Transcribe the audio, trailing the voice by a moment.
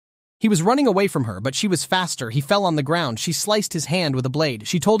He was running away from her, but she was faster. He fell on the ground. She sliced his hand with a blade.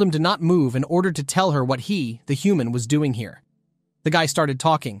 She told him to not move in order to tell her what he, the human, was doing here. The guy started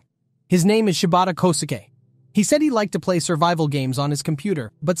talking. His name is Shibata Kosuke. He said he liked to play survival games on his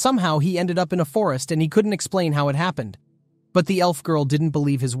computer, but somehow he ended up in a forest and he couldn't explain how it happened. But the elf girl didn't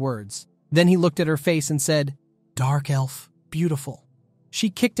believe his words. Then he looked at her face and said, "Dark elf, beautiful."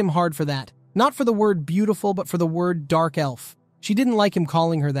 She kicked him hard for that. Not for the word beautiful, but for the word dark elf. She didn't like him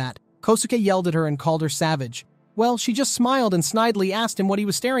calling her that. Kosuke yelled at her and called her savage. Well, she just smiled and snidely asked him what he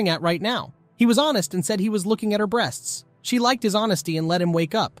was staring at right now. He was honest and said he was looking at her breasts. She liked his honesty and let him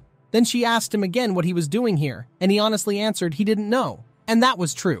wake up. Then she asked him again what he was doing here, and he honestly answered he didn't know. And that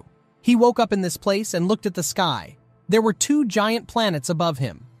was true. He woke up in this place and looked at the sky. There were 2 giant planets above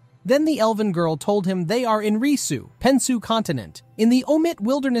him. Then the elven girl told him they are in Risu, Pensu continent, in the Omit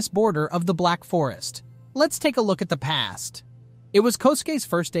wilderness border of the Black Forest. Let's take a look at the past. It was Kosuke's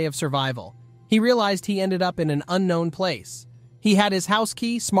first day of survival. He realized he ended up in an unknown place. He had his house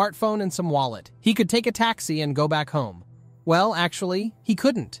key, smartphone, and some wallet. He could take a taxi and go back home. Well, actually, he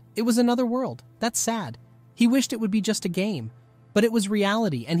couldn't. It was another world. That's sad. He wished it would be just a game. But it was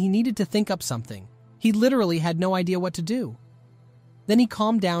reality, and he needed to think up something. He literally had no idea what to do. Then he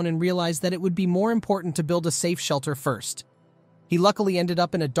calmed down and realized that it would be more important to build a safe shelter first. He luckily ended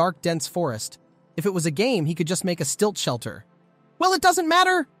up in a dark, dense forest. If it was a game, he could just make a stilt shelter. Well, it doesn't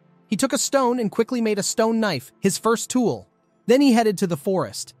matter! He took a stone and quickly made a stone knife, his first tool. Then he headed to the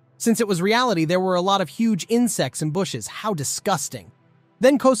forest. Since it was reality, there were a lot of huge insects and bushes. How disgusting.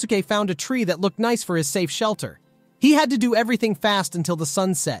 Then Kosuke found a tree that looked nice for his safe shelter. He had to do everything fast until the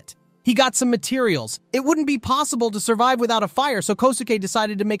sun set. He got some materials. It wouldn't be possible to survive without a fire, so Kosuke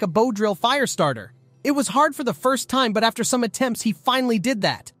decided to make a bow drill fire starter. It was hard for the first time, but after some attempts, he finally did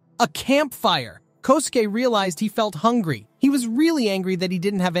that. A campfire. Kosuke realized he felt hungry. He was really angry that he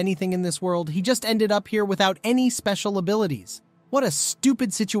didn't have anything in this world. He just ended up here without any special abilities. What a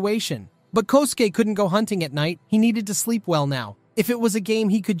stupid situation. But Kosuke couldn't go hunting at night. He needed to sleep well now. If it was a game,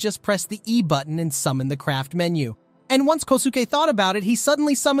 he could just press the E button and summon the craft menu. And once Kosuke thought about it, he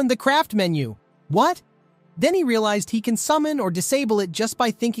suddenly summoned the craft menu. What? Then he realized he can summon or disable it just by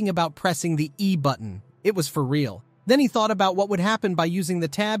thinking about pressing the E button. It was for real. Then he thought about what would happen by using the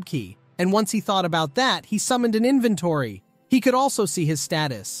tab key. And once he thought about that, he summoned an inventory. He could also see his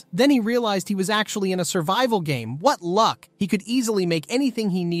status. Then he realized he was actually in a survival game. What luck! He could easily make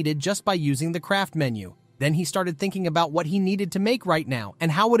anything he needed just by using the craft menu. Then he started thinking about what he needed to make right now,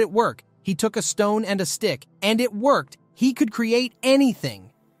 and how would it work. He took a stone and a stick, and it worked. He could create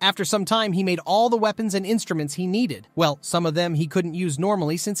anything. After some time, he made all the weapons and instruments he needed. Well, some of them he couldn't use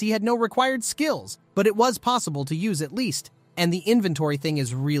normally since he had no required skills, but it was possible to use at least. And the inventory thing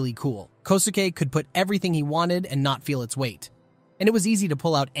is really cool. Kosuke could put everything he wanted and not feel its weight. And it was easy to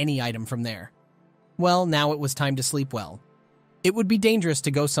pull out any item from there. Well, now it was time to sleep well. It would be dangerous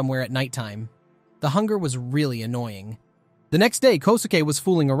to go somewhere at nighttime. The hunger was really annoying. The next day, Kosuke was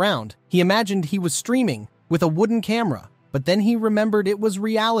fooling around. He imagined he was streaming with a wooden camera, but then he remembered it was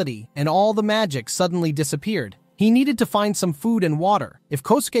reality and all the magic suddenly disappeared. He needed to find some food and water. If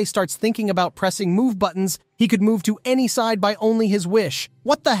Kosuke starts thinking about pressing move buttons, he could move to any side by only his wish.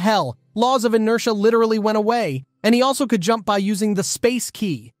 What the hell? Laws of inertia literally went away. And he also could jump by using the space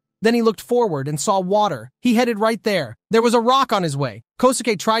key. Then he looked forward and saw water. He headed right there. There was a rock on his way.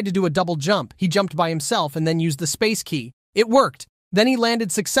 Kosuke tried to do a double jump. He jumped by himself and then used the space key. It worked. Then he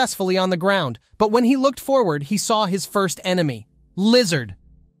landed successfully on the ground. But when he looked forward, he saw his first enemy. Lizard.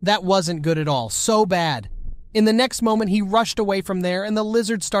 That wasn't good at all. So bad. In the next moment, he rushed away from there and the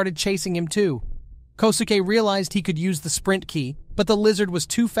lizard started chasing him too. Kosuke realized he could use the sprint key, but the lizard was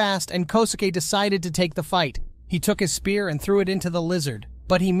too fast and Kosuke decided to take the fight. He took his spear and threw it into the lizard.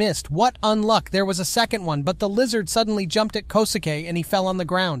 But he missed. What unluck. There was a second one, but the lizard suddenly jumped at Kosuke and he fell on the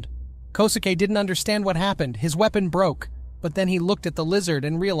ground. Kosuke didn't understand what happened. His weapon broke. But then he looked at the lizard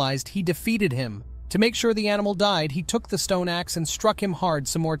and realized he defeated him. To make sure the animal died, he took the stone axe and struck him hard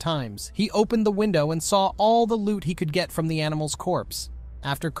some more times. He opened the window and saw all the loot he could get from the animal's corpse.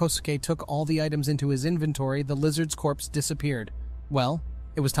 After Kosuke took all the items into his inventory, the lizard's corpse disappeared. Well,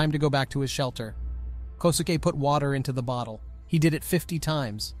 it was time to go back to his shelter. Kosuke put water into the bottle. He did it 50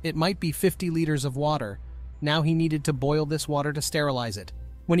 times. It might be 50 liters of water. Now he needed to boil this water to sterilize it.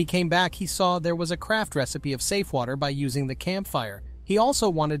 When he came back, he saw there was a craft recipe of safe water by using the campfire. He also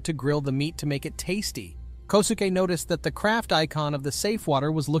wanted to grill the meat to make it tasty. Kosuke noticed that the craft icon of the safe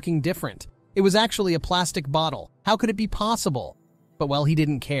water was looking different. It was actually a plastic bottle. How could it be possible? But well, he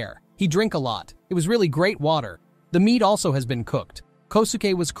didn't care. He drank a lot. It was really great water. The meat also has been cooked.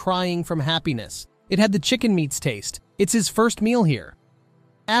 Kosuke was crying from happiness. It had the chicken meat's taste. It's his first meal here.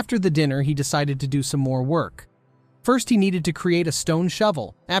 After the dinner, he decided to do some more work. First, he needed to create a stone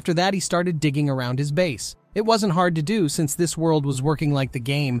shovel. After that, he started digging around his base. It wasn't hard to do since this world was working like the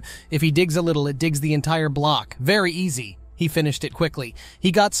game. If he digs a little, it digs the entire block. Very easy. He finished it quickly.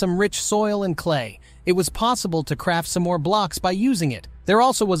 He got some rich soil and clay. It was possible to craft some more blocks by using it. There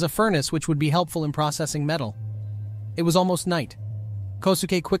also was a furnace which would be helpful in processing metal. It was almost night.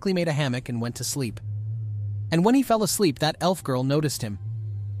 Kosuke quickly made a hammock and went to sleep. And when he fell asleep, that elf girl noticed him.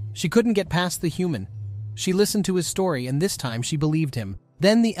 She couldn't get past the human. She listened to his story, and this time she believed him.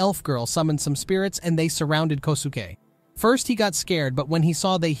 Then the elf girl summoned some spirits and they surrounded Kosuke. First he got scared, but when he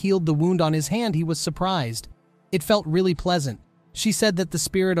saw they healed the wound on his hand, he was surprised. It felt really pleasant. She said that the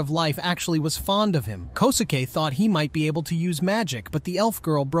spirit of life actually was fond of him. Kosuke thought he might be able to use magic, but the elf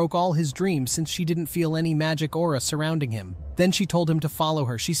girl broke all his dreams since she didn't feel any magic aura surrounding him. Then she told him to follow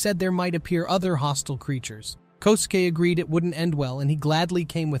her. She said there might appear other hostile creatures. Kosuke agreed it wouldn't end well, and he gladly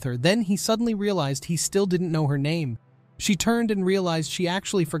came with her. Then he suddenly realized he still didn't know her name. She turned and realized she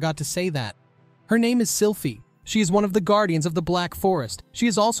actually forgot to say that. Her name is Sylphie. She is one of the guardians of the Black Forest. She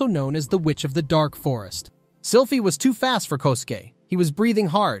is also known as the Witch of the Dark Forest. Sylphie was too fast for Kosuke. He was breathing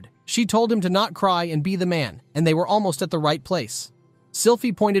hard. She told him to not cry and be the man, and they were almost at the right place.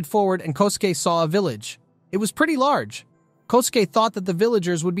 Sylphie pointed forward and Kosuke saw a village. It was pretty large. Kosuke thought that the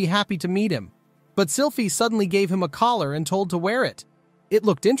villagers would be happy to meet him. But Sylphie suddenly gave him a collar and told to wear it. It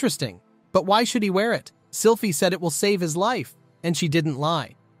looked interesting, but why should he wear it? Sylphie said it will save his life, and she didn't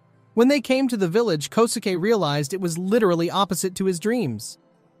lie. When they came to the village, Kosuke realized it was literally opposite to his dreams.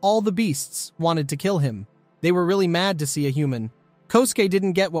 All the beasts wanted to kill him. They were really mad to see a human. Kosuke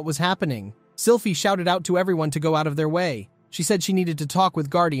didn't get what was happening. Sylphie shouted out to everyone to go out of their way. She said she needed to talk with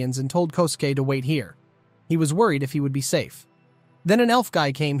guardians and told Kosuke to wait here. He was worried if he would be safe. Then an elf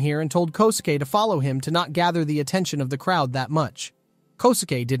guy came here and told Kosuke to follow him to not gather the attention of the crowd that much.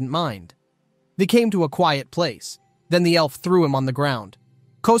 Kosuke didn't mind. They came to a quiet place. Then the elf threw him on the ground.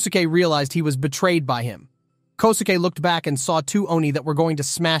 Kosuke realized he was betrayed by him. Kosuke looked back and saw two Oni that were going to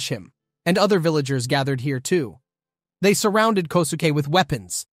smash him, and other villagers gathered here too. They surrounded Kosuke with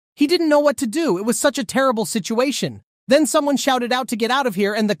weapons. He didn't know what to do. It was such a terrible situation. Then someone shouted out to get out of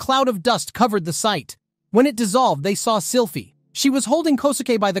here, and the cloud of dust covered the sight. When it dissolved, they saw Sylphie. She was holding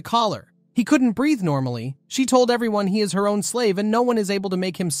Kosuke by the collar. He couldn't breathe normally. She told everyone he is her own slave and no one is able to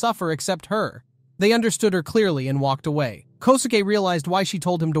make him suffer except her. They understood her clearly and walked away. Kosuke realized why she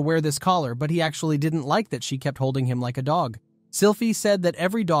told him to wear this collar, but he actually didn't like that she kept holding him like a dog. Sylphie said that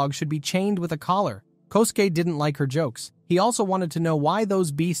every dog should be chained with a collar. Kosuke didn't like her jokes. He also wanted to know why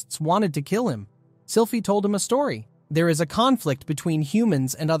those beasts wanted to kill him. Sylphie told him a story. There is a conflict between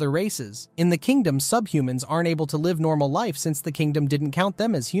humans and other races. In the kingdom, subhumans aren't able to live normal life since the kingdom didn't count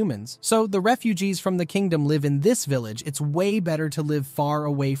them as humans. So the refugees from the kingdom live in this village. It's way better to live far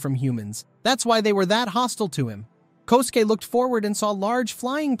away from humans. That's why they were that hostile to him. Kosuke looked forward and saw large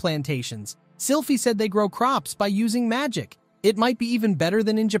flying plantations. Sylphie said they grow crops by using magic. It might be even better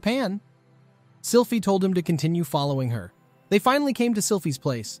than in Japan. Sylphie told him to continue following her. They finally came to Sylphie's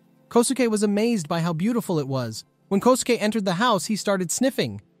place. Kosuke was amazed by how beautiful it was. When Kosuke entered the house, he started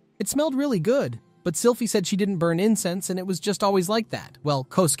sniffing. It smelled really good, but Sylphie said she didn't burn incense and it was just always like that. Well,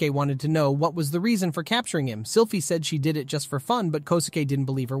 Kosuke wanted to know what was the reason for capturing him. Sylphie said she did it just for fun, but Kosuke didn't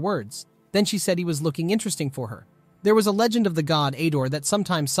believe her words. Then she said he was looking interesting for her. There was a legend of the god Ador that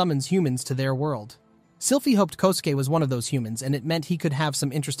sometimes summons humans to their world. Sylphie hoped Kosuke was one of those humans and it meant he could have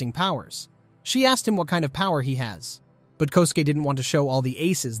some interesting powers. She asked him what kind of power he has, but Kosuke didn't want to show all the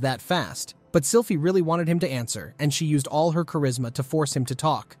aces that fast. But Sylphie really wanted him to answer, and she used all her charisma to force him to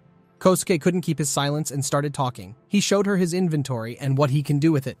talk. Kosuke couldn't keep his silence and started talking. He showed her his inventory and what he can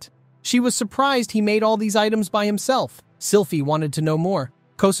do with it. She was surprised he made all these items by himself. Sylphie wanted to know more.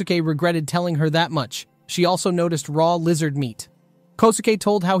 Kosuke regretted telling her that much. She also noticed raw lizard meat. Kosuke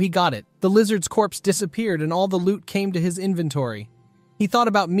told how he got it. The lizard's corpse disappeared and all the loot came to his inventory. He thought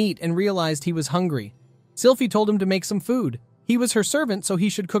about meat and realized he was hungry. Sylphie told him to make some food. He was her servant, so he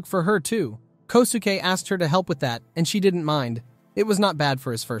should cook for her too. Kosuke asked her to help with that, and she didn't mind. It was not bad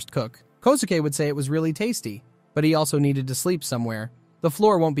for his first cook. Kosuke would say it was really tasty, but he also needed to sleep somewhere. The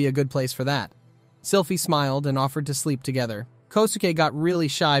floor won't be a good place for that. Sylphie smiled and offered to sleep together. Kosuke got really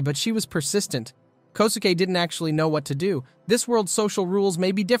shy, but she was persistent. Kosuke didn't actually know what to do. This world's social rules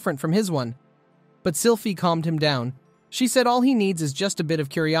may be different from his one. But Sylphie calmed him down. She said all he needs is just a bit of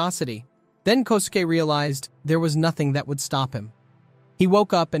curiosity. Then Kosuke realized there was nothing that would stop him. He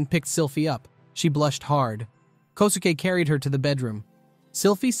woke up and picked Sylphie up. She blushed hard. Kosuke carried her to the bedroom.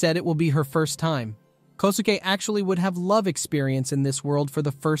 Sylphie said it will be her first time. Kosuke actually would have love experience in this world for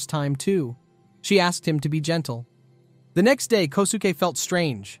the first time too. She asked him to be gentle. The next day, Kosuke felt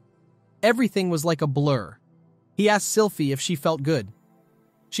strange. Everything was like a blur. He asked Sylphie if she felt good.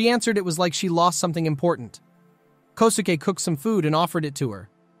 She answered it was like she lost something important. Kosuke cooked some food and offered it to her,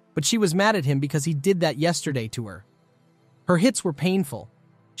 but she was mad at him because he did that yesterday to her. Her hits were painful.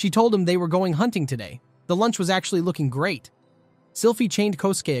 She told him they were going hunting today. The lunch was actually looking great. Sylphie chained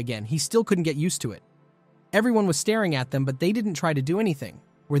Kosuke again. He still couldn't get used to it. Everyone was staring at them, but they didn't try to do anything.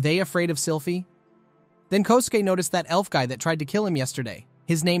 Were they afraid of Sylphie? Then Kosuke noticed that elf guy that tried to kill him yesterday.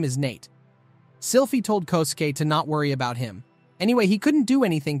 His name is Nate. Sylphie told Kosuke to not worry about him. Anyway, he couldn't do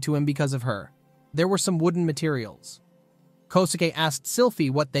anything to him because of her. There were some wooden materials. Kosuke asked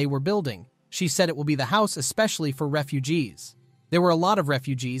Sylphie what they were building. She said it will be the house especially for refugees. There were a lot of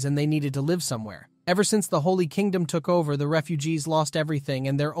refugees and they needed to live somewhere. Ever since the Holy Kingdom took over, the refugees lost everything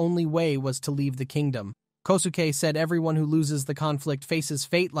and their only way was to leave the kingdom. Kosuke said everyone who loses the conflict faces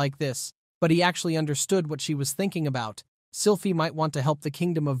fate like this, but he actually understood what she was thinking about. Sylphie might want to help the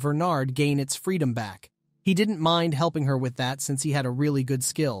kingdom of Vernard gain its freedom back. He didn't mind helping her with that since he had a really good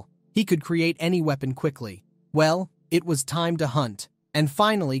skill. He could create any weapon quickly. Well, it was time to hunt. And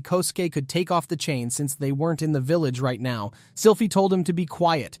finally, Kosuke could take off the chain since they weren't in the village right now. Sylphie told him to be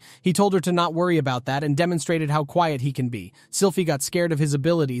quiet. He told her to not worry about that and demonstrated how quiet he can be. Sylphie got scared of his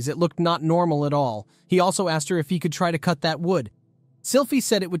abilities. It looked not normal at all. He also asked her if he could try to cut that wood. Sylphie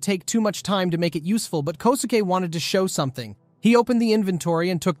said it would take too much time to make it useful, but Kosuke wanted to show something. He opened the inventory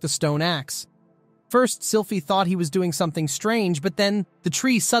and took the stone axe. First, Sylphie thought he was doing something strange, but then the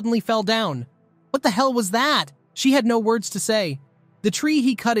tree suddenly fell down. What the hell was that? She had no words to say. The tree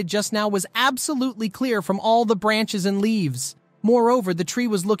he cutted just now was absolutely clear from all the branches and leaves. Moreover, the tree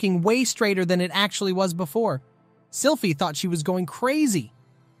was looking way straighter than it actually was before. Sylphie thought she was going crazy.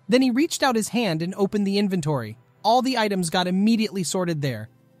 Then he reached out his hand and opened the inventory. All the items got immediately sorted there.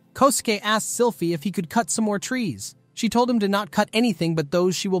 Kosuke asked Sylphie if he could cut some more trees. She told him to not cut anything but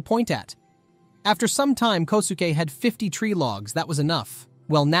those she will point at. After some time, Kosuke had 50 tree logs. That was enough.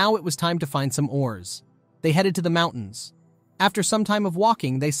 Well, now it was time to find some ores. They headed to the mountains. After some time of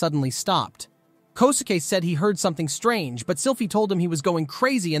walking, they suddenly stopped. Kosuke said he heard something strange, but Sylphie told him he was going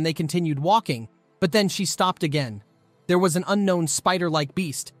crazy and they continued walking. But then she stopped again. There was an unknown spider-like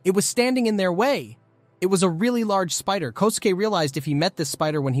beast. It was standing in their way. It was a really large spider. Kosuke realized if he met this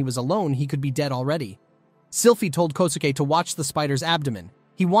spider when he was alone, he could be dead already. Sylphie told Kosuke to watch the spider's abdomen.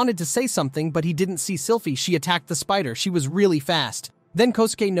 He wanted to say something, but he didn't see Sylphie. She attacked the spider. She was really fast. Then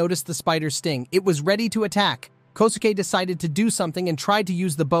Kosuke noticed the spider's sting. It was ready to attack. Kosuke decided to do something and tried to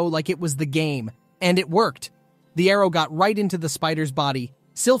use the bow like it was the game. And it worked. The arrow got right into the spider's body.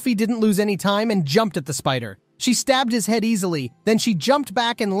 Sylphie didn't lose any time and jumped at the spider. She stabbed his head easily. Then she jumped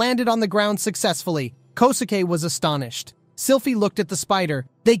back and landed on the ground successfully. Kosuke was astonished. Sylphie looked at the spider.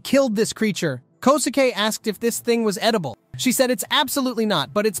 They killed this creature. Kosuke asked if this thing was edible. She said it's absolutely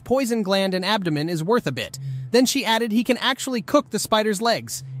not, but its poison gland and abdomen is worth a bit. Then she added he can actually cook the spider's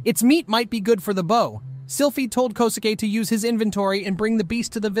legs. Its meat might be good for the bow. Sylphie told Kosuke to use his inventory and bring the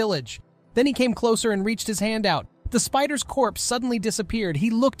beast to the village. Then he came closer and reached his hand out. The spider's corpse suddenly disappeared. He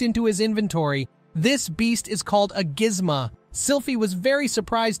looked into his inventory. This beast is called a gizmo. Sylphie was very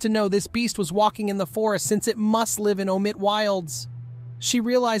surprised to know this beast was walking in the forest since it must live in Omit Wilds. She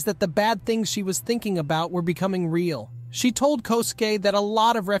realized that the bad things she was thinking about were becoming real. She told Kosuke that a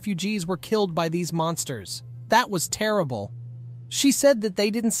lot of refugees were killed by these monsters. That was terrible. She said that they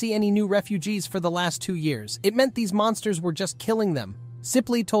didn't see any new refugees for the last 2 years. It meant these monsters were just killing them.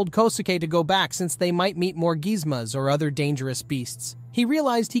 Sylphie told Kosuke to go back since they might meet more gizmos or other dangerous beasts. He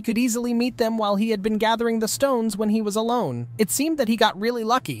realized he could easily meet them while he had been gathering the stones when he was alone. It seemed that he got really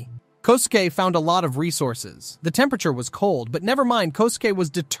lucky. Kosuke found a lot of resources. The temperature was cold, but never mind, Kosuke was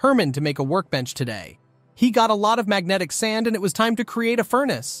determined to make a workbench today. He got a lot of magnetic sand and it was time to create a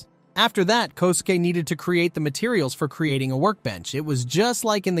furnace. After that, Kosuke needed to create the materials for creating a workbench. It was just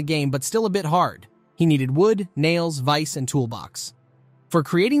like in the game, but still a bit hard. He needed wood, nails, vise, and toolbox. For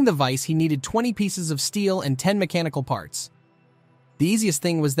creating the vise, he needed 20 pieces of steel and 10 mechanical parts. The easiest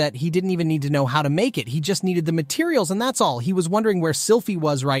thing was that he didn't even need to know how to make it. He just needed the materials and that's all. He was wondering where Sylphie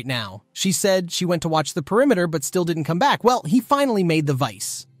was right now. She said she went to watch the perimeter but still didn't come back. Well, he finally made the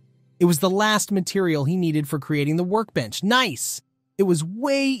vise. It was the last material he needed for creating the workbench. Nice! It was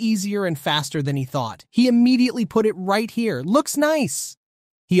way easier and faster than he thought. He immediately put it right here. Looks nice!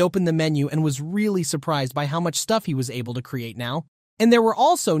 He opened the menu and was really surprised by how much stuff he was able to create now. And there were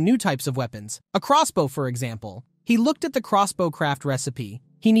also new types of weapons. A crossbow, for example. He looked at the crossbow craft recipe.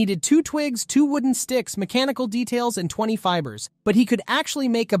 He needed 2 twigs, 2 wooden sticks, mechanical details, and 20 fibers. But he could actually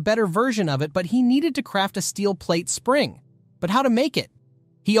make a better version of it, but he needed to craft a steel plate spring. But how to make it?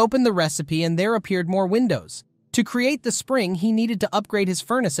 He opened the recipe and there appeared more windows. To create the spring, he needed to upgrade his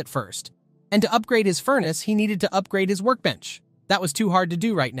furnace at first. And to upgrade his furnace, he needed to upgrade his workbench. That was too hard to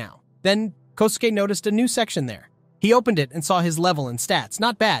do right now. Then, Kosuke noticed a new section there. He opened it and saw his level and stats.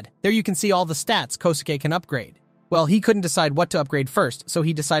 Not bad. There you can see all the stats Kosuke can upgrade. Well, he couldn't decide what to upgrade first, so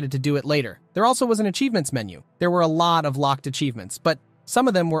he decided to do it later. There also was an achievements menu. There were a lot of locked achievements, but some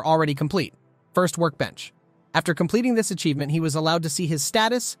of them were already complete. First, workbench. After completing this achievement, he was allowed to see his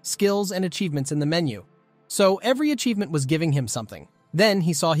status, skills, and achievements in the menu. So every achievement was giving him something. Then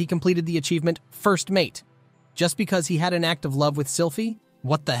he saw he completed the achievement First Mate. Just because he had an act of love with Sylphie?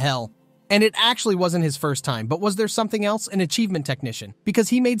 What the hell? And it actually wasn't his first time, but was there something else? An achievement technician. Because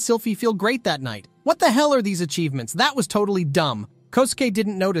he made Sylphie feel great that night. What the hell are these achievements? That was totally dumb. Kosuke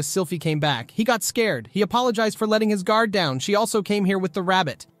didn't notice Sylphie came back. He got scared. He apologized for letting his guard down. She also came here with the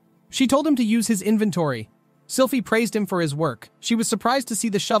rabbit. She told him to use his inventory. Sylphie praised him for his work. She was surprised to see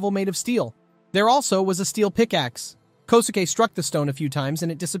the shovel made of steel. There also was a steel pickaxe. Kosuke struck the stone a few times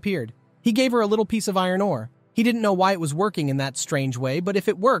and it disappeared. He gave her a little piece of iron ore. He didn't know why it was working in that strange way, but if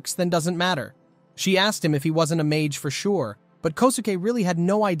it works, then doesn't matter. She asked him if he wasn't a mage for sure, but Kosuke really had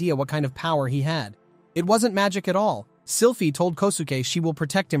no idea what kind of power he had. It wasn't magic at all. Sylphie told Kosuke she will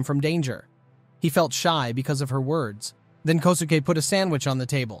protect him from danger. He felt shy because of her words. Then Kosuke put a sandwich on the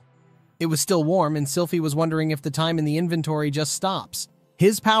table. It was still warm and Sylphie was wondering if the time in the inventory just stops.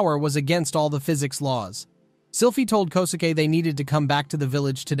 His power was against all the physics laws. Sylphie told Kosuke they needed to come back to the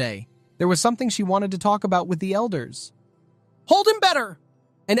village today. There was something she wanted to talk about with the elders. Hold him better!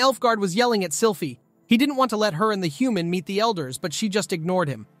 An elf guard was yelling at Sylphie. He didn't want to let her and the human meet the elders, but she just ignored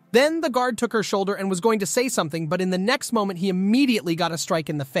him. Then the guard took her shoulder and was going to say something, but in the next moment he immediately got a strike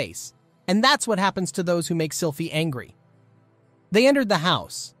in the face. And that's what happens to those who make Sylphie angry. They entered the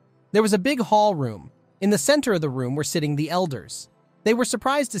house. There was a big hall room. In the center of the room were sitting the elders. They were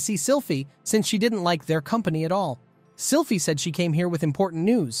surprised to see Sylphie since she didn't like their company at all. Sylphie said she came here with important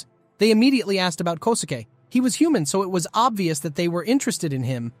news. They immediately asked about Kosuke. He was human, so it was obvious that they were interested in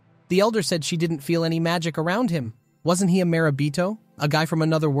him. The elder said she didn't feel any magic around him. Wasn't he a Marabito? A guy from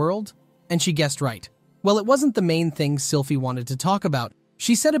another world? And she guessed right. Well, it wasn't the main thing Sylphie wanted to talk about.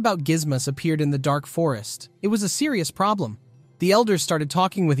 She said about Gizmus appeared in the dark forest. It was a serious problem. The elders started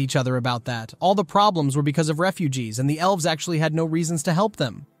talking with each other about that. All the problems were because of refugees, and the elves actually had no reasons to help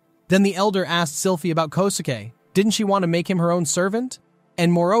them. Then the elder asked Sylphie about Kosuke. Didn't she want to make him her own servant?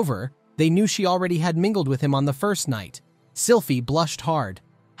 And moreover, they knew she already had mingled with him on the first night. Sylphie blushed hard.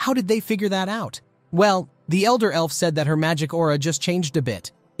 How did they figure that out? Well, the elder elf said that her magic aura just changed a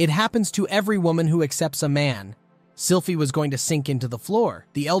bit. It happens to every woman who accepts a man. Sylphie was going to sink into the floor.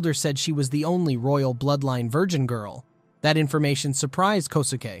 The elder said she was the only royal bloodline virgin girl. That information surprised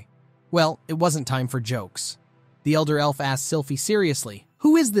Kosuke. Well, it wasn't time for jokes. The elder elf asked Sylphie seriously,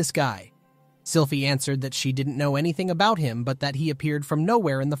 "Who is this guy?" Sylphie answered that she didn't know anything about him, but that he appeared from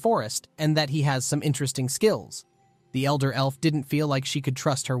nowhere in the forest, and that he has some interesting skills. The elder elf didn't feel like she could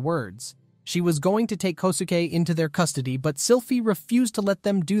trust her words. She was going to take Kosuke into their custody, but Sylphie refused to let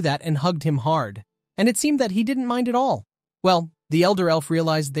them do that and hugged him hard. And it seemed that he didn't mind at all. Well, the elder elf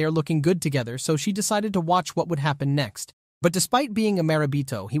realized they are looking good together, so she decided to watch what would happen next. But despite being a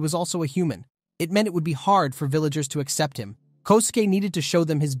Marabito, he was also a human. It meant it would be hard for villagers to accept him. Kosuke needed to show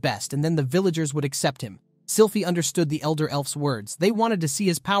them his best, and then the villagers would accept him. Sylphie understood the elder elf's words. They wanted to see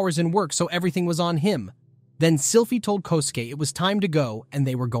his powers in work, so everything was on him. Then Sylphie told Kosuke it was time to go, and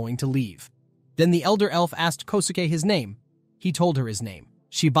they were going to leave. Then the elder elf asked Kosuke his name. He told her his name.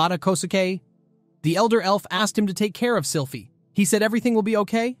 Shibata Kosuke. The elder elf asked him to take care of Sylphie. He said everything will be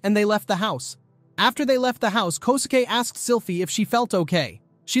okay, and they left the house. After they left the house, Kosuke asked Sylphie if she felt okay.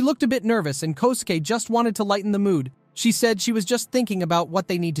 She looked a bit nervous, and Kosuke just wanted to lighten the mood. She said she was just thinking about what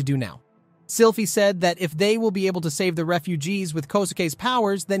they need to do now. Sylphie said that if they will be able to save the refugees with Kosuke's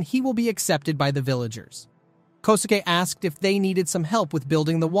powers, then he will be accepted by the villagers. Kosuke asked if they needed some help with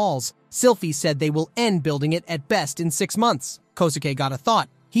building the walls. Sylphie said they will end building it at best in 6 months. Kosuke got a thought.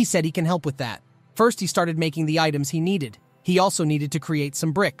 He said he can help with that. First, he started making the items he needed. He also needed to create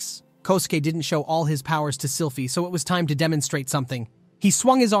some bricks. Kosuke didn't show all his powers to Sylphie, so it was time to demonstrate something. He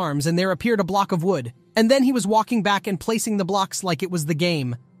swung his arms and there appeared a block of wood. And then he was walking back and placing the blocks like it was the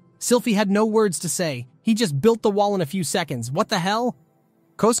game. Sylphie had no words to say. He just built the wall in a few seconds. What the hell?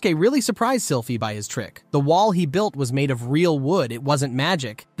 Kosuke really surprised Sylphie by his trick. The wall he built was made of real wood. It wasn't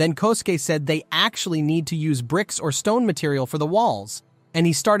magic. Then Kosuke said they actually need to use bricks or stone material for the walls. And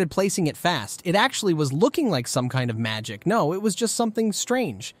he started placing it fast. It actually was looking like some kind of magic. No, it was just something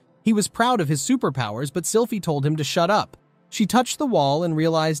strange. He was proud of his superpowers, but Sylphie told him to shut up. She touched the wall and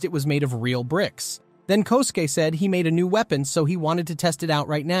realized it was made of real bricks. Then Kosuke said he made a new weapon, so he wanted to test it out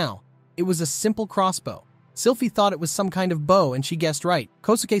right now. It was a simple crossbow. Sylphie thought it was some kind of bow and she guessed right.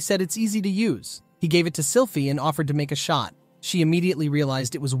 Kosuke said it's easy to use. He gave it to Sylphie and offered to make a shot. She immediately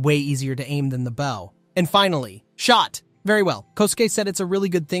realized it was way easier to aim than the bow. And finally, shot! Very well. Kosuke said it's a really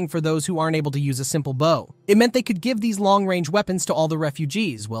good thing for those who aren't able to use a simple bow. It meant they could give these long-range weapons to all the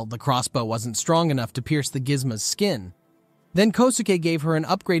refugees. Well, the crossbow wasn't strong enough to pierce the gizma's skin. Then Kosuke gave her an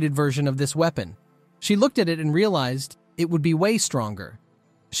upgraded version of this weapon. She looked at it and realized it would be way stronger.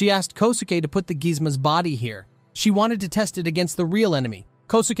 She asked Kosuke to put the gizma's body here. She wanted to test it against the real enemy.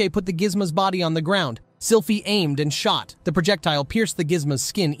 Kosuke put the gizma's body on the ground. Sylphie aimed and shot. The projectile pierced the gizma's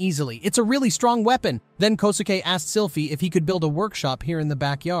skin easily. It's a really strong weapon. Then Kosuke asked Sylphie if he could build a workshop here in the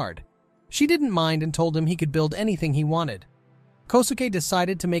backyard. She didn't mind and told him he could build anything he wanted. Kosuke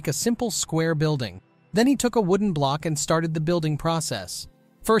decided to make a simple square building. Then he took a wooden block and started the building process.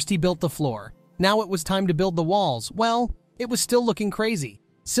 First he built the floor. Now it was time to build the walls. Well, it was still looking crazy.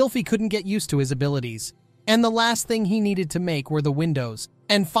 Sylphie couldn't get used to his abilities. And the last thing he needed to make were the windows.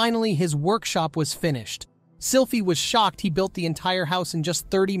 And finally his workshop was finished. Sylphie was shocked he built the entire house in just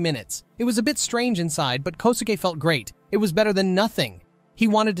 30 minutes. It was a bit strange inside, but Kosuke felt great. It was better than nothing. He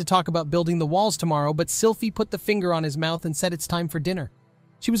wanted to talk about building the walls tomorrow, but Sylphie put the finger on his mouth and said it's time for dinner.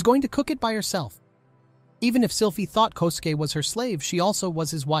 She was going to cook it by herself. Even if Sylphie thought Kosuke was her slave, she also was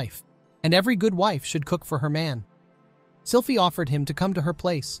his wife. And every good wife should cook for her man. Sylphie offered him to come to her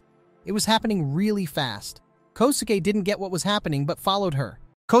place. It was happening really fast. Kosuke didn't get what was happening but followed her.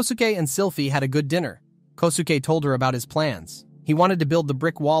 Kosuke and Sylphie had a good dinner. Kosuke told her about his plans. He wanted to build the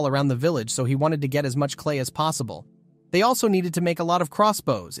brick wall around the village, so he wanted to get as much clay as possible. They also needed to make a lot of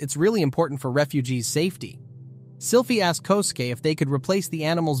crossbows. It's really important for refugees' safety. Sylphie asked Kosuke if they could replace the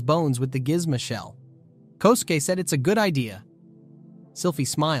animal's bones with the gizma shell. Kosuke said it's a good idea. Sylphie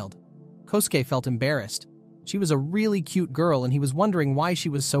smiled. Kosuke felt embarrassed. She was a really cute girl and he was wondering why she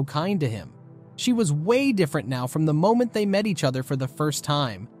was so kind to him. She was way different now from the moment they met each other for the first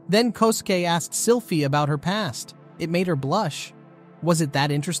time. Then Kosuke asked Sylphie about her past. It made her blush. Was it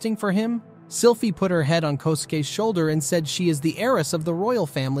that interesting for him? Sylphie put her head on Kosuke's shoulder and said she is the heiress of the royal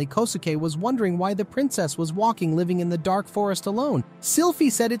family. Kosuke was wondering why the princess was living in the dark forest alone.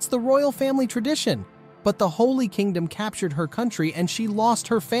 Sylphie said it's the royal family tradition. But the Holy Kingdom captured her country and she lost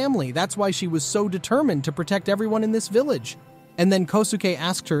her family. That's why she was so determined to protect everyone in this village. And then Kosuke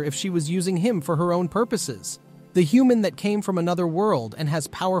asked her if she was using him for her own purposes. The human that came from another world and has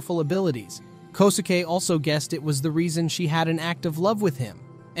powerful abilities. Kosuke also guessed it was the reason she had an act of love with him.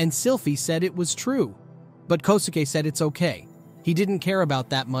 And Sylphie said it was true. But Kosuke said it's okay. He didn't care about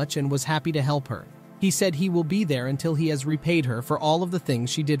that much and was happy to help her. He said he will be there until he has repaid her for all of the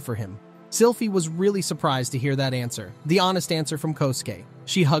things she did for him. Sylphie was really surprised to hear that answer, the honest answer from Kosuke.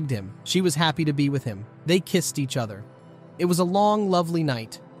 She hugged him. She was happy to be with him. They kissed each other. It was a long, lovely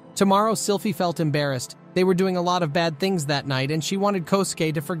night. Tomorrow, Sylphie felt embarrassed. They were doing a lot of bad things that night, and she wanted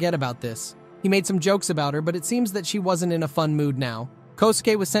Kosuke to forget about this. He made some jokes about her, but it seems that she wasn't in a fun mood now.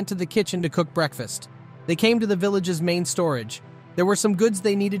 Kosuke was sent to the kitchen to cook breakfast. They came to the village's main storage. There were some goods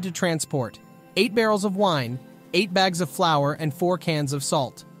they needed to transport. 8 barrels of wine, 8 bags of flour, and 4 cans of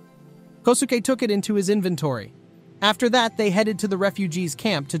salt. Kosuke took it into his inventory. After that, they headed to the refugees'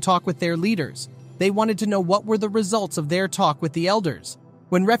 camp to talk with their leaders. They wanted to know what were the results of their talk with the elders.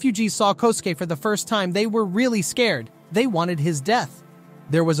 When refugees saw Kosuke for the first time, they were really scared. They wanted his death.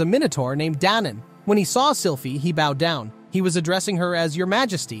 There was a minotaur named Danon. When he saw Sylphie, he bowed down. He was addressing her as Your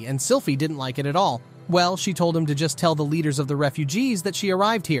Majesty, and Sylphie didn't like it at all. Well, she told him to just tell the leaders of the refugees that she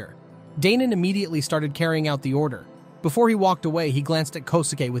arrived here. Danon immediately started carrying out the order. Before he walked away, he glanced at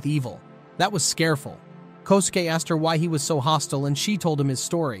Kosuke with evil. That was scareful. Kosuke asked her why he was so hostile, and she told him his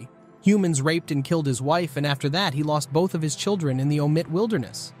story. Humans raped and killed his wife, and after that, he lost both of his children in the Omit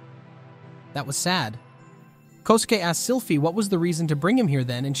wilderness. That was sad. Kosuke asked Sylphie what was the reason to bring him here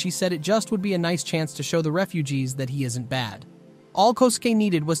then, and she said it just would be a nice chance to show the refugees that he isn't bad. All Kosuke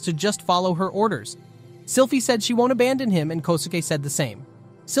needed was to just follow her orders. Sylphie said she won't abandon him, and Kosuke said the same.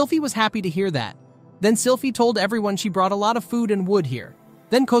 Sylphie was happy to hear that. Then Sylphie told everyone she brought a lot of food and wood here.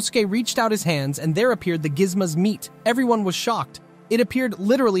 Then Kosuke reached out his hands and there appeared the gizma's meat. Everyone was shocked. It appeared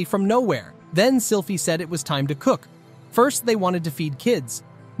literally from nowhere. Then Sylphie said it was time to cook. First, they wanted to feed kids.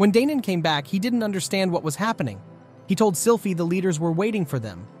 When Danon came back, he didn't understand what was happening. He told Sylphie the leaders were waiting for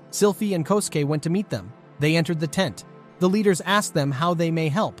them. Sylphie and Kosuke went to meet them. They entered the tent. The leaders asked them how they may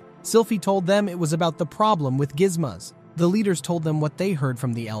help. Sylphie told them it was about the problem with gizmas. The leaders told them what they heard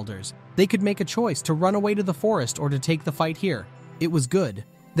from the elders. They could make a choice to run away to the forest or to take the fight here. It was good.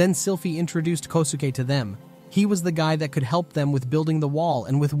 Then Sylphie introduced Kosuke to them. He was the guy that could help them with building the wall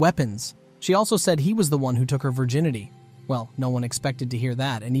and with weapons. She also said he was the one who took her virginity. Well, no one expected to hear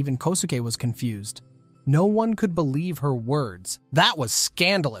that, and even Kosuke was confused. No one could believe her words. That was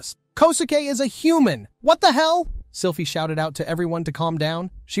scandalous. Kosuke is a human! What the hell? Sylphie shouted out to everyone to calm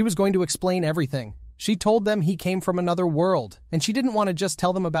down. She was going to explain everything. She told them he came from another world, and she didn't want to just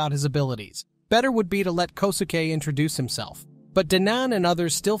tell them about his abilities. Better would be to let Kosuke introduce himself. But Danan and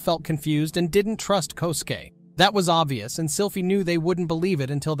others still felt confused and didn't trust Kosuke. That was obvious, and Sylphie knew they wouldn't believe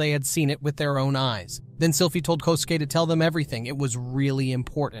it until they had seen it with their own eyes. Then Sylphie told Kosuke to tell them everything. It was really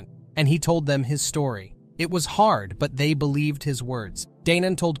important. And he told them his story. It was hard, but they believed his words.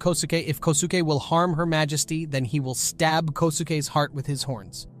 Danan told Kosuke if Kosuke will harm Her Majesty, then he will stab Kosuke's heart with his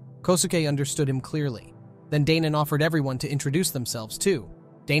horns. Kosuke understood him clearly. Then Danan offered everyone to introduce themselves too.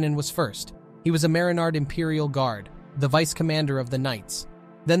 Danan was first. He was a Marinard Imperial Guard, the vice commander of the Knights.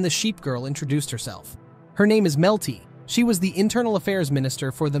 Then the sheep girl introduced herself. Her name is Melty. She was the internal affairs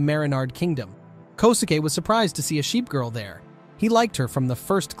minister for the Marinard Kingdom. Kosuke was surprised to see a sheep girl there. He liked her from the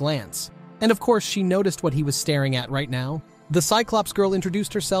first glance. And of course, she noticed what he was staring at right now. The Cyclops girl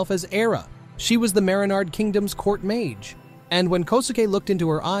introduced herself as Era. She was the Marinard Kingdom's court mage. And when Kosuke looked into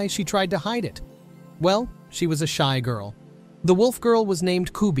her eyes, she tried to hide it. Well, she was a shy girl. The wolf girl was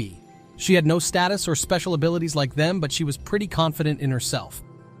named Kubi. She had no status or special abilities like them, but she was pretty confident in herself.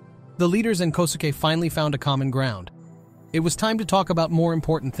 The leaders and Kosuke finally found a common ground. It was time to talk about more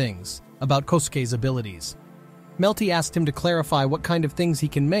important things, about Kosuke's abilities. Melty asked him to clarify what kind of things he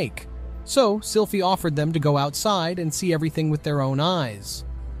can make. So, Sylphie offered them to go outside and see everything with their own eyes.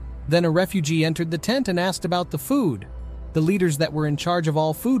 Then a refugee entered the tent and asked about the food. The leaders that were in charge of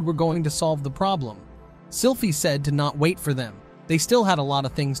all food were going to solve the problem. Sylphie said to not wait for them. They still had a lot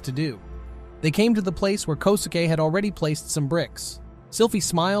of things to do. They came to the place where Kosuke had already placed some bricks. Sylphie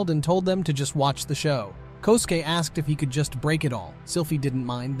smiled and told them to just watch the show. Kosuke asked if he could just break it all. Sylphie didn't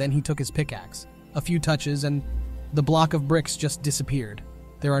mind, then he took his pickaxe. A few touches and the block of bricks just disappeared.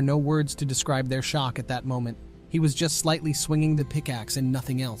 There are no words to describe their shock at that moment. He was just slightly swinging the pickaxe and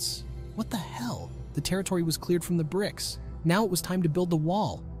nothing else. What the hell? The territory was cleared from the bricks. Now it was time to build the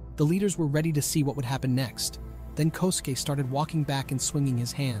wall. The leaders were ready to see what would happen next. Then Kosuke started walking back and swinging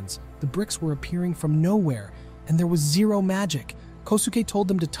his hands. The bricks were appearing from nowhere, and there was zero magic. Kosuke told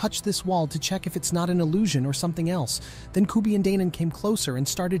them to touch this wall to check if it's not an illusion or something else. Then Kubi and Danan came closer and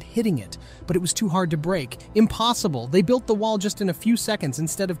started hitting it, but it was too hard to break. Impossible! They built the wall just in a few seconds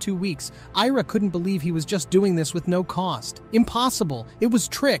instead of 2 weeks. Ira couldn't believe he was just doing this with no cost. Impossible! It was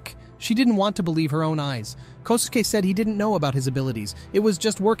trick! She didn't want to believe her own eyes. Kosuke said he didn't know about his abilities. It was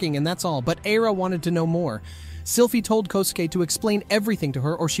just working and that's all, but Ira wanted to know more. Sylphie told Kosuke to explain everything to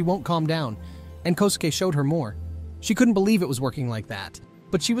her or she won't calm down. And Kosuke showed her more. She couldn't believe it was working like that.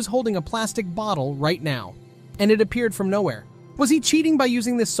 But she was holding a plastic bottle right now. And it appeared from nowhere. Was he cheating by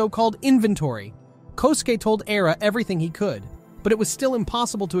using this so-called inventory? Kosuke told Ira everything he could, but it was still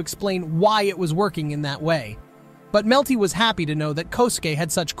impossible to explain why it was working in that way. But Melty was happy to know that Kosuke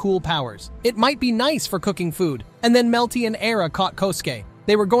had such cool powers. It might be nice for cooking food. And then Melty and Ira caught Kosuke.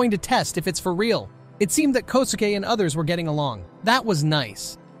 They were going to test if it's for real. It seemed that Kosuke and others were getting along. That was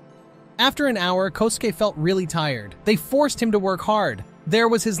nice. After an hour, Kosuke felt really tired. They forced him to work hard. There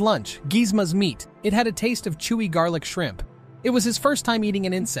was his lunch, Gizma's meat. It had a taste of chewy garlic shrimp. It was his first time eating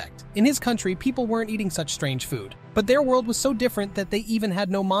an insect. In his country, people weren't eating such strange food. But their world was so different that they even had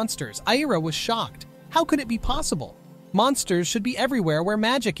no monsters. Ira was shocked. How could it be possible? Monsters should be everywhere where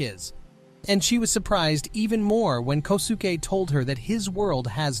magic is. And she was surprised even more when Kosuke told her that his world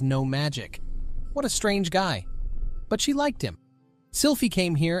has no magic. What a strange guy. But she liked him. Sylphie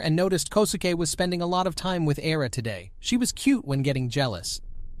came here and noticed Kosuke was spending a lot of time with Ira today. She was cute when getting jealous.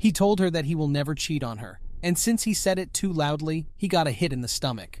 He told her that he will never cheat on her, and since he said it too loudly, he got a hit in the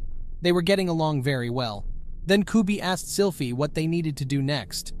stomach. They were getting along very well. Then Kubi asked Sylphie what they needed to do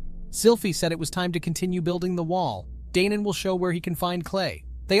next. Sylphie said it was time to continue building the wall. Danan will show where he can find clay.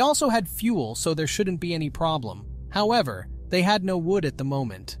 They also had fuel, so there shouldn't be any problem. However, they had no wood at the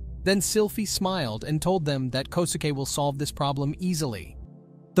moment. Then Sylphie smiled and told them that Kosuke will solve this problem easily.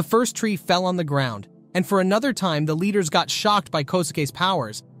 The first tree fell on the ground, and for another time the leaders got shocked by Kosuke's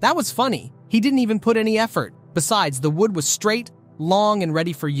powers. That was funny. He didn't even put any effort. Besides, the wood was straight, long, and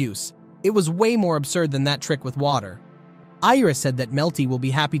ready for use. It was way more absurd than that trick with water. Ira said that Melty will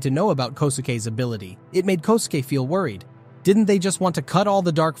be happy to know about Kosuke's ability. It made Kosuke feel worried. Didn't they just want to cut all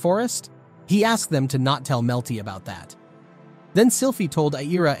the dark forest? He asked them to not tell Melty about that. Then Sylphie told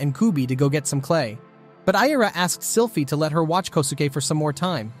Ira and Kubi to go get some clay. But Ira asked Sylphie to let her watch Kosuke for some more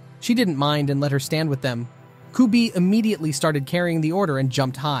time. She didn't mind and let her stand with them. Kubi immediately started carrying the order and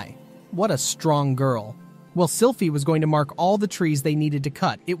jumped high. What a strong girl. Well, Sylphie was going to mark all the trees they needed to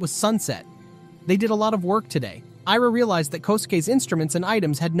cut. It was sunset. They did a lot of work today. Ira realized that Kosuke's instruments and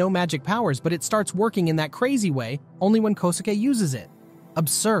items had no magic powers, but it starts working in that crazy way only when Kosuke uses it.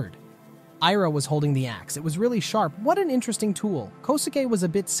 Absurd. Ira was holding the axe. It was really sharp. What an interesting tool. Kosuke was a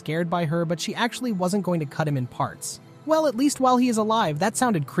bit scared by her, but she actually wasn't going to cut him in parts. Well, at least while he is alive. That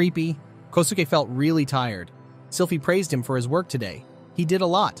sounded creepy. Kosuke felt really tired. Sylphie praised him for his work today. He did a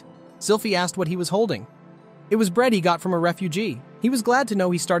lot. Sylphie asked what he was holding. It was bread he got from a refugee. He was glad to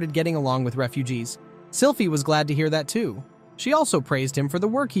know he started getting along with refugees. Sylphie was glad to hear that too. She also praised him for the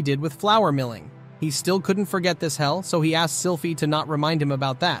work he did with flour milling. He still couldn't forget this hell, so he asked Sylphie to not remind him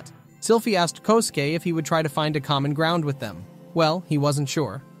about that. Sylphie asked Kosuke if he would try to find a common ground with them. Well, he wasn't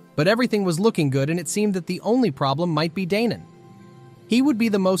sure. But everything was looking good, and it seemed that the only problem might be Danon. He would be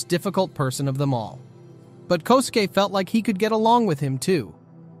the most difficult person of them all. But Kosuke felt like he could get along with him too.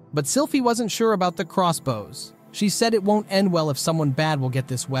 But Sylphie wasn't sure about the crossbows. She said it won't end well if someone bad will get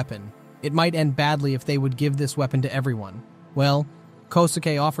this weapon. It might end badly if they would give this weapon to everyone. Well,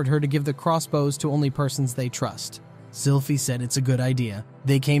 Kosuke offered her to give the crossbows to only persons they trust. Sylphie said it's a good idea.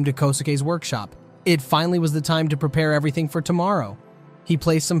 They came to Kosuke's workshop. It finally was the time to prepare everything for tomorrow. He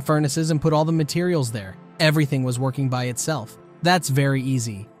placed some furnaces and put all the materials there. Everything was working by itself. That's very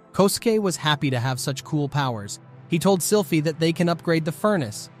easy. Kosuke was happy to have such cool powers. He told Sylphie that they can upgrade the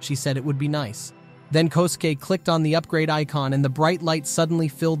furnace. She said it would be nice. Then Kosuke clicked on the upgrade icon and the bright light suddenly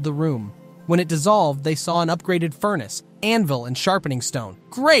filled the room. When it dissolved, they saw an upgraded furnace, anvil, and sharpening stone.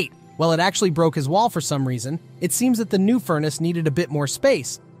 Great! Well, it actually broke his wall for some reason. It seems that the new furnace needed a bit more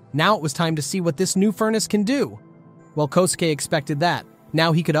space. Now it was time to see what this new furnace can do. Well, Kosuke expected that.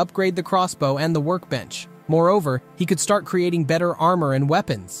 Now he could upgrade the crossbow and the workbench. Moreover, he could start creating better armor and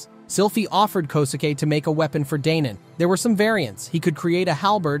weapons. Sylphie offered Kosuke to make a weapon for Danon. There were some variants. He could create a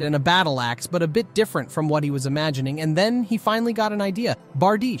halberd and a battle axe, but a bit different from what he was imagining, and then he finally got an idea,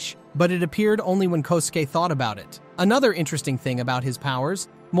 Bardiche, but it appeared only when Kosuke thought about it. Another interesting thing about his powers,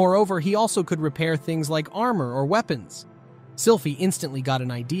 moreover, he also could repair things like armor or weapons. Sylphie instantly got an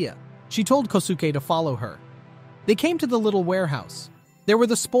idea. She told Kosuke to follow her. They came to the little warehouse. There were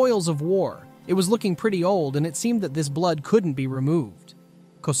the spoils of war. It was looking pretty old, and it seemed that this blood couldn't be removed.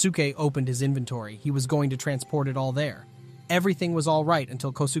 Kosuke opened his inventory. He was going to transport it all there. Everything was all right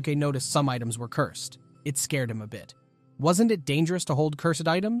until Kosuke noticed some items were cursed. It scared him a bit. Wasn't it dangerous to hold cursed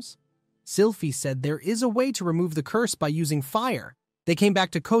items? Sylphie said there is a way to remove the curse by using fire. They came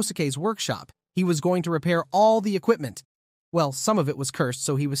back to Kosuke's workshop. He was going to repair all the equipment. Well, some of it was cursed,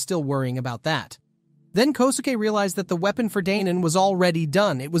 so he was still worrying about that. Then Kosuke realized that the weapon for Danon was already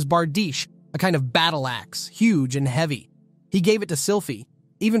done. It was Bardiche, a kind of battle axe, huge and heavy. He gave it to Sylphie.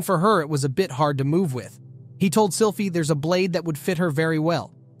 Even for her, it was a bit hard to move with. He told Sylphie there's a blade that would fit her very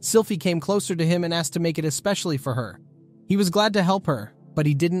well. Sylphie came closer to him and asked to make it especially for her. He was glad to help her, but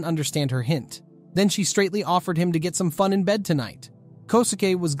he didn't understand her hint. Then she straightly offered him to get some fun in bed tonight.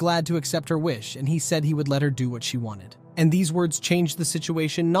 Kosuke was glad to accept her wish, and he said he would let her do what she wanted. And these words changed the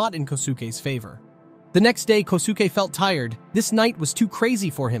situation not in Kosuke's favor. The next day, Kosuke felt tired. This night was too crazy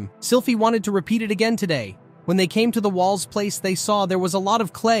for him. Sylphie wanted to repeat it again today. When they came to the wall's place, they saw there was a lot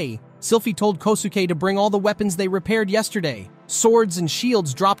of clay. Sylphie told Kosuke to bring all the weapons they repaired yesterday. Swords and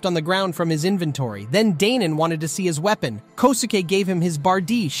shields dropped on the ground from his inventory. Then Danon wanted to see his weapon. Kosuke gave him his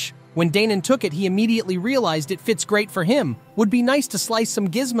Bardiche. When Danon took it, he immediately realized it fits great for him. Would be nice to slice some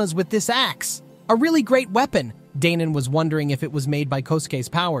gizmos with this axe. A really great weapon. Danon was wondering if it was made by Kosuke's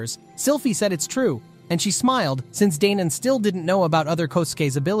powers. Sylphie said it's true, and she smiled since Danon still didn't know about other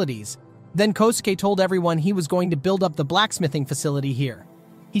Kosuke's abilities. Then Kosuke told everyone he was going to build up the blacksmithing facility here.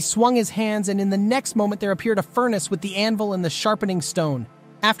 He swung his hands, and in the next moment there appeared a furnace with the anvil and the sharpening stone.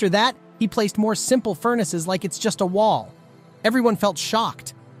 After that, he placed more simple furnaces like it's just a wall. Everyone felt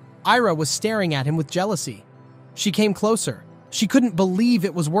shocked. Ira was staring at him with jealousy. She came closer. She couldn't believe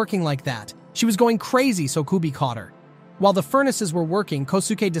it was working like that. She was going crazy, so Kubi caught her. While the furnaces were working,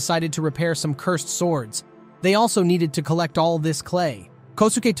 Kosuke decided to repair some cursed swords. They also needed to collect all this clay.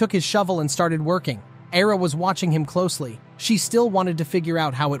 Kosuke took his shovel and started working. Ira was watching him closely. She still wanted to figure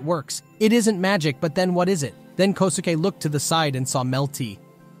out how it works. It isn't magic, but then what is it? Then Kosuke looked to the side and saw Melty.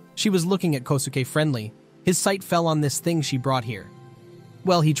 She was looking at Kosuke friendly. His sight fell on this thing she brought here.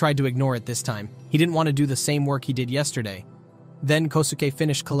 Well, he tried to ignore it this time. He didn't want to do the same work he did yesterday. Then Kosuke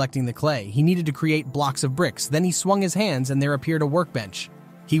finished collecting the clay. He needed to create blocks of bricks. Then he swung his hands and there appeared a workbench.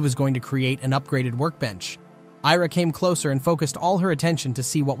 He was going to create an upgraded workbench. Ira came closer and focused all her attention to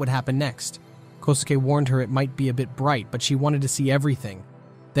see what would happen next. Kosuke warned her it might be a bit bright, but she wanted to see everything.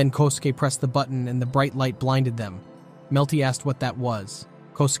 Then Kosuke pressed the button and the bright light blinded them. Melty asked what that was.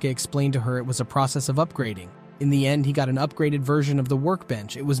 Kosuke explained to her it was a process of upgrading. In the end, he got an upgraded version of the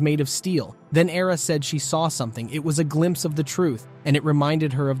workbench. It was made of steel. Then Era said she saw something. It was a glimpse of the truth, and it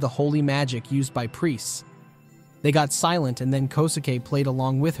reminded her of the holy magic used by priests. They got silent, and then Kosuke played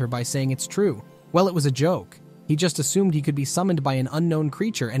along with her by saying it's true. Well, it was a joke. He just assumed he could be summoned by an unknown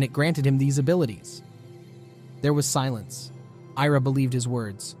creature, and it granted him these abilities. There was silence. Ira believed his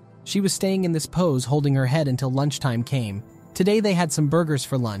words. She was staying in this pose, holding her head until lunchtime came. Today they had some burgers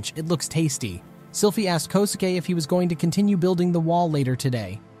for lunch. It looks tasty. Sylphie asked Kosuke if he was going to continue building the wall later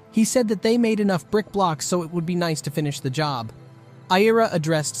today. He said that they made enough brick blocks so it would be nice to finish the job. Ira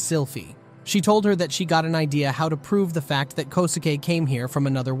addressed Sylphie. She told her that she got an idea how to prove the fact that Kosuke came here from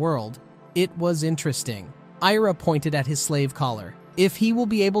another world. It was interesting. Ira pointed at his slave collar. If he will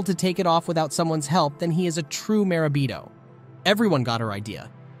be able to take it off without someone's help, then he is a true Marabito. Everyone got her idea.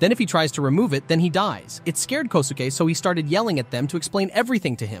 Then if he tries to remove it, then he dies. It scared Kosuke, so he started yelling at them to explain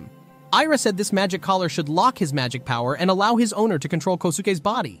everything to him. Ira said this magic collar should lock his magic power and allow his owner to control Kosuke's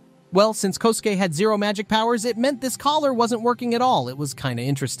body. Well, since Kosuke had 0 magic powers, it meant this collar wasn't working at all. It was kinda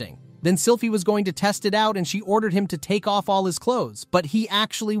interesting. Then Sylphie was going to test it out and she ordered him to take off all his clothes, but he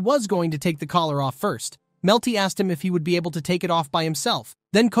actually was going to take the collar off first. Melty asked him if he would be able to take it off by himself.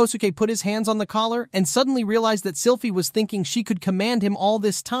 Then Kosuke put his hands on the collar and suddenly realized that Sylphie was thinking she could command him all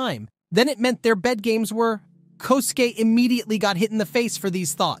this time. Then it meant their bed games were... Kosuke immediately got hit in the face for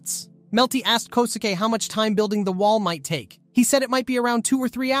these thoughts. Melty asked Kosuke how much time building the wall might take. He said it might be around 2 or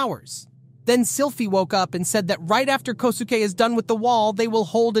 3 hours. Then Sylphie woke up and said that right after Kosuke is done with the wall, they will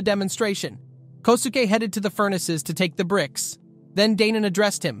hold a demonstration. Kosuke headed to the furnaces to take the bricks. Then Danon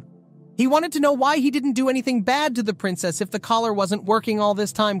addressed him. He wanted to know why he didn't do anything bad to the princess if the collar wasn't working all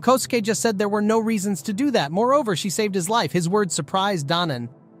this time. Kosuke just said there were no reasons to do that. Moreover, she saved his life. His words surprised Danon.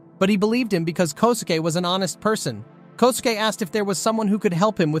 But he believed him because Kosuke was an honest person. Kosuke asked if there was someone who could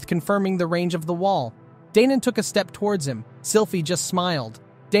help him with confirming the range of the wall. Danon took a step towards him. Sylphie just smiled.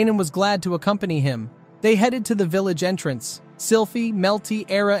 Danon was glad to accompany him. They headed to the village entrance. Sylphie, Melty,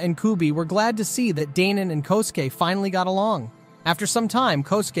 Era, and Kubi were glad to see that Danon and Kosuke finally got along. After some time,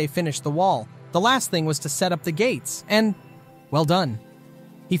 Kosuke finished the wall. The last thing was to set up the gates, and... well done.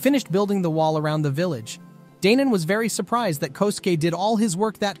 He finished building the wall around the village. Danon was very surprised that Kosuke did all his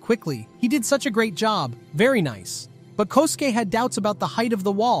work that quickly. He did such a great job. Very nice. But Kosuke had doubts about the height of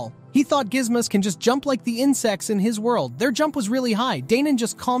the wall. He thought Gizmas can just jump like the insects in his world. Their jump was really high. Danon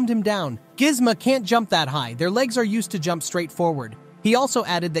just calmed him down. Gizma can't jump that high. Their legs are used to jump straight forward. He also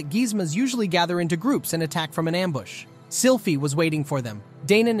added that Gizmas usually gather into groups and attack from an ambush. Sylphie was waiting for them.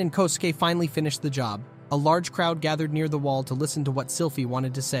 Danon and Kosuke finally finished the job. A large crowd gathered near the wall to listen to what Sylphie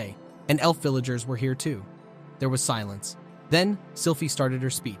wanted to say. And elf villagers were here too. There was silence. Then, Sylphie started her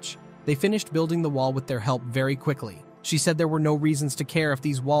speech. They finished building the wall with their help very quickly. She said there were no reasons to care if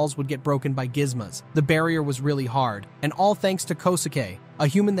these walls would get broken by Gizmas. The barrier was really hard, and all thanks to Kosuke, a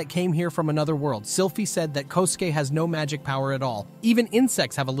human that came here from another world. Sylphie said that Kosuke has no magic power at all. Even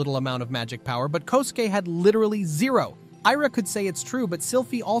insects have a little amount of magic power, but Kosuke had literally 0. Ira could say it's true, but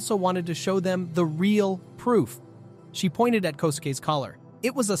Sylphie also wanted to show them the real proof. She pointed at Kosuke's collar.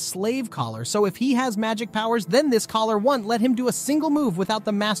 It was a slave collar, so if he has magic powers, then this collar won't let him do a single move without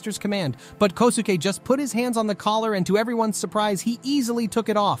the master's command. But Kosuke just put his hands on the collar, and to everyone's surprise, he easily took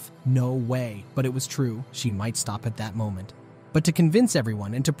it off. No way. But it was true. She might stop at that moment. But to convince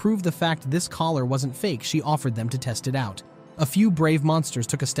everyone and to prove the fact this collar wasn't fake, she offered them to test it out. A few brave monsters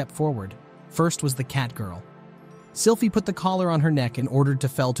took a step forward. First was the cat girl. Sylphie put the collar on her neck and ordered to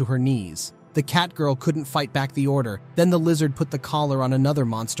fell to her knees. The cat girl couldn't fight back the order. Then the lizard put the collar on another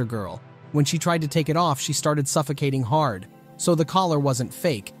monster girl. When she tried to take it off, she started suffocating hard. So the collar wasn't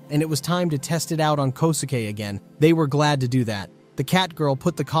fake, and it was time to test it out on Kosuke again. They were glad to do that. The cat girl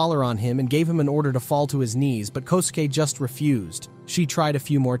put the collar on him and gave him an order to fall to his knees, but Kosuke just refused. She tried a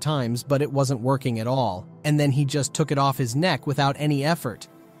few more times, but it wasn't working at all. And then he just took it off his neck without any effort.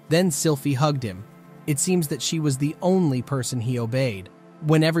 Then Sylphie hugged him. It seems that she was the only person he obeyed.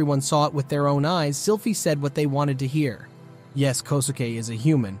 When everyone saw it with their own eyes, Sylphie said what they wanted to hear. Yes, Kosuke is a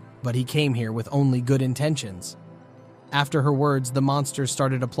human, but he came here with only good intentions. After her words, the monsters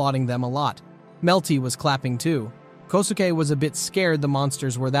started applauding them a lot. Melty was clapping too. Kosuke was a bit scared the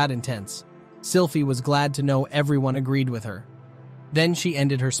monsters were that intense. Sylphie was glad to know everyone agreed with her. Then she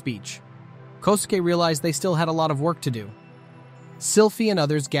ended her speech. Kosuke realized they still had a lot of work to do. Sylphie and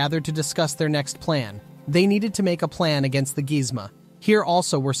others gathered to discuss their next plan. They needed to make a plan against the Gizma. Here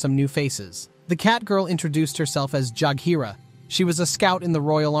also were some new faces. The cat girl introduced herself as Jaghira. She was a scout in the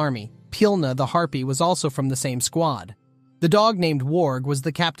royal army. Pilna, the harpy, was also from the same squad. The dog named Warg was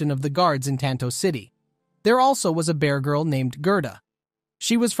the captain of the guards in Tanto City. There also was a bear girl named Gerda.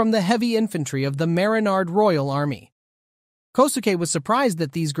 She was from the heavy infantry of the Marinard Royal Army. Kosuke was surprised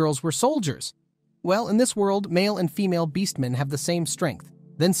that these girls were soldiers. Well, in this world, male and female beastmen have the same strength.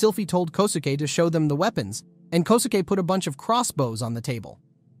 Then Sylphie told Kosuke to show them the weapons, and Kosuke put a bunch of crossbows on the table.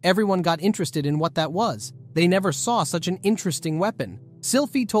 Everyone got interested in what that was. They never saw such an interesting weapon.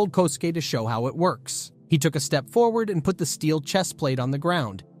 Sylphie told Kosuke to show how it works. He took a step forward and put the steel chest plate on the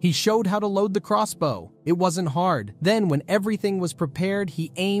ground. He showed how to load the crossbow. It wasn't hard. Then, when everything was prepared,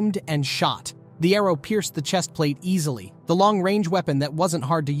 he aimed and shot. The arrow pierced the chest plate easily. The long-range weapon that wasn't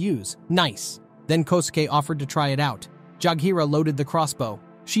hard to use. Nice. Then Kosuke offered to try it out. Jaghira loaded the crossbow.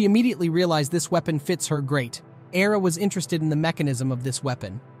 She immediately realized this weapon fits her great. Era was interested in the mechanism of this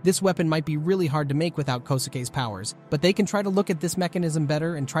weapon. This weapon might be really hard to make without Kosuke's powers, but they can try to look at this mechanism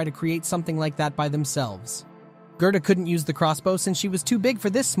better and try to create something like that by themselves. Gerda couldn't use the crossbow since she was too big for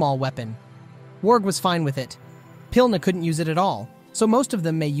this small weapon. Warg was fine with it. Pilna couldn't use it at all, so most of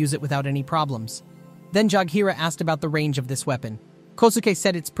them may use it without any problems. Then Jaghira asked about the range of this weapon. Kosuke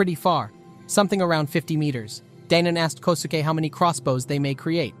said it's pretty far, something around 50 meters. Danon asked Kosuke how many crossbows they may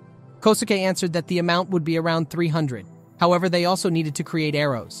create. Kosuke answered that the amount would be around 300. However, they also needed to create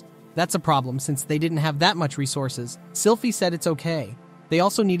arrows. That's a problem since they didn't have that much resources. Sylphie said it's okay. They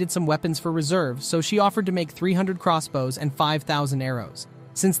also needed some weapons for reserve, so she offered to make 300 crossbows and 5,000 arrows.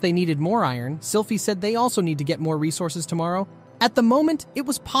 Since they needed more iron, Sylphie said they also need to get more resources tomorrow. At the moment, it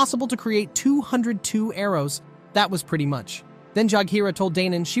was possible to create 202 arrows. That was pretty much. Then Jaghira told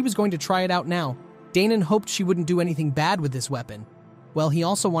Danon she was going to try it out now. Danon hoped she wouldn't do anything bad with this weapon. Well, he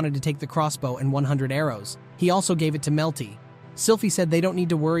also wanted to take the crossbow and 100 arrows. He also gave it to Melty. Sylphie said they don't need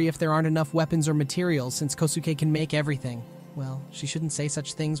to worry if there aren't enough weapons or materials since Kosuke can make everything. Well, she shouldn't say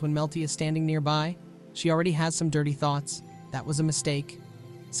such things when Melty is standing nearby. She already has some dirty thoughts. That was a mistake.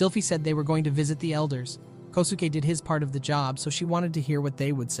 Sylphie said they were going to visit the elders. Kosuke did his part of the job, so she wanted to hear what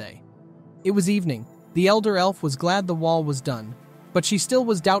they would say. It was evening. The elder elf was glad the wall was done, but she still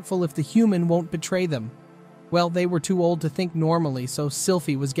was doubtful if the human won't betray them. Well, they were too old to think normally, so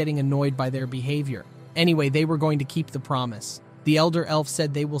Sylphie was getting annoyed by their behavior. Anyway, they were going to keep the promise. The elder elf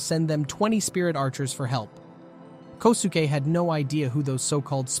said they will send them 20 spirit archers for help. Kosuke had no idea who those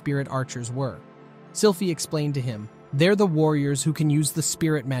so-called spirit archers were. Sylphie explained to him, "They're the warriors who can use the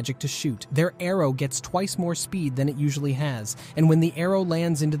spirit magic to shoot. Their arrow gets twice more speed than it usually has, and when the arrow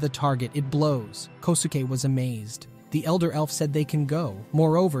lands into the target, it blows." Kosuke was amazed. The elder elf said they can go.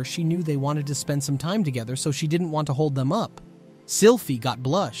 Moreover, she knew they wanted to spend some time together, so she didn't want to hold them up. Sylphie got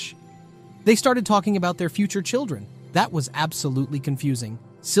blush. They started talking about their future children. That was absolutely confusing.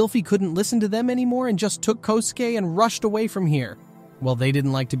 Sylphie couldn't listen to them anymore and just took Kosuke and rushed away from here. Well, they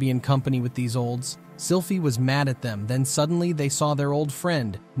didn't like to be in company with these olds. Sylphie was mad at them. Then suddenly they saw their old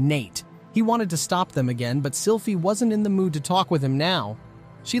friend, Nate. He wanted to stop them again, but Sylphie wasn't in the mood to talk with him now.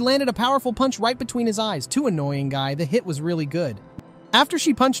 She landed a powerful punch right between his eyes. Too annoying guy, the hit was really good. After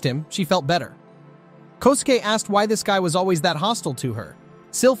she punched him, she felt better. Kosuke asked why this guy was always that hostile to her.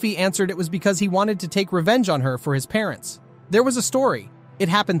 Sylphie answered it was because he wanted to take revenge on her for his parents. There was a story. It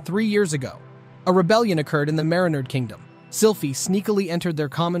happened 3 years ago. A rebellion occurred in the Marinard Kingdom. Sylphie sneakily entered their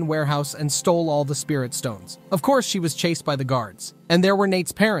common warehouse and stole all the spirit stones. Of course, she was chased by the guards, and there were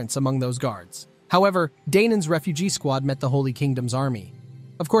Nate's parents among those guards. However, Danon's refugee squad met the Holy Kingdom's army.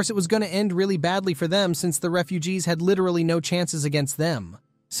 Of course, it was going to end really badly for them since the refugees had literally no chances against them.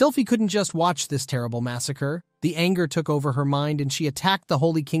 Sylphie couldn't just watch this terrible massacre. The anger took over her mind and she attacked the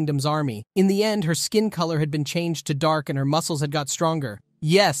Holy Kingdom's army. In the end, her skin color had been changed to dark and her muscles had got stronger.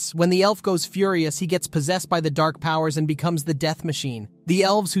 Yes, when the elf goes furious, he gets possessed by the dark powers and becomes the death machine. The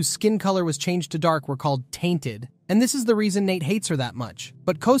elves whose skin color was changed to dark were called tainted. And this is the reason Nate hates her that much.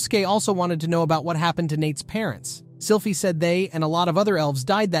 But Kosuke also wanted to know about what happened to Nate's parents. Sylphie said they and a lot of other elves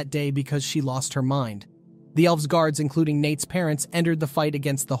died that day because she lost her mind. The elves' guards, including Nate's parents, entered the fight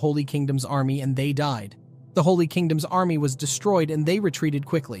against the Holy Kingdom's army and they died. The Holy Kingdom's army was destroyed and they retreated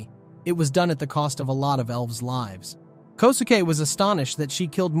quickly. It was done at the cost of a lot of elves' lives. Kosuke was astonished that she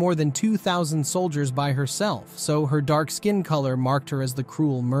killed more than 2,000 soldiers by herself, so her dark skin color marked her as the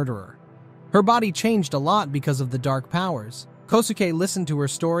cruel murderer. Her body changed a lot because of the dark powers. Kosuke listened to her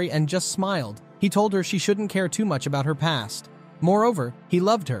story and just smiled. He told her she shouldn't care too much about her past. Moreover, he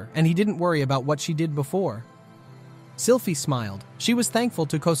loved her, and he didn't worry about what she did before. Sylphie smiled. She was thankful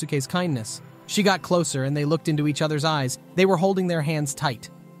to Kosuke's kindness. She got closer, and they looked into each other's eyes. They were holding their hands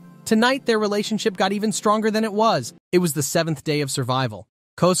tight. Tonight, their relationship got even stronger than it was. It was the 7th day of survival.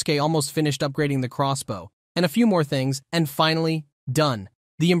 Kosuke almost finished upgrading the crossbow, and a few more things, and finally, done.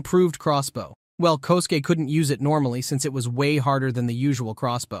 The improved crossbow. Well, Kosuke couldn't use it normally since it was way harder than the usual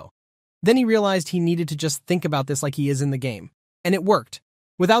crossbow. Then he realized he needed to just think about this like he is in the game. And it worked.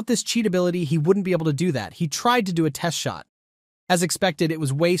 Without this cheat ability, he wouldn't be able to do that. He tried to do a test shot. As expected, it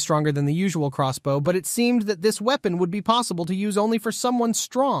was way stronger than the usual crossbow, but it seemed that this weapon would be possible to use only for someone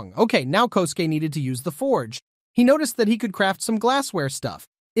strong. Okay, now Kosuke needed to use the forge. He noticed that he could craft some glassware stuff.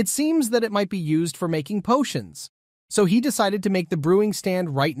 It seems that it might be used for making potions. So he decided to make the brewing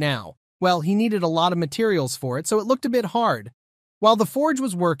stand right now. Well, he needed a lot of materials for it, so it looked a bit hard. While the forge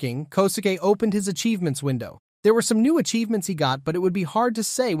was working, Kosuke opened his achievements window. There were some new achievements he got, but it would be hard to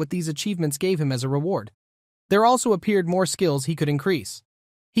say what these achievements gave him as a reward. There also appeared more skills he could increase.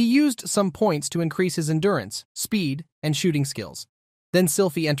 He used some points to increase his endurance, speed, and shooting skills. Then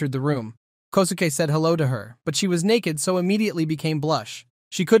Sylphie entered the room. Kosuke said hello to her, but she was naked, so immediately became blush.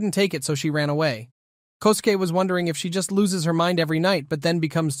 She couldn't take it, so she ran away. Kosuke was wondering if she just loses her mind every night but then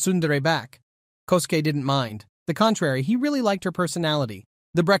becomes tsundere back. Kosuke didn't mind. The contrary, he really liked her personality.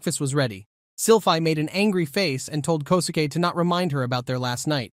 The breakfast was ready. Sylphie made an angry face and told Kosuke to not remind her about their last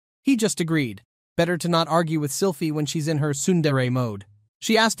night. He just agreed. Better to not argue with Sylphie when she's in her tsundere mode.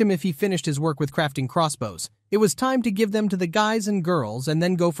 She asked him if he finished his work with crafting crossbows. It was time to give them to the guys and girls and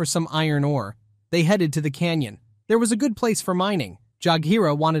then go for some iron ore. They headed to the canyon. There was a good place for mining.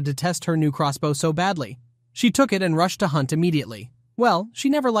 Jaghira wanted to test her new crossbow so badly. She took it and rushed to hunt immediately. Well, she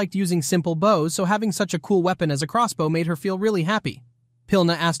never liked using simple bows, so having such a cool weapon as a crossbow made her feel really happy.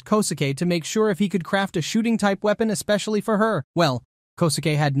 Pilna asked Kosuke to make sure if he could craft a shooting-type weapon especially for her. Well,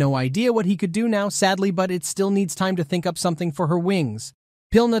 Kosuke had no idea what he could do now, sadly, but it still needs time to think up something for her wings.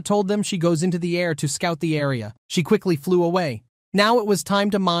 Pilna told them she goes into the air to scout the area. She quickly flew away. Now it was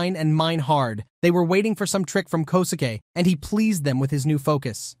time to mine and mine hard. They were waiting for some trick from Kosuke, and he pleased them with his new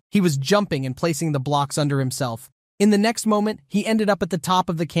focus. He was jumping and placing the blocks under himself. In the next moment, he ended up at the top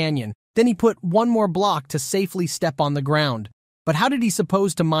of the canyon. Then he put one more block to safely step on the ground. But how did he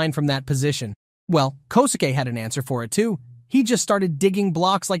suppose to mine from that position? Well, Kosuke had an answer for it too. He just started digging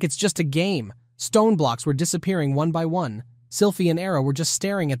blocks like it's just a game. Stone blocks were disappearing one by one. Sylphie and Era were just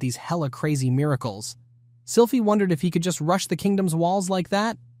staring at these hella crazy miracles. Sylphie wondered if he could just rush the kingdom's walls like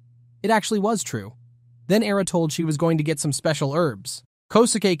that. It actually was true. Then Era told she was going to get some special herbs.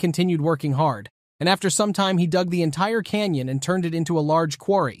 Kosuke continued working hard, and after some time he dug the entire canyon and turned it into a large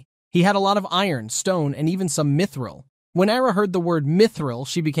quarry. He had a lot of iron, stone, and even some mithril. When Era heard the word mithril,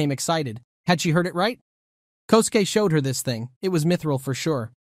 she became excited. Had she heard it right? Kosuke showed her this thing. It was mithril for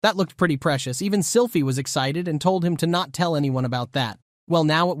sure. That looked pretty precious. Even Sylphie was excited and told him to not tell anyone about that. Well,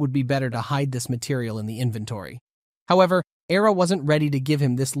 now it would be better to hide this material in the inventory. However, Era wasn't ready to give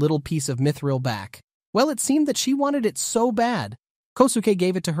him this little piece of mithril back. Well, it seemed that she wanted it so bad. Kosuke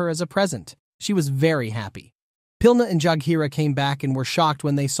gave it to her as a present. She was very happy. Pilna and Jaghira came back and were shocked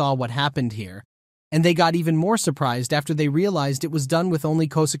when they saw what happened here. And they got even more surprised after they realized it was done with only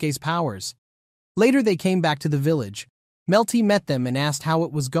Kosuke's powers. Later they came back to the village. Melty met them and asked how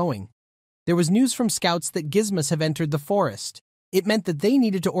it was going. There was news from scouts that Gizmas have entered the forest. It meant that they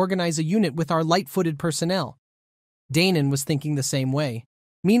needed to organize a unit with our light-footed personnel. Danon was thinking the same way.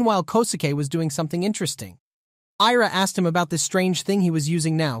 Meanwhile, Kosuke was doing something interesting. Ira asked him about this strange thing he was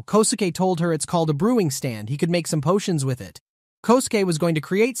using now. Kosuke told her it's called a brewing stand. He could make some potions with it. Kosuke was going to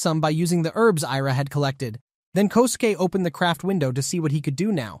create some by using the herbs Ira had collected. Then Kosuke opened the craft window to see what he could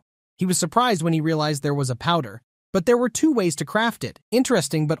do now. He was surprised when he realized there was a powder. But there were two ways to craft it.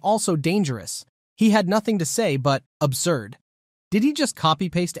 Interesting but also dangerous. He had nothing to say but absurd. Did he just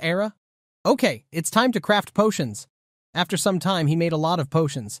copy-paste Era? Okay, it's time to craft potions. After some time, he made a lot of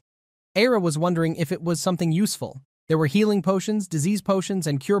potions. Era was wondering if it was something useful. There were healing potions, disease potions,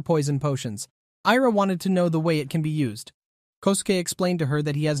 and cure poison potions. Ira wanted to know the way it can be used. Kosuke explained to her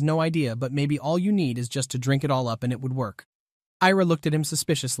that he has no idea, but maybe all you need is just to drink it all up and it would work. Ira looked at him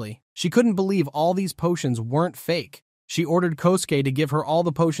suspiciously. She couldn't believe all these potions weren't fake. She ordered Kosuke to give her all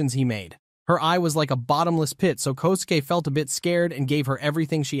the potions he made. Her eye was like a bottomless pit, so Kosuke felt a bit scared and gave her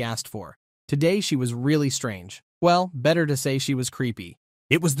everything she asked for. Today she was really strange. Well, better to say she was creepy.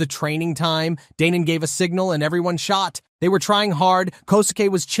 It was the training time. Danon gave a signal and everyone shot. They were trying hard. Kosuke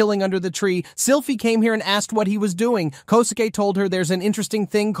was chilling under the tree. Sylphie came here and asked what he was doing. Kosuke told her there's an interesting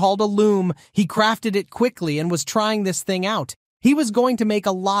thing called a loom. He crafted it quickly and was trying this thing out. He was going to make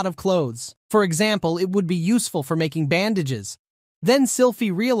a lot of clothes. For example, it would be useful for making bandages. Then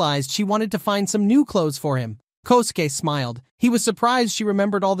Sylphie realized she wanted to find some new clothes for him. Kosuke smiled. He was surprised she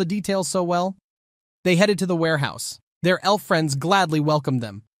remembered all the details so well. They headed to the warehouse. Their elf friends gladly welcomed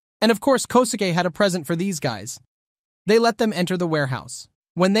them. And of course, Kosuke had a present for these guys. They let them enter the warehouse.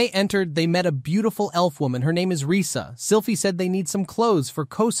 When they entered, they met a beautiful elf woman. Her name is Risa. Sylphie said they need some clothes for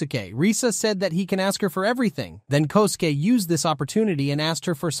Kosuke. Risa said that he can ask her for everything. Then Kosuke used this opportunity and asked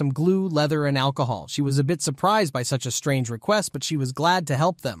her for some glue, leather, and alcohol. She was a bit surprised by such a strange request, but she was glad to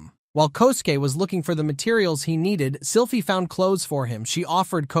help them. While Kosuke was looking for the materials he needed, Sylphie found clothes for him. She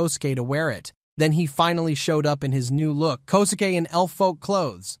offered Kosuke to wear it. Then he finally showed up in his new look, Kosuke in elf folk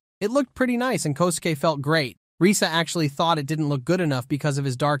clothes. It looked pretty nice and Kosuke felt great. Risa actually thought it didn't look good enough because of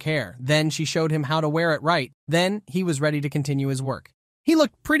his dark hair. Then she showed him how to wear it right. Then he was ready to continue his work. He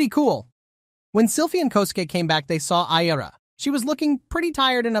looked pretty cool. When Sylphie and Kosuke came back, they saw Aira. She was looking pretty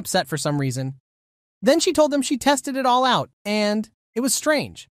tired and upset for some reason. Then she told them she tested it all out, and it was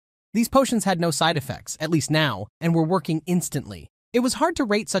strange. These potions had no side effects, at least now, and were working instantly. It was hard to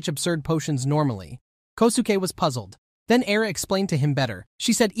rate such absurd potions normally. Kosuke was puzzled. Then Aira explained to him better.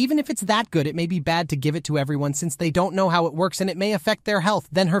 She said even if it's that good, it may be bad to give it to everyone since they don't know how it works and it may affect their health.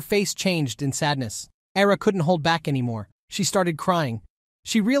 Then her face changed in sadness. Aira couldn't hold back anymore. She started crying.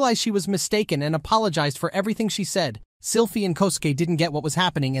 She realized she was mistaken and apologized for everything she said. Sylphie and Kosuke didn't get what was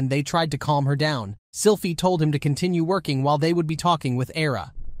happening and they tried to calm her down. Sylphie told him to continue working while they would be talking with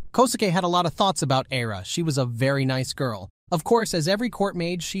Aira. Kosuke had a lot of thoughts about Aira. She was a very nice girl. Of course, as every court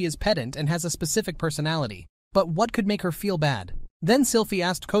maid, she is pedant and has a specific personality. But what could make her feel bad? Then Sylphie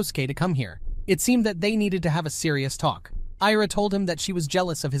asked Kosuke to come here. It seemed that they needed to have a serious talk. Aira told him that she was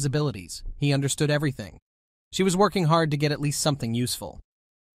jealous of his abilities. He understood everything. She was working hard to get at least something useful.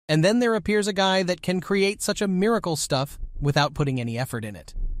 And then there appears a guy that can create such a miracle stuff without putting any effort in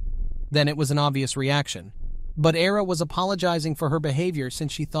it. Then it was an obvious reaction. But Aira was apologizing for her behavior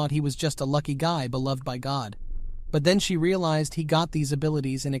since she thought he was just a lucky guy beloved by God. But then she realized he got these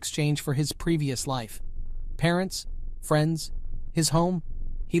abilities in exchange for his previous life. Parents, friends, his home.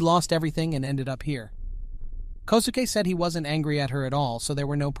 He lost everything and ended up here. Kosuke said he wasn't angry at her at all, so there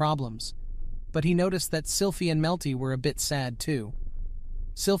were no problems. But he noticed that Sylphie and Melty were a bit sad too.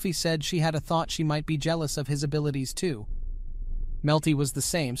 Sylphie said she had a thought she might be jealous of his abilities too. Melty was the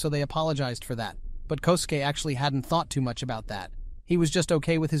same, so they apologized for that. But Kosuke actually hadn't thought too much about that. He was just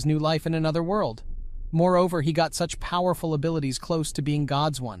okay with his new life in another world. Moreover, he got such powerful abilities close to being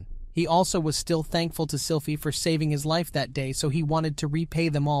God's one. He also was still thankful to Sylphie for saving his life that day, so he wanted to repay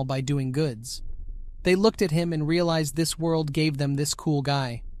them all by doing goods. They looked at him and realized this world gave them this cool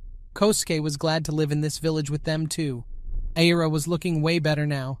guy. Kosuke was glad to live in this village with them too. Aira was looking way better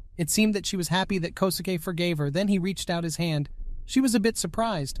now. It seemed that she was happy that Kosuke forgave her. Then he reached out his hand. She was a bit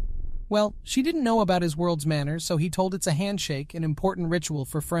surprised. Well, she didn't know about his world's manners, so he told it's a handshake, an important ritual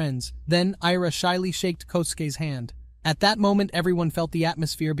for friends. Then Aira shyly shaked Kosuke's hand. At that moment, everyone felt the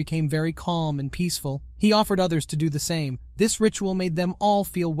atmosphere became very calm and peaceful. He offered others to do the same. This ritual made them all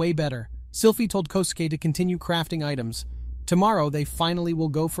feel way better. Sylphie told Kosuke to continue crafting items. Tomorrow, they finally will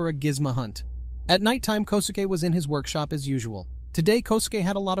go for a gizmo hunt. At nighttime, Kosuke was in his workshop as usual. Today, Kosuke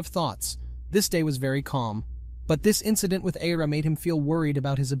had a lot of thoughts. This day was very calm. But this incident with Aira made him feel worried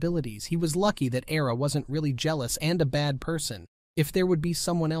about his abilities. He was lucky that Aira wasn't really jealous and a bad person. If there would be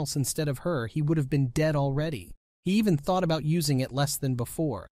someone else instead of her, he would have been dead already. He even thought about using it less than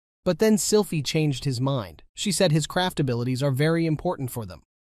before. But then Sylphie changed his mind. She said his craft abilities are very important for them.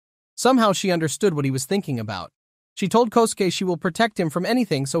 Somehow she understood what he was thinking about. She told Kosuke she will protect him from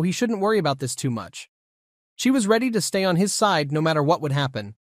anything, so he shouldn't worry about this too much. She was ready to stay on his side no matter what would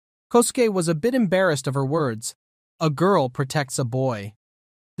happen. Kosuke was a bit embarrassed of her words. A girl protects a boy.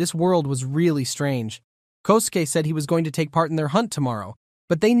 This world was really strange. Kosuke said he was going to take part in their hunt tomorrow,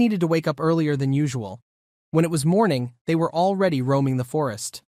 but they needed to wake up earlier than usual. When it was morning, they were already roaming the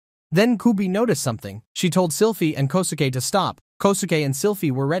forest. Then Kubi noticed something. She told Sylphie and Kosuke to stop. Kosuke and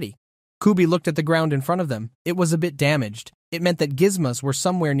Sylphie were ready. Kubi looked at the ground in front of them. It was a bit damaged. It meant that gizmos were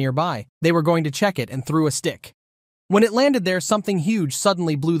somewhere nearby. They were going to check it and threw a stick. When it landed there, something huge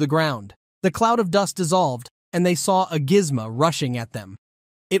suddenly blew the ground. The cloud of dust dissolved, and they saw a gizmo rushing at them.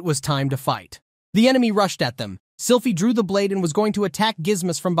 It was time to fight. The enemy rushed at them. Sylphie drew the blade and was going to attack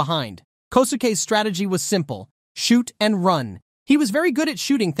gizmos from behind. Kosuke's strategy was simple. Shoot and run. He was very good at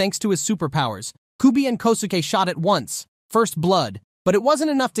shooting thanks to his superpowers. Kubi and Kosuke shot at once. First blood. But it wasn't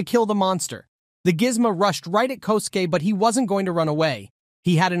enough to kill the monster. The gizmo rushed right at Kosuke, but he wasn't going to run away.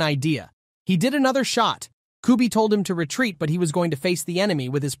 He had an idea. He did another shot. Kubi told him to retreat, but he was going to face the enemy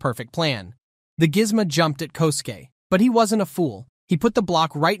with his perfect plan. The gizmo jumped at Kosuke, but he wasn't a fool. He put the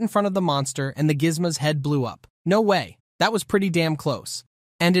block right in front of the monster, and the gizmo's head blew up. No way. That was pretty damn close.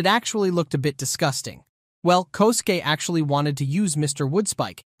 And it actually looked a bit disgusting. Well, Kosuke actually wanted to use Mr.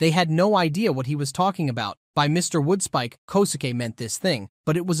 Woodspike. They had no idea what he was talking about. By Mr. Woodspike, Kosuke meant this thing,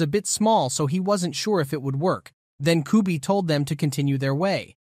 but it was a bit small, so he wasn't sure if it would work. Then Kubi told them to continue their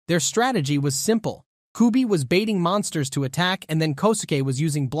way. Their strategy was simple. Kubi was baiting monsters to attack, and then Kosuke was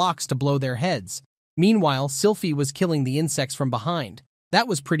using blocks to blow their heads. Meanwhile, Sylphie was killing the insects from behind. That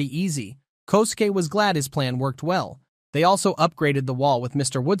was pretty easy. Kosuke was glad his plan worked well. They also upgraded the wall with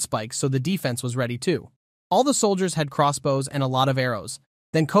Mr. Woodspike, so the defense was ready too. All the soldiers had crossbows and a lot of arrows.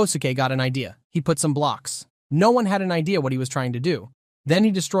 Then Kosuke got an idea. He put some blocks. No one had an idea what he was trying to do. Then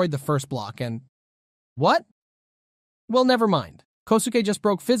he destroyed the first block and... What? Well, never mind. Kosuke just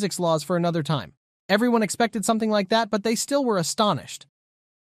broke physics laws for another time. Everyone expected something like that, but they still were astonished.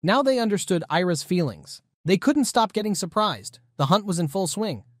 Now they understood Ira's feelings. They couldn't stop getting surprised. The hunt was in full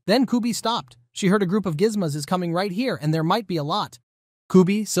swing. Then Kubi stopped. She heard a group of gizmas is coming right here, and there might be a lot.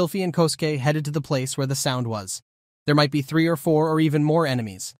 Kubi, Sylphie, and Kosuke headed to the place where the sound was. There might be 3 or 4 or even more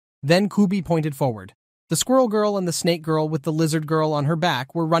enemies. Then Kubi pointed forward. The squirrel girl and the snake girl with the lizard girl on her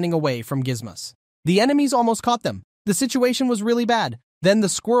back were running away from gizmas. The enemies almost caught them. The situation was really bad. Then the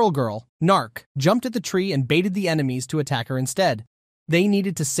squirrel girl, Nark, jumped at the tree and baited the enemies to attack her instead. They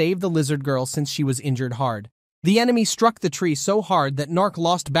needed to save the lizard girl since she was injured hard. The enemy struck the tree so hard that Nark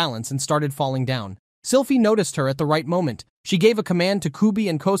lost balance and started falling down. Sylphie noticed her at the right moment. She gave a command to Kubi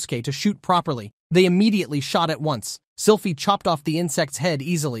and Kosuke to shoot properly. They immediately shot at once. Sylphie chopped off the insect's head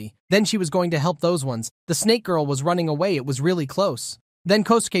easily. Then she was going to help those ones. The snake girl was running away. It was really close. Then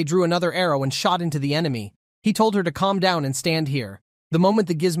Kosuke drew another arrow and shot into the enemy. He told her to calm down and stand here. The moment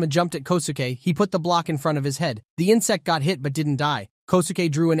the gizma jumped at Kosuke, he put the block in front of his head. The insect got hit but didn't die.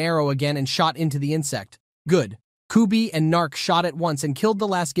 Kosuke drew an arrow again and shot into the insect. Good. Kubi and Nark shot at once and killed the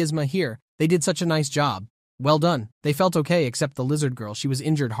last gizma here. They did such a nice job. Well done. They felt okay except the lizard girl. She was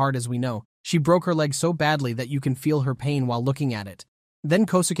injured hard as we know. She broke her leg so badly that you can feel her pain while looking at it. Then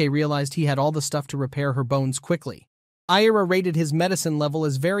Kosuke realized he had all the stuff to repair her bones quickly. Ira rated his medicine level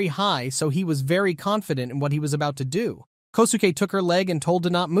as very high, so he was very confident in what he was about to do. Kosuke took her leg and told to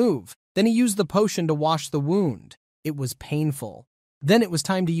not move. Then he used the potion to wash the wound. It was painful. Then it was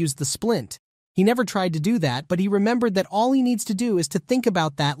time to use the splint. He never tried to do that, but he remembered that all he needs to do is to think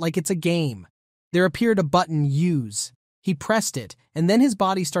about that like it's a game. There appeared a button, Use. He pressed it, and then his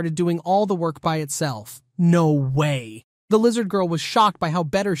body started doing all the work by itself. No way! The lizard girl was shocked by how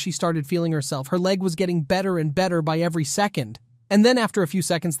better she started feeling herself. Her leg was getting better and better by every second. And then after a few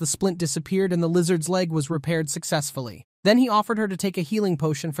seconds, the splint disappeared and the lizard's leg was repaired successfully. Then he offered her to take a healing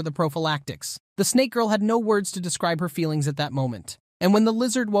potion for the prophylactics. The snake girl had no words to describe her feelings at that moment. And when the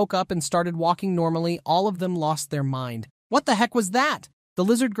lizard woke up and started walking normally, all of them lost their mind. What the heck was that? The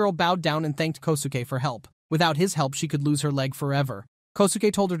lizard girl bowed down and thanked Kosuke for help. Without his help, she could lose her leg forever.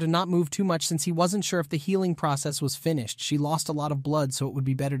 Kosuke told her to not move too much since he wasn't sure if the healing process was finished. She lost a lot of blood, so it would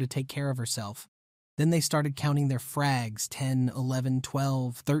be better to take care of herself. Then they started counting their frags, 10, 11,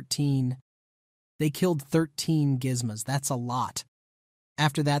 12, 13. They killed 13 gizmas. That's a lot.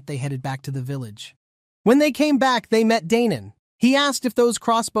 After that, they headed back to the village. When they came back, they met Danon. He asked if those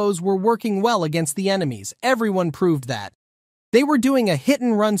crossbows were working well against the enemies. Everyone proved that. They were doing a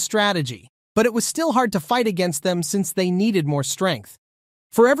hit-and-run strategy, but it was still hard to fight against them since they needed more strength.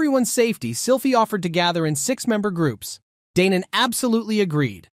 For everyone's safety, Sylphie offered to gather in 6-member groups. Danon absolutely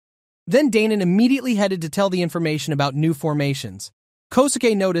agreed. Then Danon immediately headed to tell the information about new formations.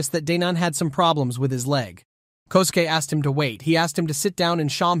 Kosuke noticed that Danon had some problems with his leg. Kosuke asked him to wait. He asked him to sit down and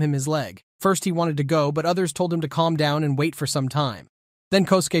sham him his leg. First he wanted to go, but others told him to calm down and wait for some time. Then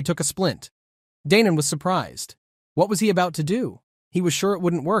Kosuke took a splint. Danon was surprised. What was he about to do? He was sure it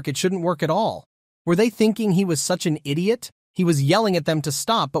wouldn't work. It shouldn't work at all. Were they thinking he was such an idiot? He was yelling at them to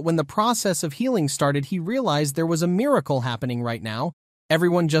stop, but when the process of healing started, he realized there was a miracle happening right now.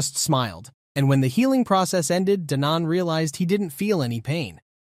 Everyone just smiled. And when the healing process ended, Danon realized he didn't feel any pain.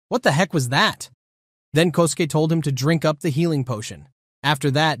 What the heck was that? Then Kosuke told him to drink up the healing potion.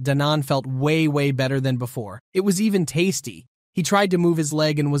 After that, Danon felt way better than before. It was even tasty. He tried to move his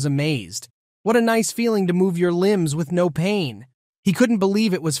leg and was amazed. What a nice feeling to move your limbs with no pain. He couldn't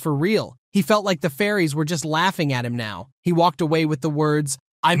believe it was for real. He felt like the fairies were just laughing at him now. He walked away with the words,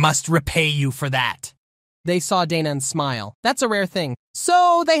 "I must repay you for that." They saw Danon smile. That's a rare thing.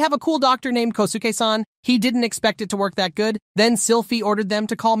 So they have a cool doctor named Kosuke-san. He didn't expect it to work that good. Then Sylphie ordered them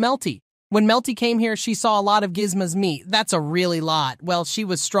to call Melty. When Melty came here, she saw a lot of Gizma's meat. That's a really lot. Well, she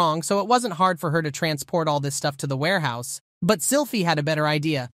was strong, so it wasn't hard for her to transport all this stuff to the warehouse. But Sylphie had a better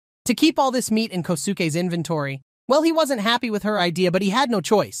idea. To keep all this meat in Kosuke's inventory. Well, he wasn't happy with her idea, but he had no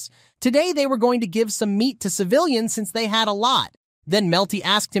choice. Today, they were going to give some meat to civilians since they had a lot. Then Melty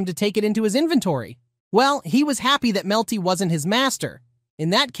asked him to take it into his inventory. Well, he was happy that Melty wasn't his master. In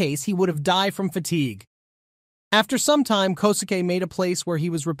that case, he would have died from fatigue. After some time, Kosuke made a place where he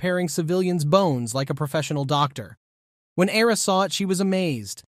was repairing civilians' bones like a professional doctor. When Era saw it, she was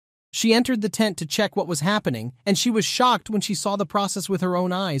amazed. She entered the tent to check what was happening, and she was shocked when she saw the process with her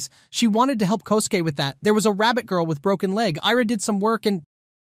own eyes. She wanted to help Kosuke with that. There was a rabbit girl with broken leg. Ira did some work and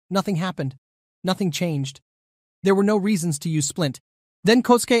nothing happened. Nothing changed. There were no reasons to use splint. Then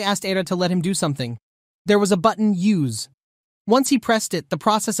Kosuke asked Era to let him do something. There was a button, use. Once he pressed it, the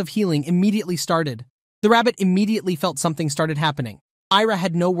process of healing immediately started. The rabbit immediately felt something started happening. Ira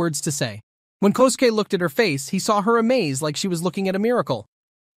had no words to say. When Kosuke looked at her face, he saw her amazed like she was looking at a miracle.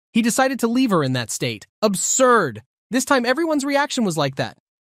 He decided to leave her in that state. Absurd! This time everyone's reaction was like that.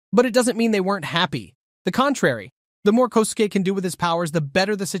 But it doesn't mean they weren't happy. The contrary. The more Kosuke can do with his powers, the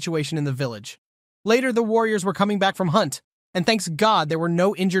better the situation in the village. Later, the warriors were coming back from hunt, and thanks God there were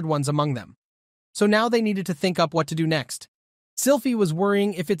no injured ones among them. So now they needed to think up what to do next. Sylphie was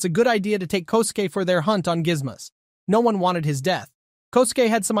worrying if it's a good idea to take Kosuke for their hunt on Gizmas. No one wanted his death. Kosuke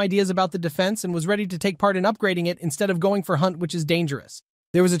had some ideas about the defense and was ready to take part in upgrading it instead of going for hunt, which is dangerous.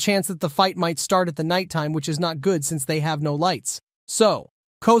 There was a chance that the fight might start at the nighttime, which is not good since they have no lights. So,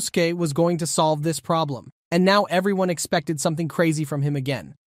 Kosuke was going to solve this problem, and now everyone expected something crazy from him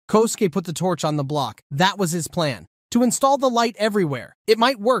again. Kosuke put the torch on the block. That was his plan. To install the light everywhere. It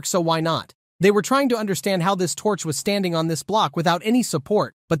might work, so why not? They were trying to understand how this torch was standing on this block without any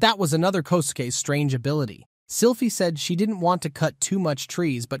support, but that was another Kosuke's strange ability. Sylphie said she didn't want to cut too much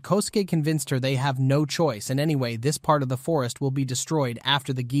trees, but Kosuke convinced her they have no choice, and anyway, this part of the forest will be destroyed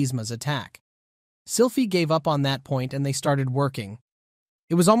after the Gizmas attack. Sylphie gave up on that point and they started working.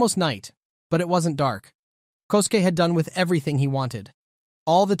 It was almost night, but it wasn't dark. Kosuke had done with everything he wanted.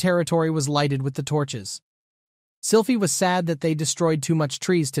 All the territory was lighted with the torches. Sylphie was sad that they destroyed too much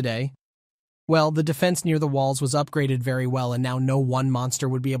trees today. Well, the defense near the walls was upgraded very well, and now no one monster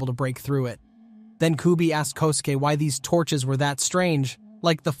would be able to break through it. Then Kubi asked Kosuke why these torches were that strange,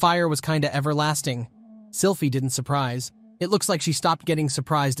 like the fire was kinda everlasting. Sylphie didn't surprise. It looks like she stopped getting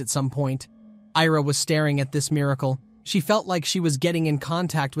surprised at some point. Ira was staring at this miracle. She felt like she was getting in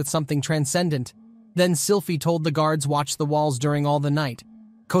contact with something transcendent. Then Sylphie told the guards watch the walls during all the night.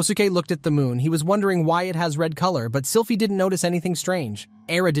 Kosuke looked at the moon. He was wondering why it has red color, but Sylphie didn't notice anything strange.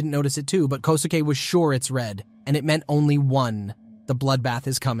 Era didn't notice it too, but Kosuke was sure it's red, and it meant only one. The bloodbath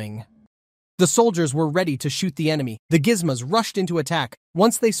is coming. The soldiers were ready to shoot the enemy. The Gizmas rushed into attack.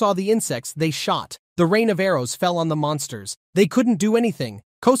 Once they saw the insects, they shot. The rain of arrows fell on the monsters. They couldn't do anything.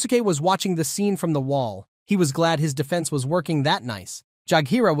 Kosuke was watching the scene from the wall. He was glad his defense was working that nice.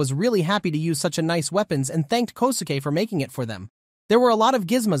 Jaghira was really happy to use such a nice weapons and thanked Kosuke for making it for them. There were a lot of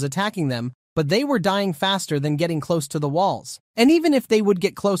Gizmas attacking them, but they were dying faster than getting close to the walls. And even if they would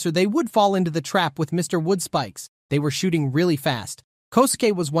get closer, they would fall into the trap with Mr. Woodspikes. They were shooting really fast.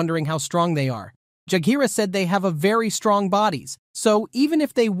 Kosuke was wondering how strong they are. Jaghira said they have a very strong bodies, so even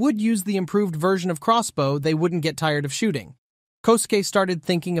if they would use the improved version of crossbow, they wouldn't get tired of shooting. Kosuke started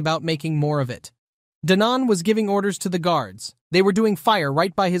thinking about making more of it. Danan was giving orders to the guards. They were doing fire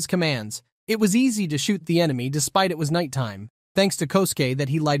right by his commands. It was easy to shoot the enemy despite it was nighttime. Thanks to Kosuke that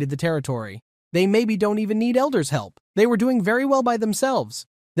he lighted the territory. They maybe don't even need Elder's help. They were doing very well by themselves.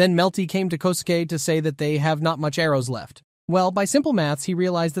 Then Melty came to Kosuke to say that they have not much arrows left. Well, by simple maths, he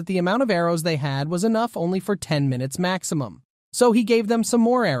realized that the amount of arrows they had was enough only for 10 minutes maximum. So he gave them some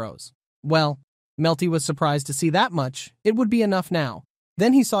more arrows. Well, Melty was surprised to see that much. It would be enough now.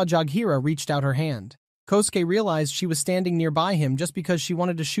 Then he saw Jaghira reached out her hand. Kosuke realized she was standing nearby him just because she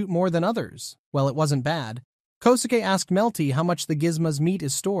wanted to shoot more than others. Well, it wasn't bad. Kosuke asked Melty how much the Gizma's meat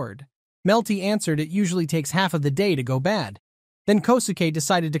is stored. Melty answered it usually takes half of the day to go bad. Then Kosuke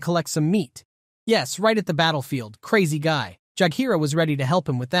decided to collect some meat. Yes, right at the battlefield. Crazy guy. Jaghira was ready to help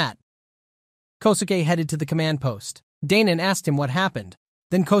him with that. Kosuke headed to the command post. Danon asked him what happened.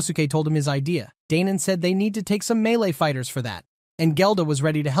 Then Kosuke told him his idea. Danon said they need to take some melee fighters for that. And Gelda was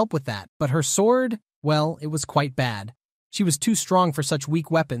ready to help with that. But her sword, well, it was quite bad. She was too strong for such weak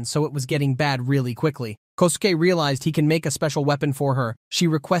weapons, so it was getting bad really quickly. Kosuke realized he can make a special weapon for her. She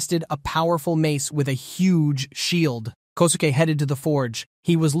requested a powerful mace with a huge shield. Kosuke headed to the forge.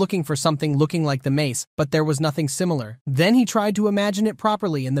 He was looking for something looking like the mace, but there was nothing similar. Then he tried to imagine it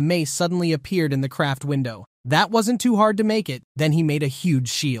properly, and the mace suddenly appeared in the craft window. That wasn't too hard to make it. Then he made a huge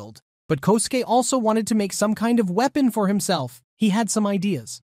shield. But Kosuke also wanted to make some kind of weapon for himself. He had some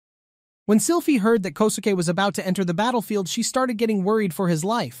ideas. When Sylphie heard that Kosuke was about to enter the battlefield, she started getting worried for his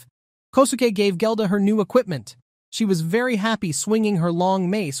life. Kosuke gave Gelda her new equipment. She was very happy swinging her long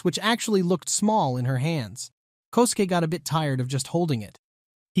mace, which actually looked small in her hands. Kosuke got a bit tired of just holding it.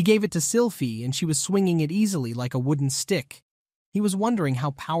 He gave it to Sylphie, and she was swinging it easily like a wooden stick. He was wondering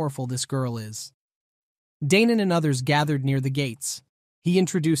how powerful this girl is. Danon and others gathered near the gates. He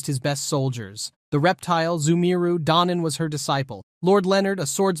introduced his best soldiers. The reptile, Zumiru, Danon was her disciple. Lord Leonard, a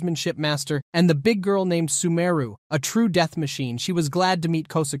swordsmanship master, and the big girl named Sumeru, a true death machine. She was glad to meet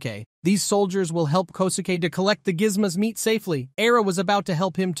Kosuke. These soldiers will help Kosuke to collect the gizma's meat safely. Era was about to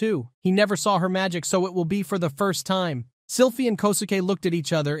help him too. He never saw her magic, so it will be for the first time. Sylphie and Kosuke looked at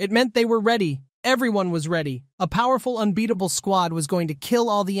each other. It meant they were ready. Everyone was ready. A powerful, unbeatable squad was going to kill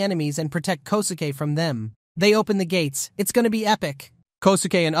all the enemies and protect Kosuke from them. They opened the gates. It's going to be epic.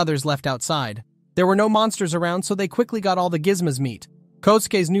 Kosuke and others left outside. There were no monsters around, so they quickly got all the gizma's meat.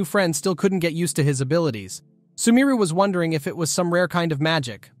 Kosuke's new friend still couldn't get used to his abilities. Sumiru was wondering if it was some rare kind of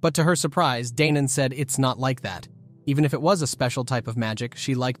magic, but to her surprise, Danon said it's not like that. Even if it was a special type of magic,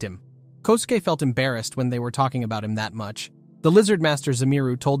 she liked him. Kosuke felt embarrassed when they were talking about him that much. The lizard master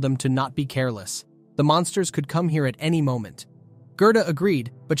Zumiru told them to not be careless. The monsters could come here at any moment. Gerda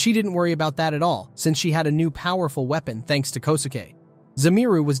agreed, but she didn't worry about that at all, since she had a new powerful weapon thanks to Kosuke.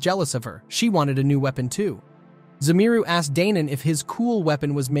 Zumiru was jealous of her. She wanted a new weapon too. Zumiru asked Danon if his cool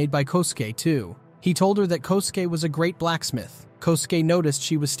weapon was made by Kosuke too. He told her that Kosuke was a great blacksmith. Kosuke noticed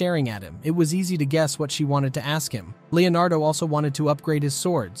she was staring at him. It was easy to guess what she wanted to ask him. Leonardo also wanted to upgrade his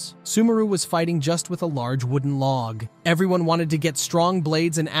swords. Sumeru was fighting just with a large wooden log. Everyone wanted to get strong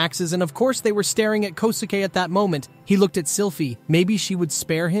blades and axes, and of course they were staring at Kosuke at that moment. He looked at Sylphie. Maybe she would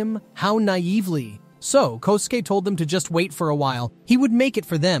spare him? How naively. So, Kosuke told them to just wait for a while. He would make it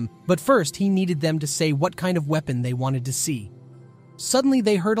for them, but first he needed them to say what kind of weapon they wanted to see. Suddenly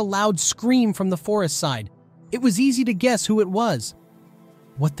they heard a loud scream from the forest side. It was easy to guess who it was.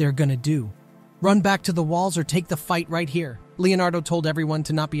 What they're gonna do? Run back to the walls or take the fight right here. Leonardo told everyone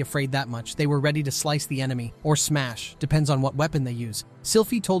to not be afraid that much. They were ready to slice the enemy, or smash, depends on what weapon they use.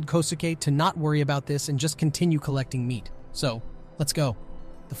 Sylphie told Kosuke to not worry about this and just continue collecting meat. So, let's go.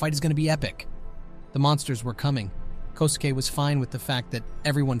 The fight is gonna be epic. The monsters were coming. Kosuke was fine with the fact that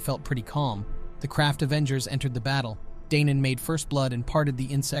everyone felt pretty calm. The Craft Avengers entered the battle. Danon made first blood and parted the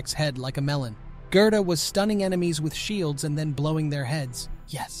insect's head like a melon. Gerda was stunning enemies with shields and then blowing their heads.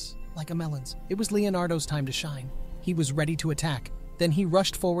 Yes, like a melon's. It was Leonardo's time to shine. He was ready to attack. Then he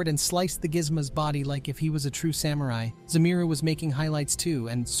rushed forward and sliced the gizma's body like if he was a true samurai. Zumiru was making highlights too,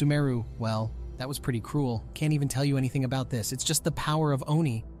 and Sumeru, well, that was pretty cruel. Can't even tell you anything about this. It's just the power of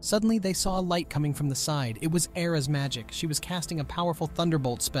Oni. Suddenly, they saw a light coming from the side. It was Era's magic. She was casting a powerful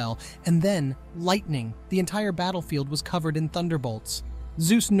thunderbolt spell. And then, lightning. The entire battlefield was covered in thunderbolts.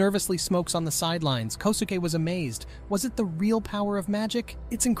 Zeus nervously smokes on the sidelines. Kosuke was amazed. Was it the real power of magic?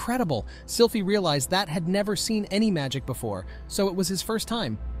 It's incredible. Sylphie realized that had never seen any magic before, so it was his first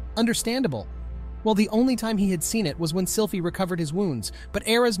time. Understandable. Well, the only time he had seen it was when Sylphie recovered his wounds, but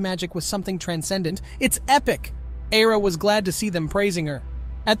Era's magic was something transcendent. It's epic! Era was glad to see them praising her.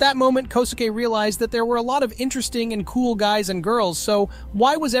 At that moment, Kosuke realized that there were a lot of interesting and cool guys and girls, so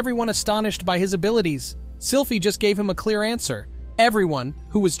why was everyone astonished by his abilities? Sylphie just gave him a clear answer. Everyone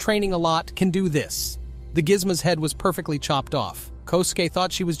who was training a lot can do this. The gizma's head was perfectly chopped off. Kosuke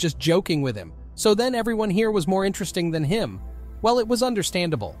thought she was just joking with him, so then everyone here was more interesting than him. Well, it was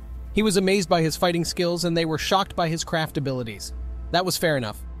understandable. He was amazed by his fighting skills, and they were shocked by his craft abilities. That was fair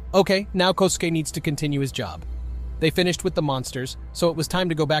enough. Okay, now Kosuke needs to continue his job. They finished with the monsters, so it was time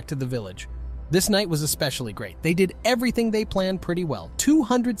to go back to the village. This night was especially great. They did everything they planned pretty well.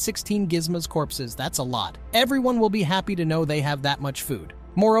 216 gizma's corpses, that's a lot. Everyone will be happy to know they have that much food.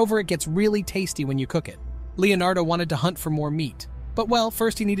 Moreover, it gets really tasty when you cook it. Leonardo wanted to hunt for more meat. But well,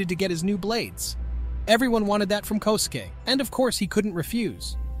 first he needed to get his new blades. Everyone wanted that from Kosuke, and of course he couldn't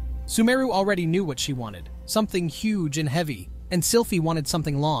refuse. Sumeru already knew what she wanted, something huge and heavy, and Sylphie wanted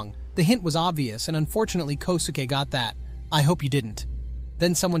something long. The hint was obvious, and unfortunately Kosuke got that. I hope you didn't.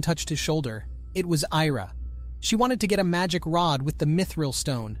 Then someone touched his shoulder. It was Ira. She wanted to get a magic rod with the mithril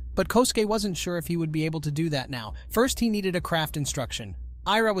stone, but Kosuke wasn't sure if he would be able to do that now. First he needed a craft instruction.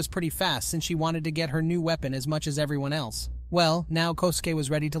 Ira was pretty fast since she wanted to get her new weapon as much as everyone else. Well, now Kosuke was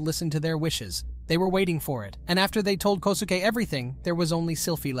ready to listen to their wishes. They were waiting for it, and after they told Kosuke everything, there was only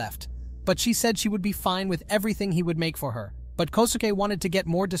Sylphie left. But she said she would be fine with everything he would make for her. But Kosuke wanted to get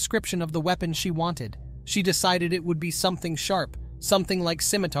more description of the weapon she wanted. She decided it would be something sharp, something like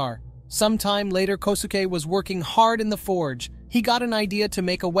scimitar. Sometime later, Kosuke was working hard in the forge. He got an idea to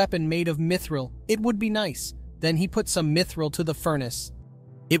make a weapon made of mithril. It would be nice. Then he put some mithril to the furnace.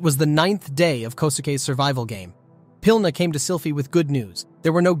 It was the 9th day of Kosuke's survival game. Pilna came to Sylphie with good news.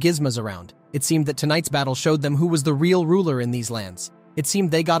 There were no gizmas around. It seemed that tonight's battle showed them who was the real ruler in these lands. It seemed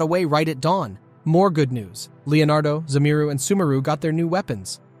they got away right at dawn. More good news. Leonardo, Zumiru, and Sumeru got their new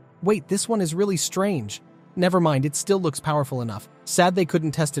weapons. Wait, this one is really strange. Never mind, it still looks powerful enough. Sad they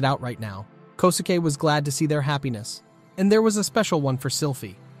couldn't test it out right now. Kosuke was glad to see their happiness. And there was a special one for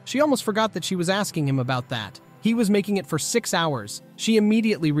Sylphie. She almost forgot that she was asking him about that. He was making it for 6 hours. She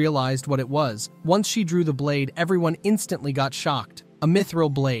immediately realized what it was. Once she drew the blade, everyone instantly got shocked. A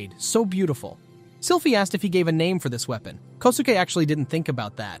mithril blade, so beautiful. Sylphie asked if he gave a name for this weapon. Kosuke actually didn't think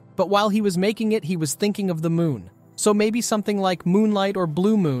about that, but while he was making it, he was thinking of the moon. So maybe something like moonlight or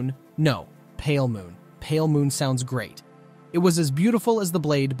blue moon? No, pale moon. Pale moon sounds great. It was as beautiful as the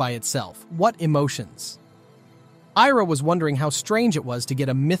blade by itself. What emotions! Ira was wondering how strange it was to get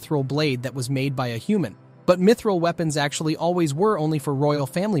a mithril blade that was made by a human, but mithril weapons actually always were only for royal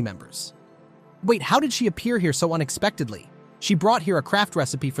family members. Wait, how did she appear here so unexpectedly? She brought here a craft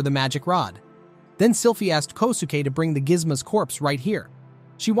recipe for the magic rod. Then Sylphie asked Kosuke to bring the Gizma's corpse right here.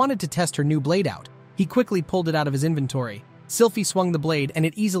 She wanted to test her new blade out. He quickly pulled it out of his inventory. Sylphie swung the blade and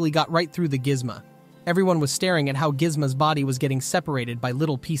it easily got right through the Gizma. Everyone was staring at how Gizma's body was getting separated by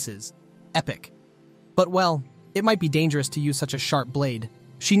little pieces. Epic. But well, it might be dangerous to use such a sharp blade.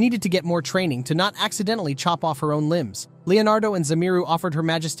 She needed to get more training to not accidentally chop off her own limbs. Leonardo and Zamiru offered Her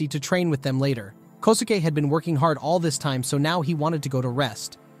Majesty to train with them later. Kosuke had been working hard all this time, so now he wanted to go to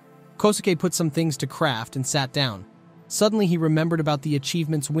rest. Kosuke put some things to craft and sat down. Suddenly he remembered about the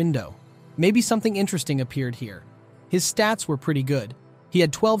achievements window. Maybe something interesting appeared here. His stats were pretty good. He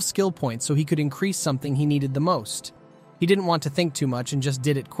had 12 skill points, so he could increase something he needed the most. He didn't want to think too much and just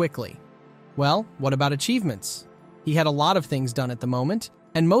did it quickly. Well, what about achievements? He had a lot of things done at the moment,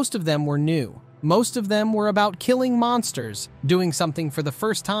 and most of them were new. Most of them were about killing monsters, doing something for the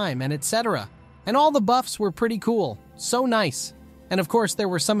first time, and etc. And all the buffs were pretty cool. So nice. And of course, there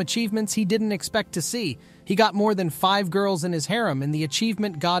were some achievements he didn't expect to see. He got more than 5 girls in his harem, and the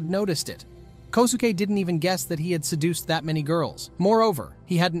achievement God noticed it. Kosuke didn't even guess that he had seduced that many girls. Moreover,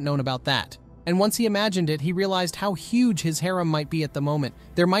 he hadn't known about that. And once he imagined it, he realized how huge his harem might be at the moment.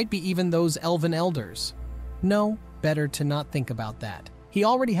 There might be even those elven elders. No, better to not think about that. He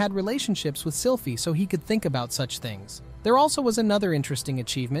already had relationships with Sylphie, so he could think about such things. There also was another interesting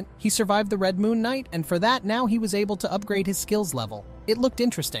achievement. He survived the Red Moon Night, and for that, now he was able to upgrade his skills level. It looked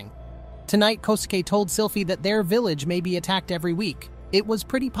interesting. Tonight, Kosuke told Sylphie that their village may be attacked every week. It was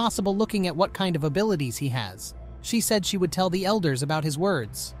pretty possible looking at what kind of abilities he has. She said she would tell the elders about his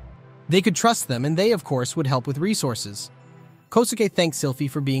words. They could trust them, and they, of course, would help with resources. Kosuke thanked Sylphie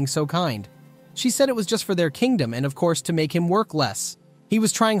for being so kind. She said it was just for their kingdom and, of course, to make him work less. He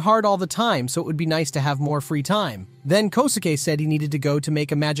was trying hard all the time, so it would be nice to have more free time. Then Kosuke said he needed to go to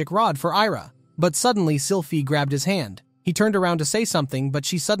make a magic rod for Ira. But suddenly, Sylphie grabbed his hand. He turned around to say something, but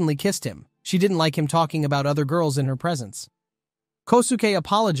she suddenly kissed him. She didn't like him talking about other girls in her presence. Kosuke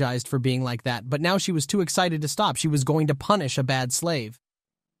apologized for being like that, but now she was too excited to stop. She was going to punish a bad slave.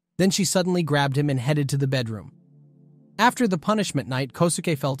 Then she suddenly grabbed him and headed to the bedroom. After the punishment night,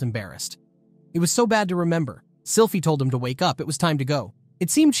 Kosuke felt embarrassed. It was so bad to remember. Sylphie told him to wake up. It was time to go. It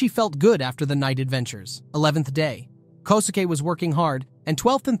seemed she felt good after the night adventures. 11th day. Kosuke was working hard, and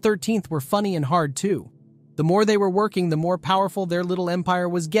 12th and 13th were funny and hard too. The more they were working, the more powerful their little empire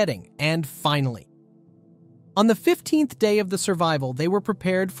was getting, and finally. On the 15th day of the survival, they were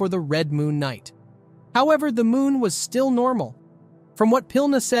prepared for the Red Moon Night. However, the moon was still normal. From what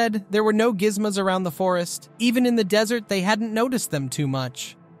Pilna said, there were no gizmas around the forest. Even in the desert, they hadn't noticed them too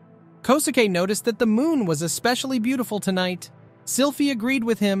much. Kosuke noticed that the moon was especially beautiful tonight. Sylphie agreed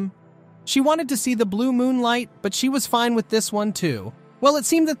with him. She wanted to see the blue moonlight, but she was fine with this one too. Well, it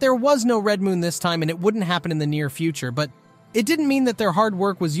seemed that there was no red moon this time and it wouldn't happen in the near future, but it didn't mean that their hard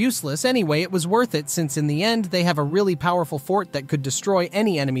work was useless. Anyway, it was worth it since in the end, they have a really powerful fort that could destroy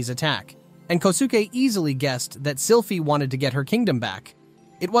any enemy's attack. And Kosuke easily guessed that Sylphie wanted to get her kingdom back.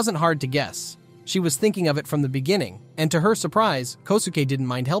 It wasn't hard to guess. She was thinking of it from the beginning, and to her surprise, Kosuke didn't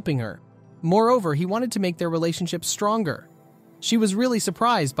mind helping her. Moreover, he wanted to make their relationship stronger. She was really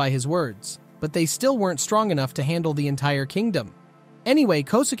surprised by his words, but they still weren't strong enough to handle the entire kingdom. Anyway,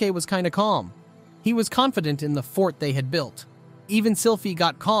 Kosuke was kinda calm. He was confident in the fort they had built. Even Sylphie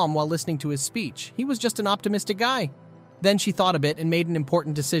got calm while listening to his speech. He was just an optimistic guy. Then she thought a bit and made an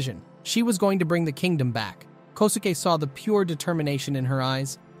important decision. She was going to bring the kingdom back. Kosuke saw the pure determination in her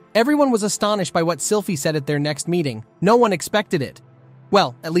eyes. Everyone was astonished by what Sylphie said at their next meeting. No one expected it.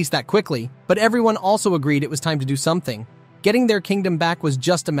 Well, at least that quickly, but everyone also agreed it was time to do something. Getting their kingdom back was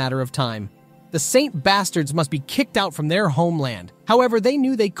just a matter of time. The Saint Bastards must be kicked out from their homeland. However, they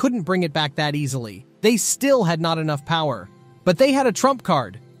knew they couldn't bring it back that easily. They still had not enough power. But they had a trump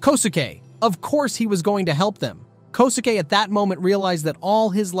card, Kosuke. Of course he was going to help them. Kosuke at that moment realized that all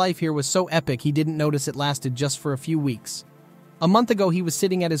his life here was so epic he didn't notice it lasted just for a few weeks. A month ago he was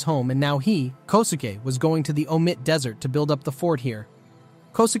sitting at his home and now he, Kosuke, was going to the Omit Desert to build up the fort here.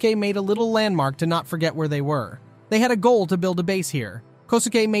 Kosuke made a little landmark to not forget where they were. They had a goal to build a base here.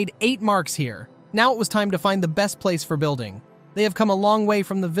 Kosuke made 8 marks here. Now it was time to find the best place for building. They have come a long way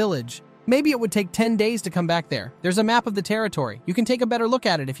from the village. Maybe it would take 10 days to come back there. There's a map of the territory. You can take a better look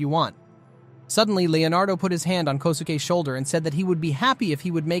at it if you want. Suddenly, Leonardo put his hand on Kosuke's shoulder and said that he would be happy if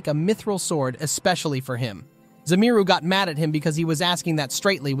he would make a mithril sword especially for him. Zamiru got mad at him because he was asking that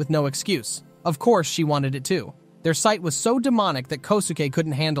straightly with no excuse. Of course, she wanted it too. Their sight was so demonic that Kosuke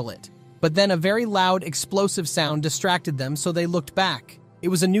couldn't handle it. But then a very loud, explosive sound distracted them, so they looked back. It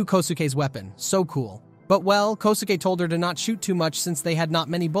was a new Kosuke's weapon. So cool. But well, Kosuke told her to not shoot too much since they had not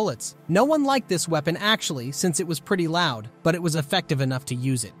many bullets. No one liked this weapon actually, since it was pretty loud, but it was effective enough to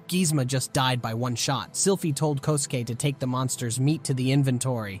use it. Gizma just died by 1 shot. Sylphie told Kosuke to take the monster's meat to the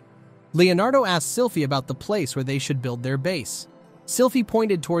inventory. Leonardo asked Sylphie about the place where they should build their base. Sylphie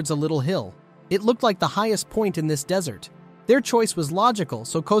pointed towards a little hill. It looked like the highest point in this desert. Their choice was logical,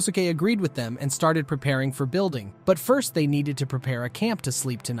 so Kosuke agreed with them and started preparing for building. But first they needed to prepare a camp to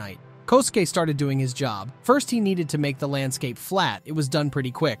sleep tonight. Kosuke started doing his job. First he needed to make the landscape flat. It was done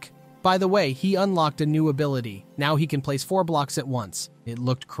pretty quick. By the way, he unlocked a new ability. Now he can place 4 blocks at once. It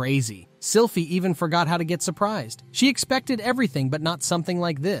looked crazy. Sylphie even forgot how to get surprised. She expected everything but not something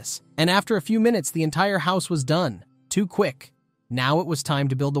like this. And after a few minutes the entire house was done. Too quick. Now it was time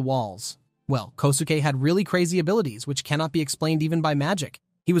to build the walls. Well, Kosuke had really crazy abilities, which cannot be explained even by magic.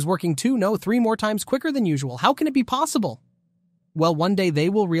 He was working 3 more times quicker than usual. How can it be possible? Well, one day they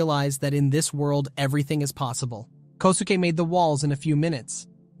will realize that in this world, everything is possible. Kosuke made the walls in a few minutes.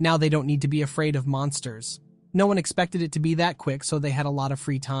 Now they don't need to be afraid of monsters. No one expected it to be that quick, so they had a lot of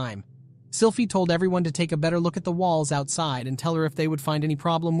free time. Sylphie told everyone to take a better look at the walls outside and tell her if they would find any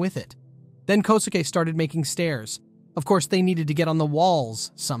problem with it. Then Kosuke started making stairs. Of course, they needed to get on the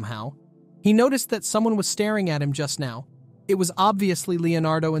walls somehow. He noticed that someone was staring at him just now. It was obviously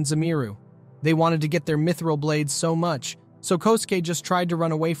Leonardo and Zamiru. They wanted to get their mithril blades so much, so Kosuke just tried to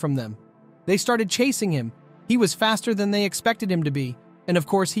run away from them. They started chasing him. He was faster than they expected him to be, and of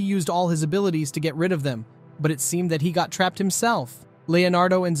course he used all his abilities to get rid of them, but it seemed that he got trapped himself.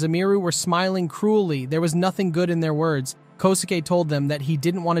 Leonardo and Zamiru were smiling cruelly. There was nothing good in their words. Kosuke told them that he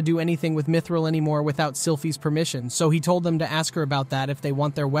didn't want to do anything with mithril anymore without Sylphie's permission, so he told them to ask her about that if they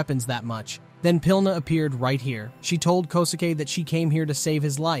want their weapons that much. Then Pilna appeared right here. She told Kosuke that she came here to save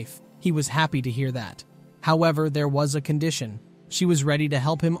his life. He was happy to hear that. However, there was a condition. She was ready to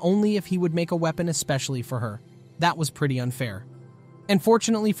help him only if he would make a weapon especially for her. That was pretty unfair. And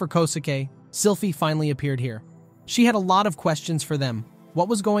fortunately for Kosuke, Sylphie finally appeared here. She had a lot of questions for them. What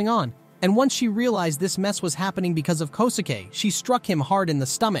was going on? And once she realized this mess was happening because of Kosuke, she struck him hard in the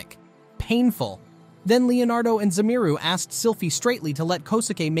stomach. Painful. Then Leonardo and Zamiru asked Sylphie straightly to let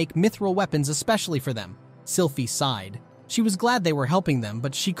Kosuke make mithril weapons especially for them. Sylphie sighed. She was glad they were helping them,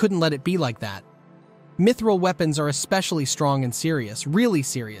 but she couldn't let it be like that. Mithril weapons are especially strong and serious, really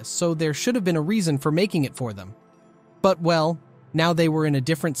serious, so there should have been a reason for making it for them. But well, now they were in a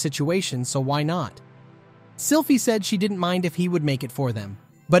different situation, so why not? Sylphie said she didn't mind if he would make it for them.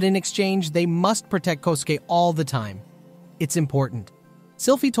 But in exchange, they must protect Kosuke all the time. It's important.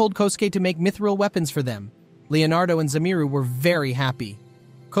 Sylphie told Kosuke to make mithril weapons for them. Leonardo and Zamiru were very happy.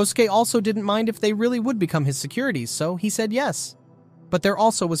 Kosuke also didn't mind if they really would become his securities, so he said yes. But there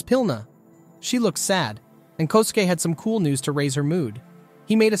also was Pilna. She looked sad, and Kosuke had some cool news to raise her mood.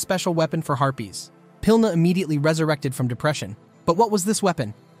 He made a special weapon for harpies. Pilna immediately resurrected from depression. But what was this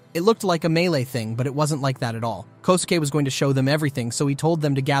weapon? It looked like a melee thing, but it wasn't like that at all. Kosuke was going to show them everything, so he told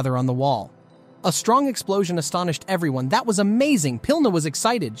them to gather on the wall. A strong explosion astonished everyone. That was amazing. Pilna was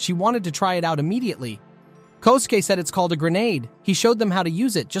excited. She wanted to try it out immediately. Kosuke said it's called a grenade. He showed them how to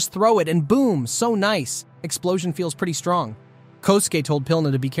use it. Just throw it and boom, so nice. Explosion feels pretty strong. Kosuke told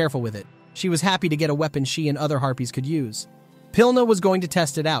Pilna to be careful with it. She was happy to get a weapon she and other harpies could use. Pilna was going to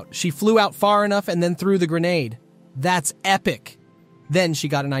test it out. She flew out far enough and then threw the grenade. That's epic. Then she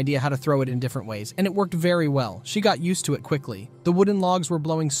got an idea how to throw it in different ways, and it worked very well. She got used to it quickly. The wooden logs were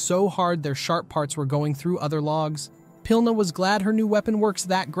blowing so hard their sharp parts were going through other logs. Pilna was glad her new weapon works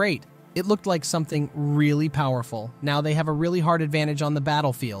that great. It looked like something really powerful. Now they have a really hard advantage on the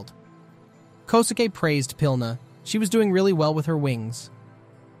battlefield. Kosuke praised Pilna. She was doing really well with her wings.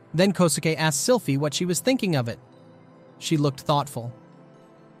 Then Kosuke asked Sylphie what she was thinking of it. She looked thoughtful.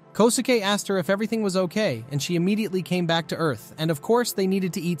 Kosuke asked her if everything was okay, and she immediately came back to Earth, and of course they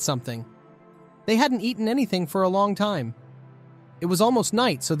needed to eat something. They hadn't eaten anything for a long time. It was almost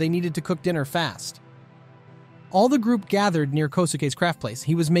night, so they needed to cook dinner fast. All the group gathered near Kosuke's craft place.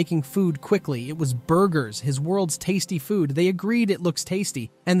 He was making food quickly. It was burgers, his world's tasty food. They agreed it looks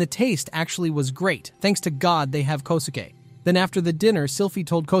tasty, and the taste actually was great. Thanks to God they have Kosuke. Then after the dinner, Sylphie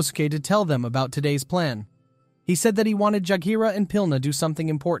told Kosuke to tell them about today's plan. He said that he wanted Jaghira and Pilna do something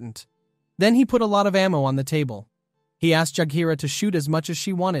important. Then he put a lot of ammo on the table. He asked Jaghira to shoot as much as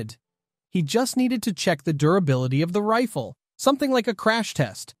she wanted. He just needed to check the durability of the rifle, something like a crash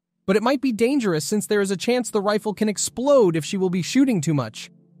test. But it might be dangerous since there is a chance the rifle can explode if she will be shooting too much.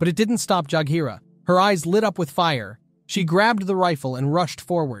 But it didn't stop Jaghira. Her eyes lit up with fire. She grabbed the rifle and rushed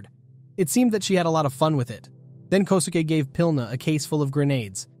forward. It seemed that she had a lot of fun with it. Then Kosuke gave Pilna a case full of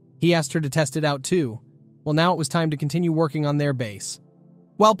grenades. He asked her to test it out too. Well, now it was time to continue working on their base.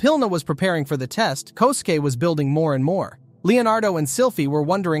 While Pilna was preparing for the test, Kosuke was building more and more. Leonardo and Sylphie were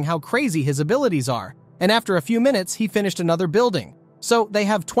wondering how crazy his abilities are, and after a few minutes, he finished another building. So they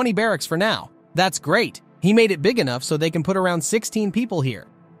have 20 barracks for now. That's great. He made it big enough so they can put around 16 people here.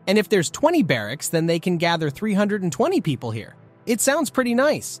 And if there's 20 barracks, then they can gather 320 people here. It sounds pretty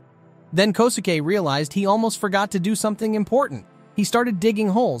nice. Then Kosuke realized he almost forgot to do something important. He started digging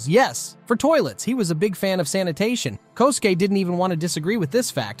holes, yes, for toilets. He was a big fan of sanitation. Kosuke didn't even want to disagree with this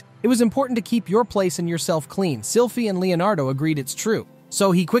fact. It was important to keep your place and yourself clean. Sylphie and Leonardo agreed it's true.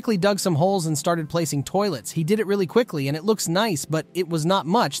 So he quickly dug some holes and started placing toilets. He did it really quickly and it looks nice, but it was not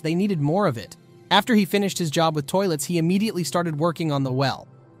much. They needed more of it. After he finished his job with toilets, he immediately started working on the well.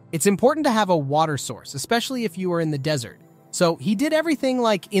 It's important to have a water source, especially if you are in the desert. So he did everything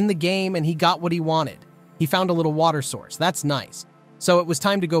like in the game and he got what he wanted. He found a little water source. That's nice. So it was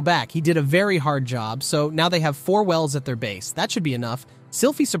time to go back. He did a very hard job, so now they have 4 wells at their base. That should be enough.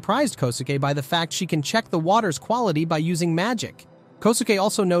 Sylphie surprised Kosuke by the fact she can check the water's quality by using magic. Kosuke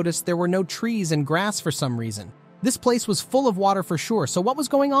also noticed there were no trees and grass for some reason. This place was full of water for sure, so what was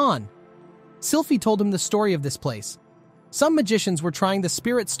going on? Sylphie told him the story of this place. Some magicians were trying the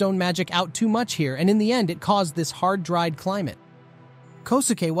spirit stone magic out too much here, and in the end it caused this hard-dried climate.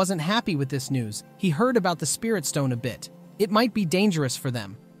 Kosuke wasn't happy with this news. He heard about the spirit stone a bit. It might be dangerous for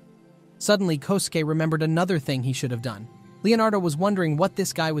them. Suddenly, Kosuke remembered another thing he should have done. Leonardo was wondering what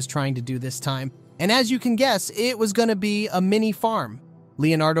this guy was trying to do this time, and as you can guess, it was going to be a mini farm.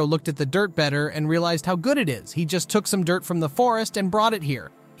 Leonardo looked at the dirt better and realized how good it is. He just took some dirt from the forest and brought it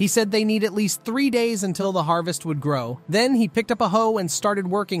here. He said they need at least 3 days until the harvest would grow. Then he picked up a hoe and started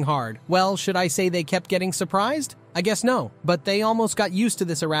working hard. Well, should I say they kept getting surprised? I guess no, but they almost got used to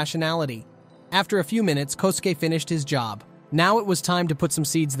this irrationality. After a few minutes, Kosuke finished his job. Now it was time to put some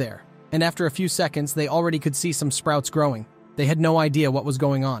seeds there. And after a few seconds, they already could see some sprouts growing. They had no idea what was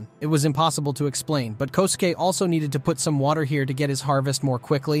going on. It was impossible to explain, but Kosuke also needed to put some water here to get his harvest more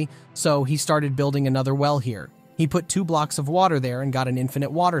quickly, so he started building another well here. He put 2 blocks of water there and got an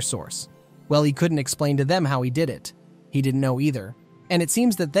infinite water source. Well, he couldn't explain to them how he did it. He didn't know either. And it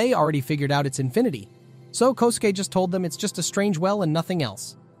seems that they already figured out its infinity. So Kosuke just told them it's just a strange well and nothing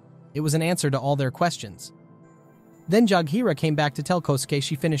else. It was an answer to all their questions. Then Jaghira came back to tell Kosuke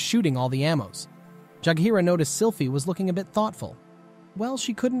she finished shooting all the ammos. Jaghira noticed Sylphie was looking a bit thoughtful. Well,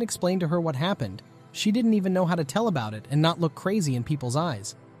 she couldn't explain to her what happened. She didn't even know how to tell about it and not look crazy in people's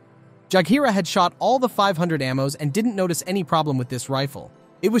eyes. Jaghira had shot all the 500 ammos and didn't notice any problem with this rifle.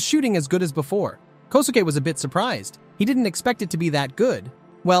 It was shooting as good as before. Kosuke was a bit surprised. He didn't expect it to be that good.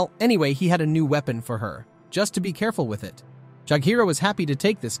 Well, anyway, he had a new weapon for her, just to be careful with it. Jaghira was happy to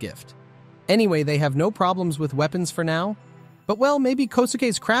take this gift. Anyway, they have no problems with weapons for now. But well, maybe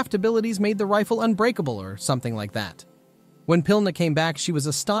Kosuke's craft abilities made the rifle unbreakable or something like that. When Pilna came back, she was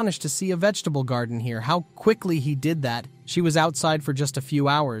astonished to see a vegetable garden here. How quickly he did that. She was outside for just a few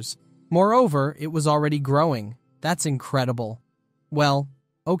hours. Moreover, it was already growing. That's incredible. Well,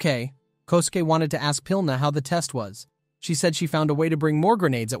 okay. Kosuke wanted to ask Pilna how the test was. She said she found a way to bring more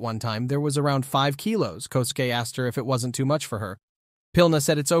grenades at one time. There was around 5 kilos. Kosuke asked her if it wasn't too much for her. Pilna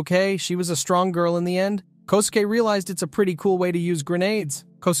said it's okay. She was a strong girl in the end. Kosuke realized it's a pretty cool way to use grenades.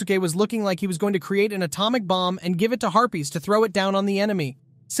 Kosuke was looking like he was going to create an atomic bomb and give it to harpies to throw it down on the enemy.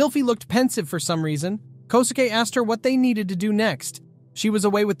 Sylphie looked pensive for some reason. Kosuke asked her what they needed to do next. She was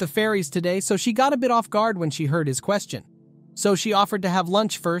away with the fairies today, so she got a bit off guard when she heard his question. So she offered to have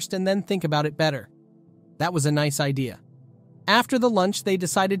lunch first and then think about it better. That was a nice idea. After the lunch, they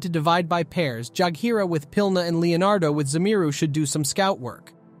decided to divide by pairs. Jaghira with Pilna and Leonardo with Zamiru should do some scout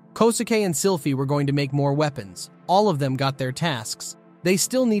work. Kosuke and Sylphie were going to make more weapons. All of them got their tasks. They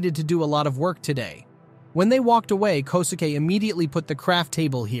still needed to do a lot of work today. When they walked away, Kosuke immediately put the craft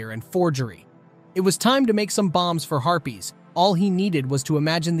table here and forgery. It was time to make some bombs for harpies. All he needed was to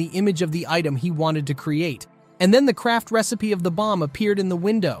imagine the image of the item he wanted to create. And then the craft recipe of the bomb appeared in the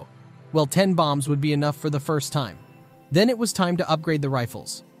window. Well, 10 bombs would be enough for the first time. Then it was time to upgrade the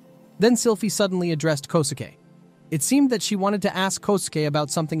rifles. Then Sylphie suddenly addressed Kosuke. It seemed that she wanted to ask Kosuke about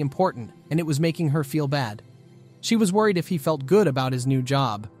something important, and it was making her feel bad. She was worried if he felt good about his new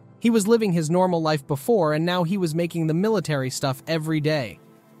job. He was living his normal life before, and now he was making the military stuff every day.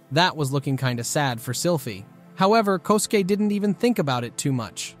 That was looking kinda sad for Sylphie. However, Kosuke didn't even think about it too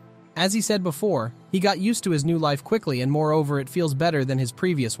much. As he said before, he got used to his new life quickly, and moreover, it feels better than his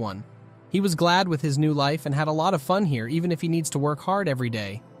previous one. He was glad with his new life and had a lot of fun here, even if he needs to work hard every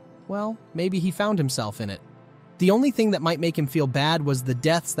day. Well, maybe he found himself in it. The only thing that might make him feel bad was the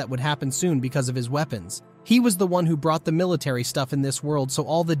deaths that would happen soon because of his weapons. He was the one who brought the military stuff in this world, so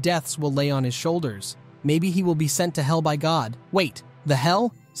all the deaths will lay on his shoulders. Maybe he will be sent to hell by God. Wait, the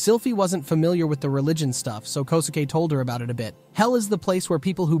hell? Sylphie wasn't familiar with the religion stuff, so Kosuke told her about it a bit. Hell is the place where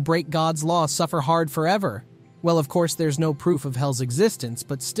people who break God's law suffer hard forever. Well, of course, there's no proof of hell's existence,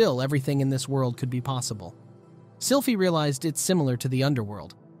 but still, everything in this world could be possible. Sylphie realized it's similar to the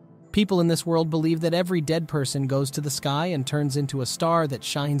underworld. People in this world believe that every dead person goes to the sky and turns into a star that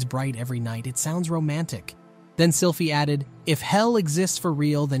shines bright every night. It sounds romantic. Then Sylphie added, if hell exists for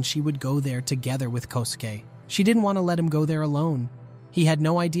real, then she would go there together with Kosuke. She didn't want to let him go there alone. He had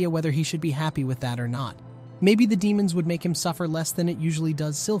no idea whether he should be happy with that or not. Maybe the demons would make him suffer less than it usually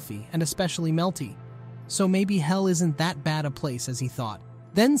does Sylphie, and especially Melty. So maybe hell isn't that bad a place as he thought.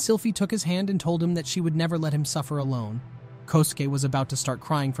 Then Sylphie took his hand and told him that she would never let him suffer alone. Kosuke was about to start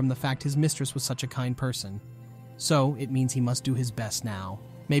crying from the fact his mistress was such a kind person. So it means he must do his best now.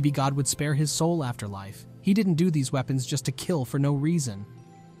 Maybe God would spare his soul after life. He didn't do these weapons just to kill for no reason.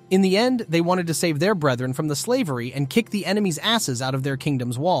 In the end, they wanted to save their brethren from the slavery and kick the enemy's asses out of their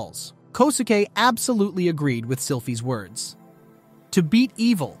kingdom's walls. Kosuke absolutely agreed with Sylphie's words. To beat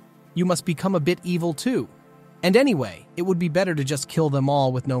evil, you must become a bit evil too. And anyway, it would be better to just kill them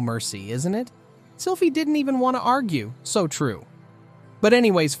all with no mercy, isn't it? Sylphie didn't even want to argue, so true. But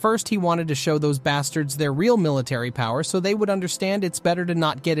anyways, first he wanted to show those bastards their real military power so they would understand it's better to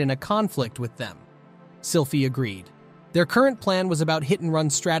not get in a conflict with them. Sylphie agreed. Their current plan was about hit-and-run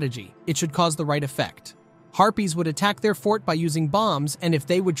strategy. It should cause the right effect. Harpies would attack their fort by using bombs, and if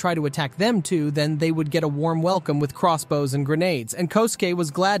they would try to attack them too, then they would get a warm welcome with crossbows and grenades, and Kosuke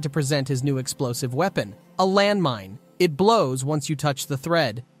was glad to present his new explosive weapon, a landmine. It blows once you touch the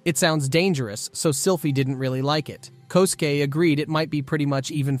thread. It sounds dangerous, so Sylphie didn't really like it. Kosuke agreed it might be pretty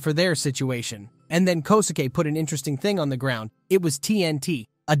much even for their situation. And then Kosuke put an interesting thing on the ground. It was TNT,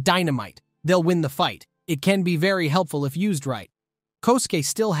 a dynamite. They'll win the fight. It can be very helpful if used right. Kosuke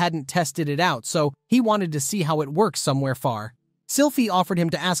still hadn't tested it out, so he wanted to see how it works somewhere far. Sylphie offered him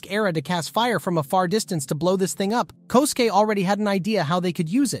to ask Era to cast fire from a far distance to blow this thing up. Kosuke already had an idea how they could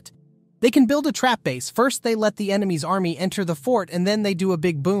use it. They can build a trap base. First they let the enemy's army enter the fort, and then they do a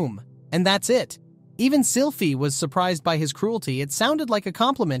big boom. And that's it. Even Sylphie was surprised by his cruelty. It sounded like a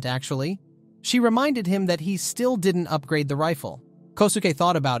compliment, actually. She reminded him that he still didn't upgrade the rifle. Kosuke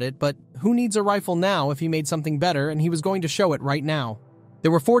thought about it, but who needs a rifle now if he made something better, and he was going to show it right now.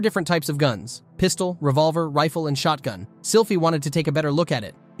 There were 4 different types of guns: pistol, revolver, rifle, and shotgun. Sylphie wanted to take a better look at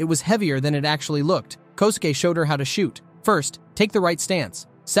it. It was heavier than it actually looked. Kosuke showed her how to shoot. First, take the right stance.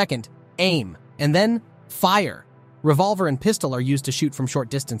 Second, aim. And then, fire. Revolver and pistol are used to shoot from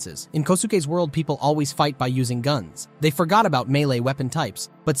short distances. In Kosuke's world, people always fight by using guns. They forgot about melee weapon types,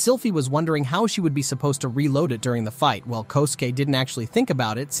 but Sylphie was wondering how she would be supposed to reload it during the fight. Well, Kosuke didn't actually think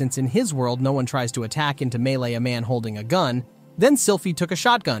about it, since in his world no one tries to attack into melee a man holding a gun. Then Sylphie took a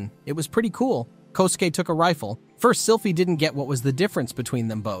shotgun. It was pretty cool. Kosuke took a rifle. First, Sylphie didn't get what was the difference between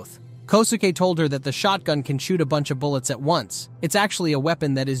them both. Kosuke told her that the shotgun can shoot a bunch of bullets at once. It's actually a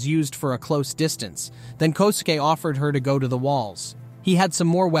weapon that is used for a close distance. Then Kosuke offered her to go to the walls. He had some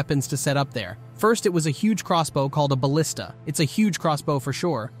more weapons to set up there. First, it was a huge crossbow called a ballista. It's a huge crossbow for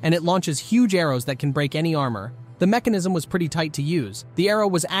sure, and it launches huge arrows that can break any armor. The mechanism was pretty tight to use. The arrow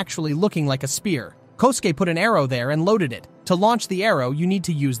was actually looking like a spear. Kosuke put an arrow there and loaded it. To launch the arrow, you need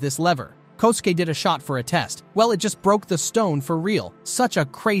to use this lever. Kosuke did a shot for a test. Well, it just broke the stone for real. Such a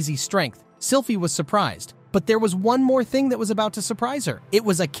crazy strength. Sylphie was surprised. But there was one more thing that was about to surprise her. It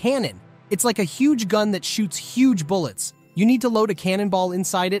was a cannon. It's like a huge gun that shoots huge bullets. You need to load a cannonball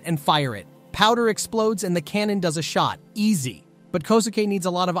inside it and fire it. Powder explodes and the cannon does a shot. Easy. But Kosuke needs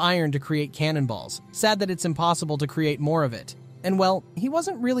a lot of iron to create cannonballs. Sad that it's impossible to create more of it. And well, he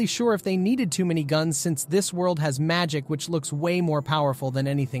wasn't really sure if they needed too many guns since this world has magic which looks way more powerful than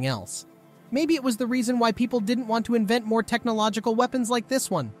anything else. Maybe it was the reason why people didn't want to invent more technological weapons like this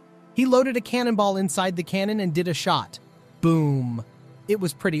one. He loaded a cannonball inside the cannon and did a shot. Boom. It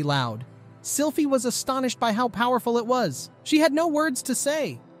was pretty loud. Sylphie was astonished by how powerful it was. She had no words to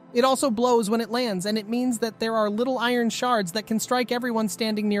say. It also blows when it lands, and it means that there are little iron shards that can strike everyone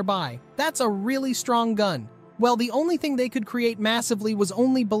standing nearby. That's a really strong gun. Well, the only thing they could create massively was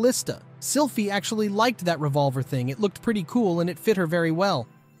only ballista. Sylphie actually liked that revolver thing. It looked pretty cool and it fit her very well.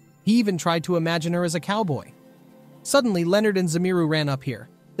 He even tried to imagine her as a cowboy. Suddenly, Leonard and Zamiru ran up here.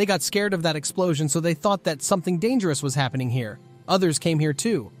 They got scared of that explosion, so they thought that something dangerous was happening here. Others came here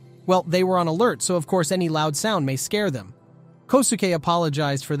too. Well, they were on alert, so of course any loud sound may scare them. Kosuke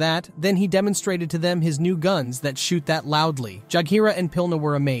apologized for that, then he demonstrated to them his new guns that shoot that loudly. Jaghira and Pilna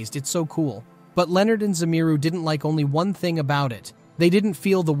were amazed, it's so cool. But Leonard and Zamiru didn't like only one thing about it. They didn't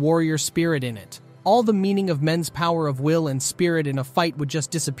feel the warrior spirit in it. All the meaning of men's power of will and spirit in a fight would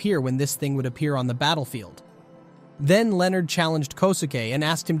just disappear when this thing would appear on the battlefield. Then Leonard challenged Kosuke and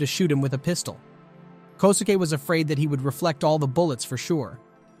asked him to shoot him with a pistol. Kosuke was afraid that he would reflect all the bullets for sure.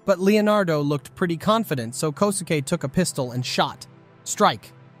 But Leonardo looked pretty confident, so Kosuke took a pistol and shot.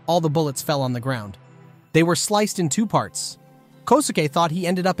 Strike! All the bullets fell on the ground. They were sliced in two parts. Kosuke thought he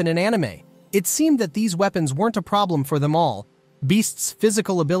ended up in an anime. It seemed that these weapons weren't a problem for them all. Beast's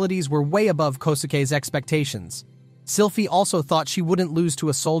physical abilities were way above Kosuke's expectations. Sylphie also thought she wouldn't lose to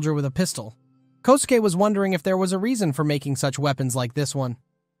a soldier with a pistol. Kosuke was wondering if there was a reason for making such weapons like this one.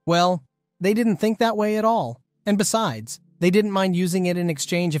 Well, they didn't think that way at all. And besides, they didn't mind using it in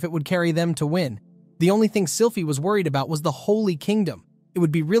exchange if it would carry them to win. The only thing Sylphie was worried about was the Holy Kingdom. It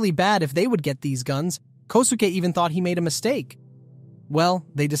would be really bad if they would get these guns. Kosuke even thought he made a mistake. Well,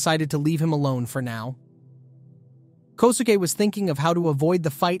 they decided to leave him alone for now. Kosuke was thinking of how to avoid the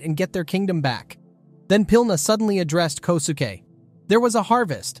fight and get their kingdom back. Then Pilna suddenly addressed Kosuke. There was a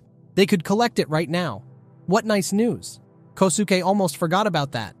harvest. They could collect it right now. What nice news. Kosuke almost forgot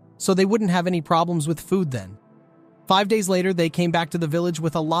about that, so they wouldn't have any problems with food then. 5 days later, they came back to the village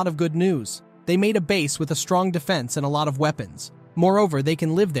with a lot of good news. They made a base with a strong defense and a lot of weapons. Moreover, they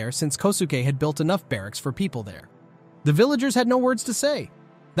can live there since Kosuke had built enough barracks for people there. The villagers had no words to say.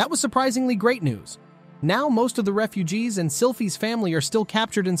 That was surprisingly great news. Now most of the refugees and Sylphie's family are still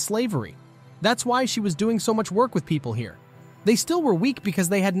captured in slavery. That's why she was doing so much work with people here. They still were weak because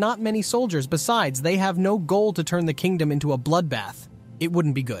they had not many soldiers. Besides, they have no goal to turn the kingdom into a bloodbath. It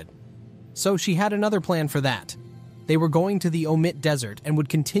wouldn't be good. So she had another plan for that. They were going to the Omit Desert and would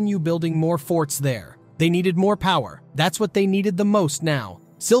continue building more forts there. They needed more power. That's what they needed the most now.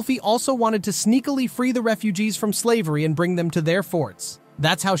 Sylphie also wanted to sneakily free the refugees from slavery and bring them to their forts.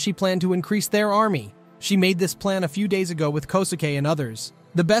 That's how she planned to increase their army. She made this plan a few days ago with Kosuke and others.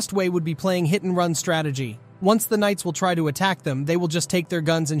 The best way would be playing hit-and-run strategy. Once the knights will try to attack them, they will just take their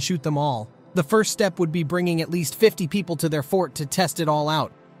guns and shoot them all. The first step would be bringing at least 50 people to their fort to test it all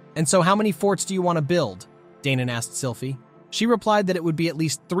out. And so how many forts do you want to build? Danon asked Sylphie. She replied that it would be at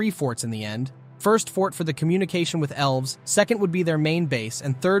least 3 forts in the end. First fort for the communication with elves, second would be their main base,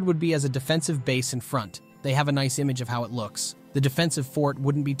 and third would be as a defensive base in front. They have a nice image of how it looks. The defensive fort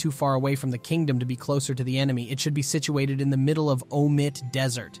wouldn't be too far away from the kingdom to be closer to the enemy. It should be situated in the middle of Omit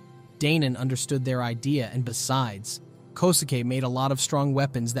Desert. Danon understood their idea, and besides, Kosuke made a lot of strong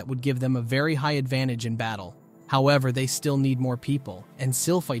weapons that would give them a very high advantage in battle. However, they still need more people, and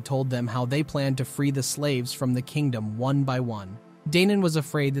Sylphie told them how they planned to free the slaves from the kingdom one by one. Danon was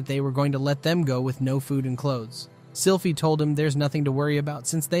afraid that they were going to let them go with no food and clothes. Sylphie told him there's nothing to worry about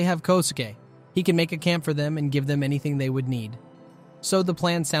since they have Kosuke. He can make a camp for them and give them anything they would need. So the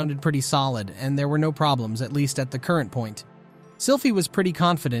plan sounded pretty solid, and there were no problems, at least at the current point. Sylphie was pretty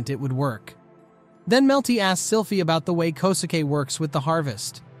confident it would work. Then Melty asked Sylphie about the way Kosuke works with the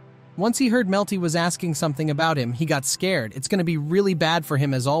harvest. Once he heard Melty was asking something about him, he got scared. It's going to be really bad for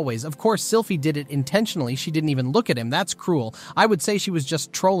him as always. Of course, Sylphie did it intentionally. She didn't even look at him. That's cruel. I would say she was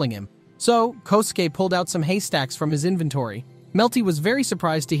just trolling him. So, Kosuke pulled out some haystacks from his inventory. Melty was very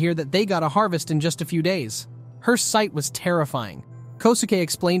surprised to hear that they got a harvest in just a few days. Her sight was terrifying. Kosuke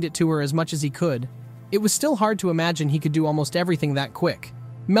explained it to her as much as he could. It was still hard to imagine he could do almost everything that quick.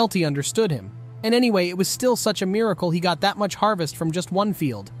 Melty understood him. And anyway, it was still such a miracle he got that much harvest from just one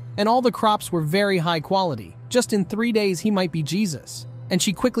field. And all the crops were very high quality. Just in 3 days, he might be Jesus. And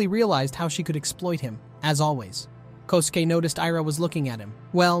she quickly realized how she could exploit him, as always. Kosuke noticed Ira was looking at him.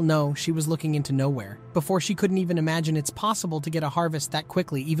 Well, no, she was looking into nowhere. Before she couldn't even imagine it's possible to get a harvest that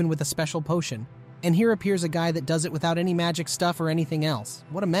quickly, even with a special potion. And here appears a guy that does it without any magic stuff or anything else.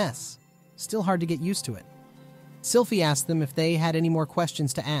 What a mess. Still hard to get used to it. Sylphie asked them if they had any more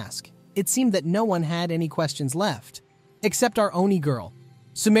questions to ask. It seemed that no one had any questions left. Except our Oni girl.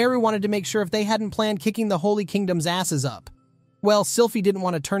 Sumeru wanted to make sure if they hadn't planned kicking the Holy Kingdom's asses up. Well, Sylphie didn't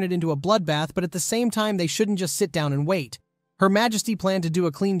want to turn it into a bloodbath, but at the same time they shouldn't just sit down and wait. Her Majesty planned to do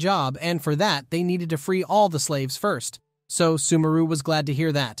a clean job, and for that, they needed to free all the slaves first. So Sumeru was glad to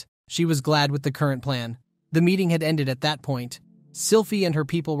hear that. She was glad with the current plan. The meeting had ended at that point. Sylphie and her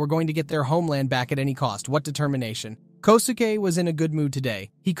people were going to get their homeland back at any cost. What determination. Kosuke was in a good mood today.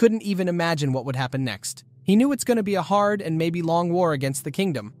 He couldn't even imagine what would happen next. He knew it's going to be a hard and maybe long war against the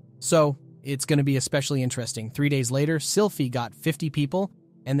kingdom. So, it's going to be especially interesting. 3 days later, Sylphie got 50 people,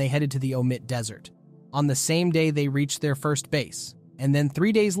 and they headed to the Omit Desert. On the same day, they reached their first base. And then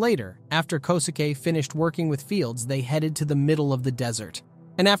 3 days later, after Kosuke finished working with fields, they headed to the middle of the desert.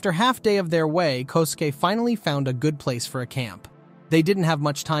 And after half day of their way, Kosuke finally found a good place for a camp. They didn't have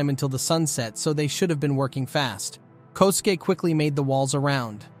much time until the sun set, so they should have been working fast. Kosuke quickly made the walls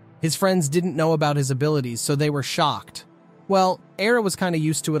around. His friends didn't know about his abilities, so they were shocked. Well, Era was kinda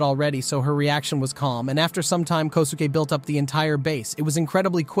used to it already, so her reaction was calm, and after some time Kosuke built up the entire base. It was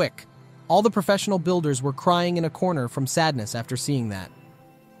incredibly quick. All the professional builders were crying in a corner from sadness after seeing that.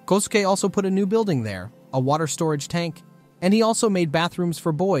 Kosuke also put a new building there, a water storage tank, and he also made bathrooms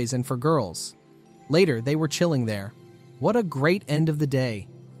for boys and for girls. Later, they were chilling there. What a great end of the day.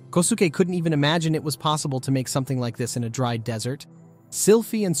 Kosuke couldn't even imagine it was possible to make something like this in a dry desert.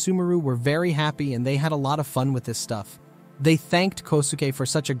 Sylphie and Sumeru were very happy and they had a lot of fun with this stuff. They thanked Kosuke for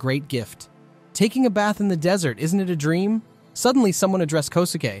such a great gift. Taking a bath in the desert, isn't it a dream? Suddenly someone addressed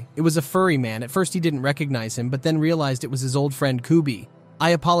Kosuke. It was a furry man. At first he didn't recognize him, but then realized it was his old friend Kubi.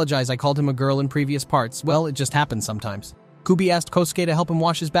 I apologize, I called him a girl in previous parts. Well, it just happens sometimes. Kubi asked Kosuke to help him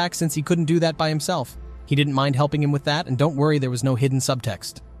wash his back since he couldn't do that by himself. He didn't mind helping him with that, and don't worry, there was no hidden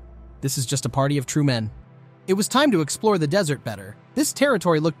subtext. This is just a party of true men. It was time to explore the desert better. This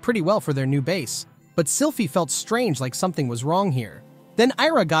territory looked pretty well for their new base, but Sylphie felt strange, like something was wrong here. Then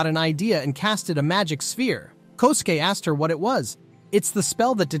Ira got an idea and casted a magic sphere. Kosuke asked her what it was. It's the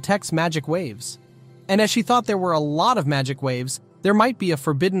spell that detects magic waves. And as she thought there were a lot of magic waves, there might be a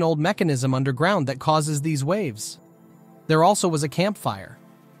forbidden old mechanism underground that causes these waves. There also was a campfire.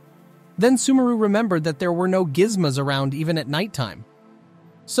 Then Sumeru remembered that there were no gizmos around even at nighttime.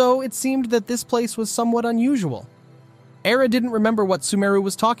 So it seemed that this place was somewhat unusual. Era didn't remember what Sumeru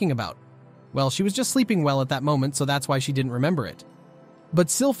was talking about. Well, she was just sleeping well at that moment, so that's why she didn't remember it. But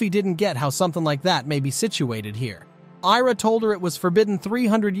Sylphie didn't get how something like that may be situated here. Ira told her it was forbidden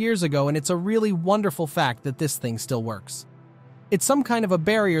 300 years ago, and it's a really wonderful fact that this thing still works. It's some kind of a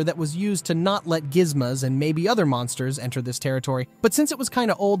barrier that was used to not let gizmos and maybe other monsters enter this territory, but since it was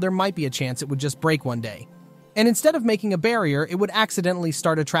kinda old, there might be a chance it would just break one day. And instead of making a barrier, it would accidentally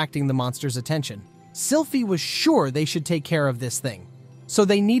start attracting the monster's attention. Sylphie was sure they should take care of this thing. So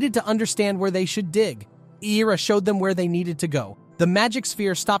they needed to understand where they should dig. Ira showed them where they needed to go. The magic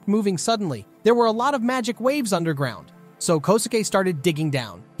sphere stopped moving suddenly. There were a lot of magic waves underground. So Kosuke started digging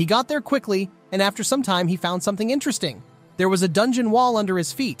down. He got there quickly, and after some time he found something interesting. There was a dungeon wall under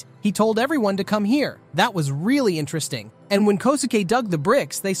his feet. He told everyone to come here. That was really interesting. And when Kosuke dug the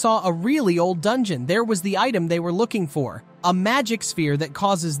bricks, they saw a really old dungeon. There was the item they were looking for. A magic sphere that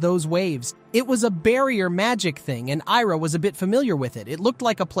causes those waves. It was a barrier magic thing, and Ira was a bit familiar with it. It looked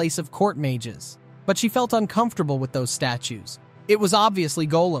like a place of court mages. But she felt uncomfortable with those statues. It was obviously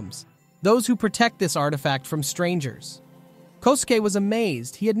golems, those who protect this artifact from strangers. Kosuke was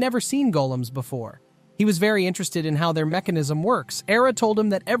amazed. He had never seen golems before. He was very interested in how their mechanism works. Era told him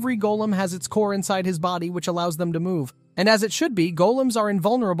that every golem has its core inside his body, which allows them to move. And as it should be, golems are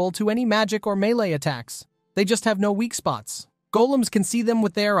invulnerable to any magic or melee attacks. They just have no weak spots. Golems can see them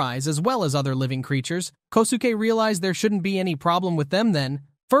with their eyes as well as other living creatures. Kosuke realized there shouldn't be any problem with them then.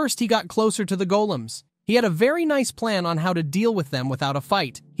 First, he got closer to the golems. He had a very nice plan on how to deal with them without a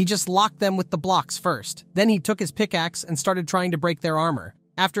fight. He just locked them with the blocks first. Then he took his pickaxe and started trying to break their armor.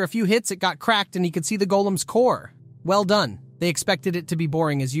 After a few hits, it got cracked and he could see the golem's core. Well done. They expected it to be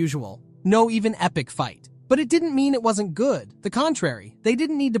boring as usual. No even epic fight. But it didn't mean it wasn't good. The contrary, they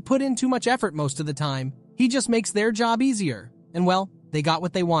didn't need to put in too much effort most of the time. He just makes their job easier. And well, they got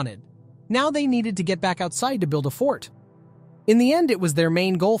what they wanted. Now they needed to get back outside to build a fort. In the end, it was their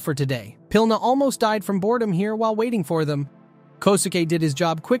main goal for today. Pilna almost died from boredom here while waiting for them. Kosuke did his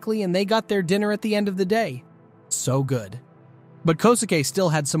job quickly and they got their dinner at the end of the day. So good. But Kosuke still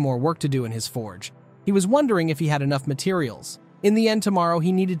had some more work to do in his forge. He was wondering if he had enough materials. In the end, tomorrow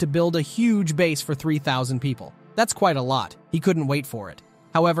he needed to build a huge base for 3,000 people. That's quite a lot. He couldn't wait for it.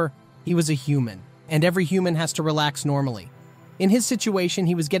 However, he was a human, and every human has to relax normally. In his situation,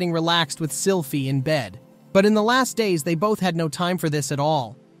 he was getting relaxed with Sylphie in bed. But in the last days, they both had no time for this at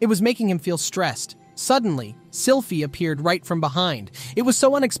all. It was making him feel stressed. Suddenly, Sylphie appeared right from behind. It was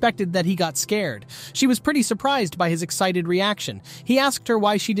so unexpected that he got scared. She was pretty surprised by his excited reaction. He asked her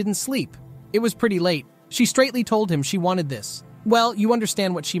why she didn't sleep. It was pretty late. She straightly told him she wanted this. Well, you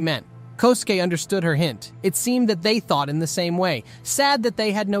understand what she meant. Kosuke understood her hint. It seemed that they thought in the same way. Sad that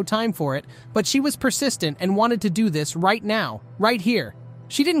they had no time for it, but she was persistent and wanted to do this right now, right here.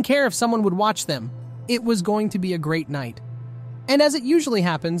 She didn't care if someone would watch them. It was going to be a great night. And as it usually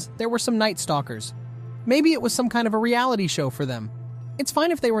happens, there were some night stalkers. Maybe it was some kind of a reality show for them. It's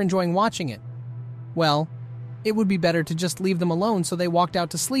fine if they were enjoying watching it. Well, it would be better to just leave them alone, so they walked out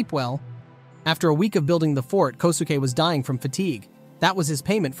to sleep well. After a week of building the fort, Kosuke was dying from fatigue. That was his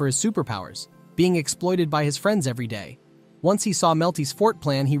payment for his superpowers, being exploited by his friends every day. Once he saw Melty's fort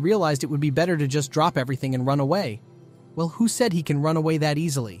plan, he realized it would be better to just drop everything and run away. Well, who said he can run away that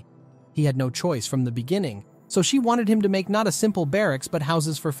easily? He had no choice from the beginning, so she wanted him to make not a simple barracks but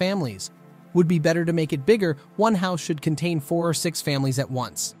houses for families. Would be better to make it bigger. One house should contain 4 or 6 families at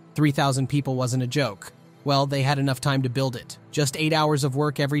once. 3,000 people wasn't a joke. Well, they had enough time to build it. Just 8 hours of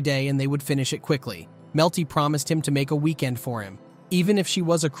work every day and they would finish it quickly. Melty promised him to make a weekend for him. Even if she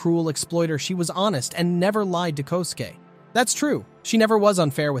was a cruel exploiter, she was honest and never lied to Kosuke. That's true. She never was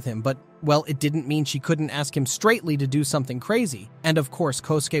unfair with him, but, well, it didn't mean she couldn't ask him straightly to do something crazy. And of course,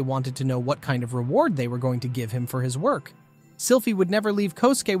 Kosuke wanted to know what kind of reward they were going to give him for his work. Sylphie would never leave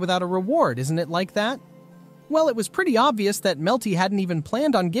Kosuke without a reward, isn't it like that? Well, it was pretty obvious that Melty hadn't even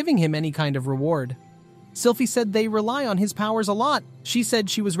planned on giving him any kind of reward. Sylphie said they rely on his powers a lot. She said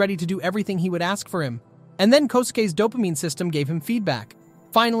she was ready to do everything he would ask for him. And then Kosuke's dopamine system gave him feedback.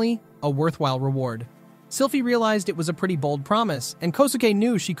 Finally, a worthwhile reward. Sylphie realized it was a pretty bold promise, and Kosuke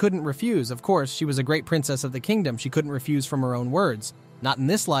knew she couldn't refuse. Of course, she was a great princess of the kingdom. She couldn't refuse from her own words. Not in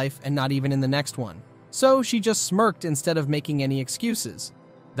this life, and not even in the next one. So she just smirked instead of making any excuses.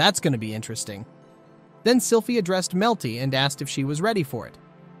 That's going to be interesting. Then Sylphie addressed Melty and asked if she was ready for it.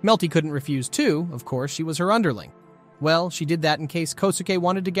 Melty couldn't refuse too, of course, she was her underling. Well, she did that in case Kosuke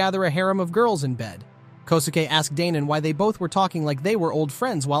wanted to gather a harem of girls in bed. Kosuke asked Danon why they both were talking like they were old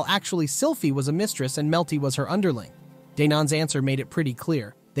friends while actually Sylphie was a mistress and Melty was her underling. Danon's answer made it pretty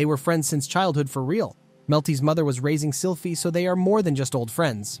clear. They were friends since childhood for real. Melty's mother was raising Sylphie, so they are more than just old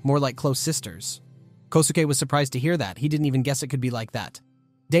friends, more like close sisters. Kosuke was surprised to hear that. He didn't even guess it could be like that.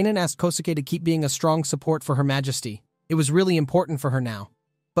 Danon asked Kosuke to keep being a strong support for Her Majesty. It was really important for her now.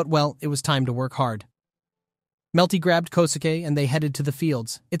 But well, it was time to work hard. Melty grabbed Kosuke and they headed to the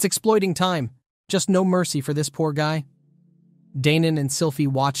fields. It's exploiting time. Just no mercy for this poor guy. Danon and Sylphie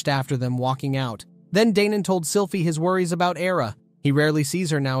watched after them walking out. Then Danon told Sylphie his worries about Era. He rarely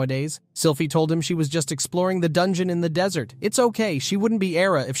sees her nowadays. Sylphie told him she was just exploring the dungeon in the desert. It's okay, she wouldn't be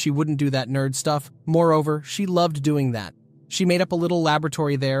Era if she wouldn't do that nerd stuff. Moreover, she loved doing that. She made up a little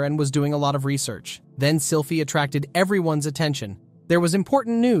laboratory there and was doing a lot of research. Then Sylphie attracted everyone's attention. There was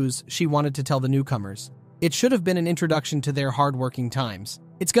important news she wanted to tell the newcomers. It should have been an introduction to their hard-working times.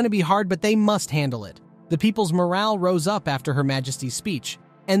 It's going to be hard, but they must handle it. The people's morale rose up after Her Majesty's speech.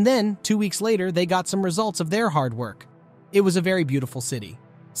 And then, 2 weeks later, they got some results of their hard work. It was a very beautiful city.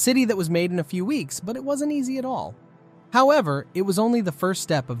 City that was made in a few weeks, but it wasn't easy at all. However, it was only the first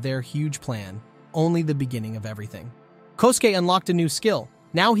step of their huge plan. Only the beginning of everything. Kosuke unlocked a new skill.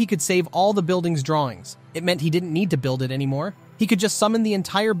 Now he could save all the building's drawings. It meant he didn't need to build it anymore. He could just summon the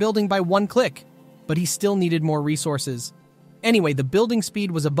entire building by one click. But he still needed more resources. Anyway, the building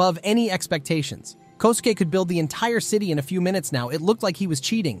speed was above any expectations. Kosuke could build the entire city in a few minutes now. It looked like he was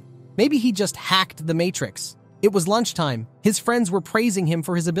cheating. Maybe he just hacked the Matrix. It was lunchtime. His friends were praising him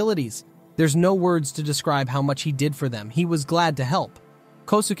for his abilities. There's no words to describe how much he did for them. He was glad to help.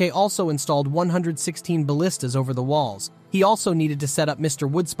 Kosuke also installed 116 ballistas over the walls. He also needed to set up Mr.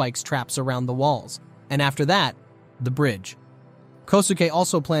 Woodspike's traps around the walls. And after that, the bridge. Kosuke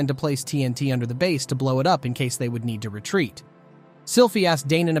also planned to place TNT under the base to blow it up in case they would need to retreat. Sylphie asked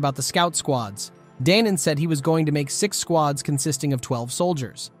Danon about the scout squads. Danon said he was going to make 6 squads consisting of 12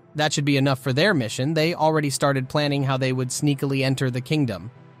 soldiers. That should be enough for their mission. They already started planning how they would sneakily enter the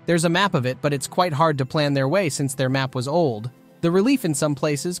kingdom. There's a map of it, but it's quite hard to plan their way since their map was old. The relief in some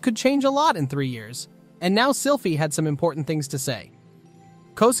places could change a lot in 3 years. And now Sylphie had some important things to say.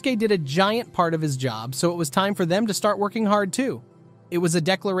 Kosuke did a giant part of his job, so it was time for them to start working hard too. It was a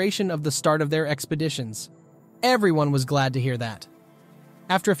declaration of the start of their expeditions. Everyone was glad to hear that.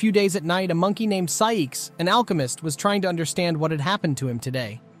 After a few days at night, a monkey named Saix, an alchemist, was trying to understand what had happened to him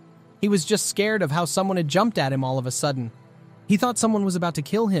today. He was just scared of how someone had jumped at him all of a sudden. He thought someone was about to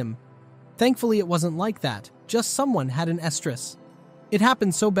kill him. Thankfully, it wasn't like that. Just someone had an estrus. It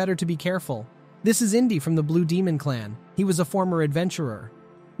happened, so better to be careful. This is Indy from the Blue Demon Clan. He was a former adventurer.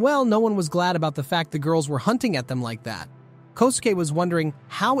 Well, no one was glad about the fact the girls were hunting at them like that. Kosuke was wondering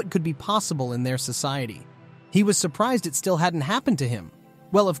how it could be possible in their society. He was surprised it still hadn't happened to him.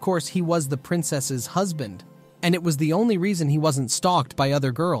 Well, of course, he was the princess's husband, and it was the only reason he wasn't stalked by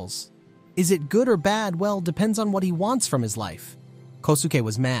other girls. Is it good or bad? Well, depends on what he wants from his life. Kosuke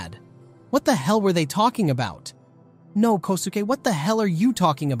was mad. What the hell were they talking about? No, Kosuke, what the hell are you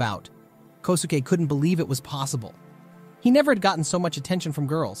talking about? Kosuke couldn't believe it was possible. He never had gotten so much attention from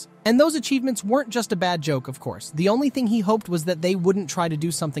girls. And those achievements weren't just a bad joke, of course. The only thing he hoped was that they wouldn't try to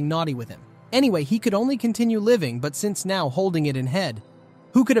do something naughty with him. Anyway, he could only continue living, but since now holding it in head.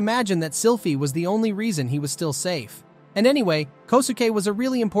 Who could imagine that Sylphie was the only reason he was still safe? And anyway, Kosuke was a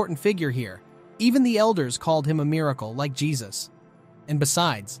really important figure here. Even the elders called him a miracle, like Jesus. And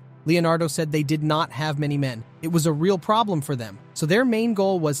besides, Leonardo said they did not have many men. It was a real problem for them, so their main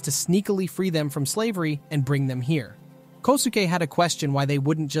goal was to sneakily free them from slavery and bring them here. Kosuke had a question why they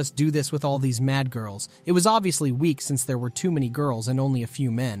wouldn't just do this with all these mad girls. It was obviously weak since there were too many girls and only a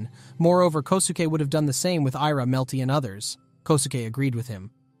few men. Moreover, Kosuke would have done the same with Ira, Melty, and others. Kosuke agreed with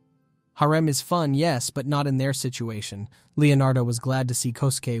him. Harem is fun, yes, but not in their situation. Leonardo was glad to see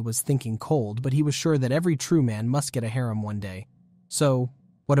Kosuke was thinking cold, but he was sure that every true man must get a harem one day. So,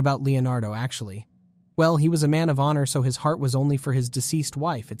 what about Leonardo, actually? Well, he was a man of honor, so his heart was only for his deceased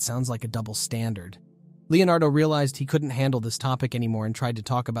wife. It sounds like a double standard. Leonardo realized he couldn't handle this topic anymore and tried to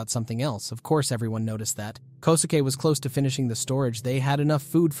talk about something else. Of course, everyone noticed that. Kosuke was close to finishing the storage. They had enough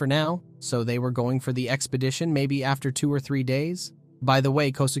food for now, so they were going for the expedition maybe after 2 or 3 days. By the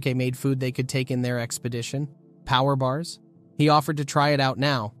way, Kosuke made food they could take in their expedition. Power bars. He offered to try it out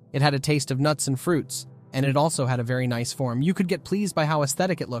now. It had a taste of nuts and fruits, and it also had a very nice form. You could get pleased by how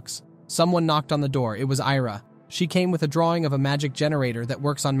aesthetic it looks. Someone knocked on the door. It was Ira. She came with a drawing of a magic generator that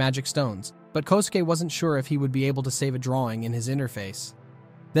works on magic stones, but Kosuke wasn't sure if he would be able to save a drawing in his interface.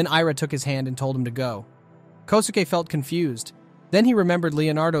 Then Ira took his hand and told him to go. Kosuke felt confused. Then he remembered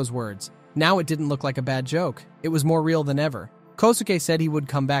Leonardo's words. Now it didn't look like a bad joke. It was more real than ever. Kosuke said he would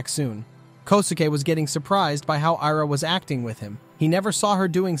come back soon. Kosuke was getting surprised by how Ira was acting with him. He never saw her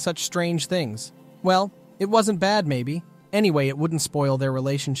doing such strange things. Well, it wasn't bad maybe. Anyway, it wouldn't spoil their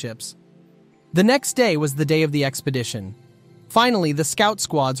relationships. The next day was the day of the expedition. Finally, the scout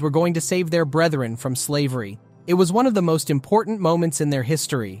squads were going to save their brethren from slavery. It was one of the most important moments in their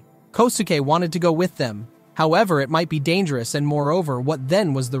history. Kosuke wanted to go with them. However, it might be dangerous, and moreover, what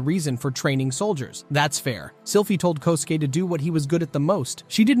then was the reason for training soldiers? That's fair. Sylphie told Kosuke to do what he was good at the most.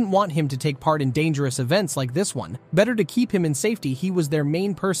 She didn't want him to take part in dangerous events like this one. Better to keep him in safety. He was their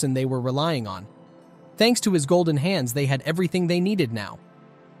main person they were relying on. Thanks to his golden hands, they had everything they needed now.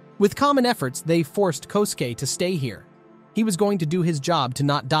 With common efforts, they forced Kosuke to stay here. He was going to do his job to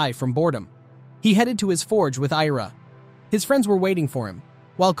not die from boredom. He headed to his forge with Ira. His friends were waiting for him.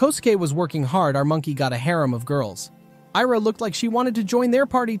 While Kosuke was working hard, our monkey got a harem of girls. Ira looked like she wanted to join their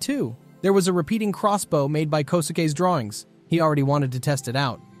party too. There was a repeating crossbow made by Kosuke's drawings. He already wanted to test it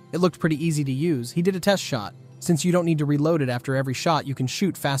out. It looked pretty easy to use. He did a test shot. Since you don't need to reload it after every shot, you can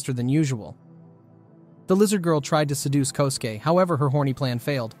shoot faster than usual. The lizard girl tried to seduce Kosuke, however her horny plan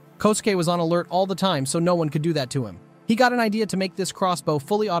failed. Kosuke was on alert all the time, so no one could do that to him. He got an idea to make this crossbow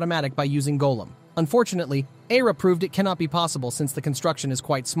fully automatic by using Golem. Unfortunately, Ira proved it cannot be possible since the construction is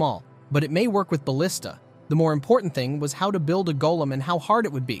quite small, but it may work with ballista. The more important thing was how to build a golem and how hard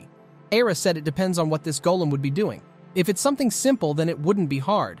it would be. Ira said it depends on what this golem would be doing. If it's something simple, then it wouldn't be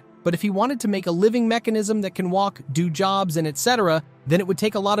hard. But if he wanted to make a living mechanism that can walk, do jobs, and etc., then it would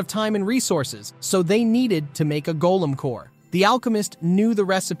take a lot of time and resources, so they needed to make a golem core. The alchemist knew the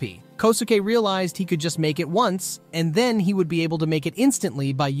recipe. Kosuke realized he could just make it once, and then he would be able to make it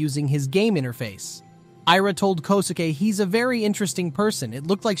instantly by using his game interface. Ira told Kosuke he's a very interesting person. It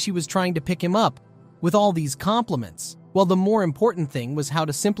looked like she was trying to pick him up with all these compliments. Well, the more important thing was how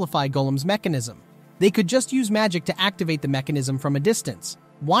to simplify Golem's mechanism. They could just use magic to activate the mechanism from a distance.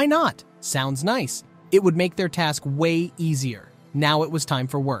 Why not? Sounds nice. It would make their task way easier. Now it was time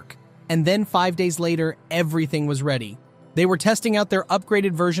for work. And then 5 days later, everything was ready. They were testing out their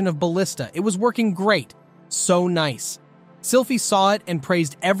upgraded version of Ballista. It was working great. So nice. Sylphie saw it and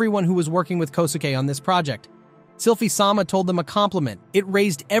praised everyone who was working with Kosuke on this project. Sylphie-sama told them a compliment. It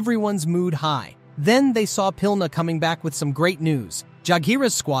raised everyone's mood high. Then they saw Pilna coming back with some great news.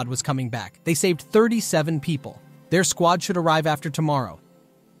 Jaghira's squad was coming back. They saved 37 people. Their squad should arrive after tomorrow.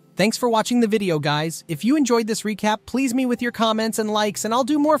 Thanks for watching the video, guys. If you enjoyed this recap, please me with your comments and likes, and I'll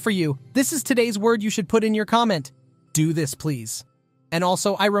do more for you. This is today's word you should put in your comment. Do this, please. And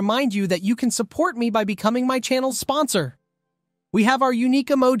also, I remind you that you can support me by becoming my channel's sponsor. We have our unique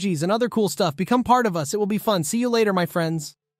emojis and other cool stuff. Become part of us. It will be fun. See you later, my friends.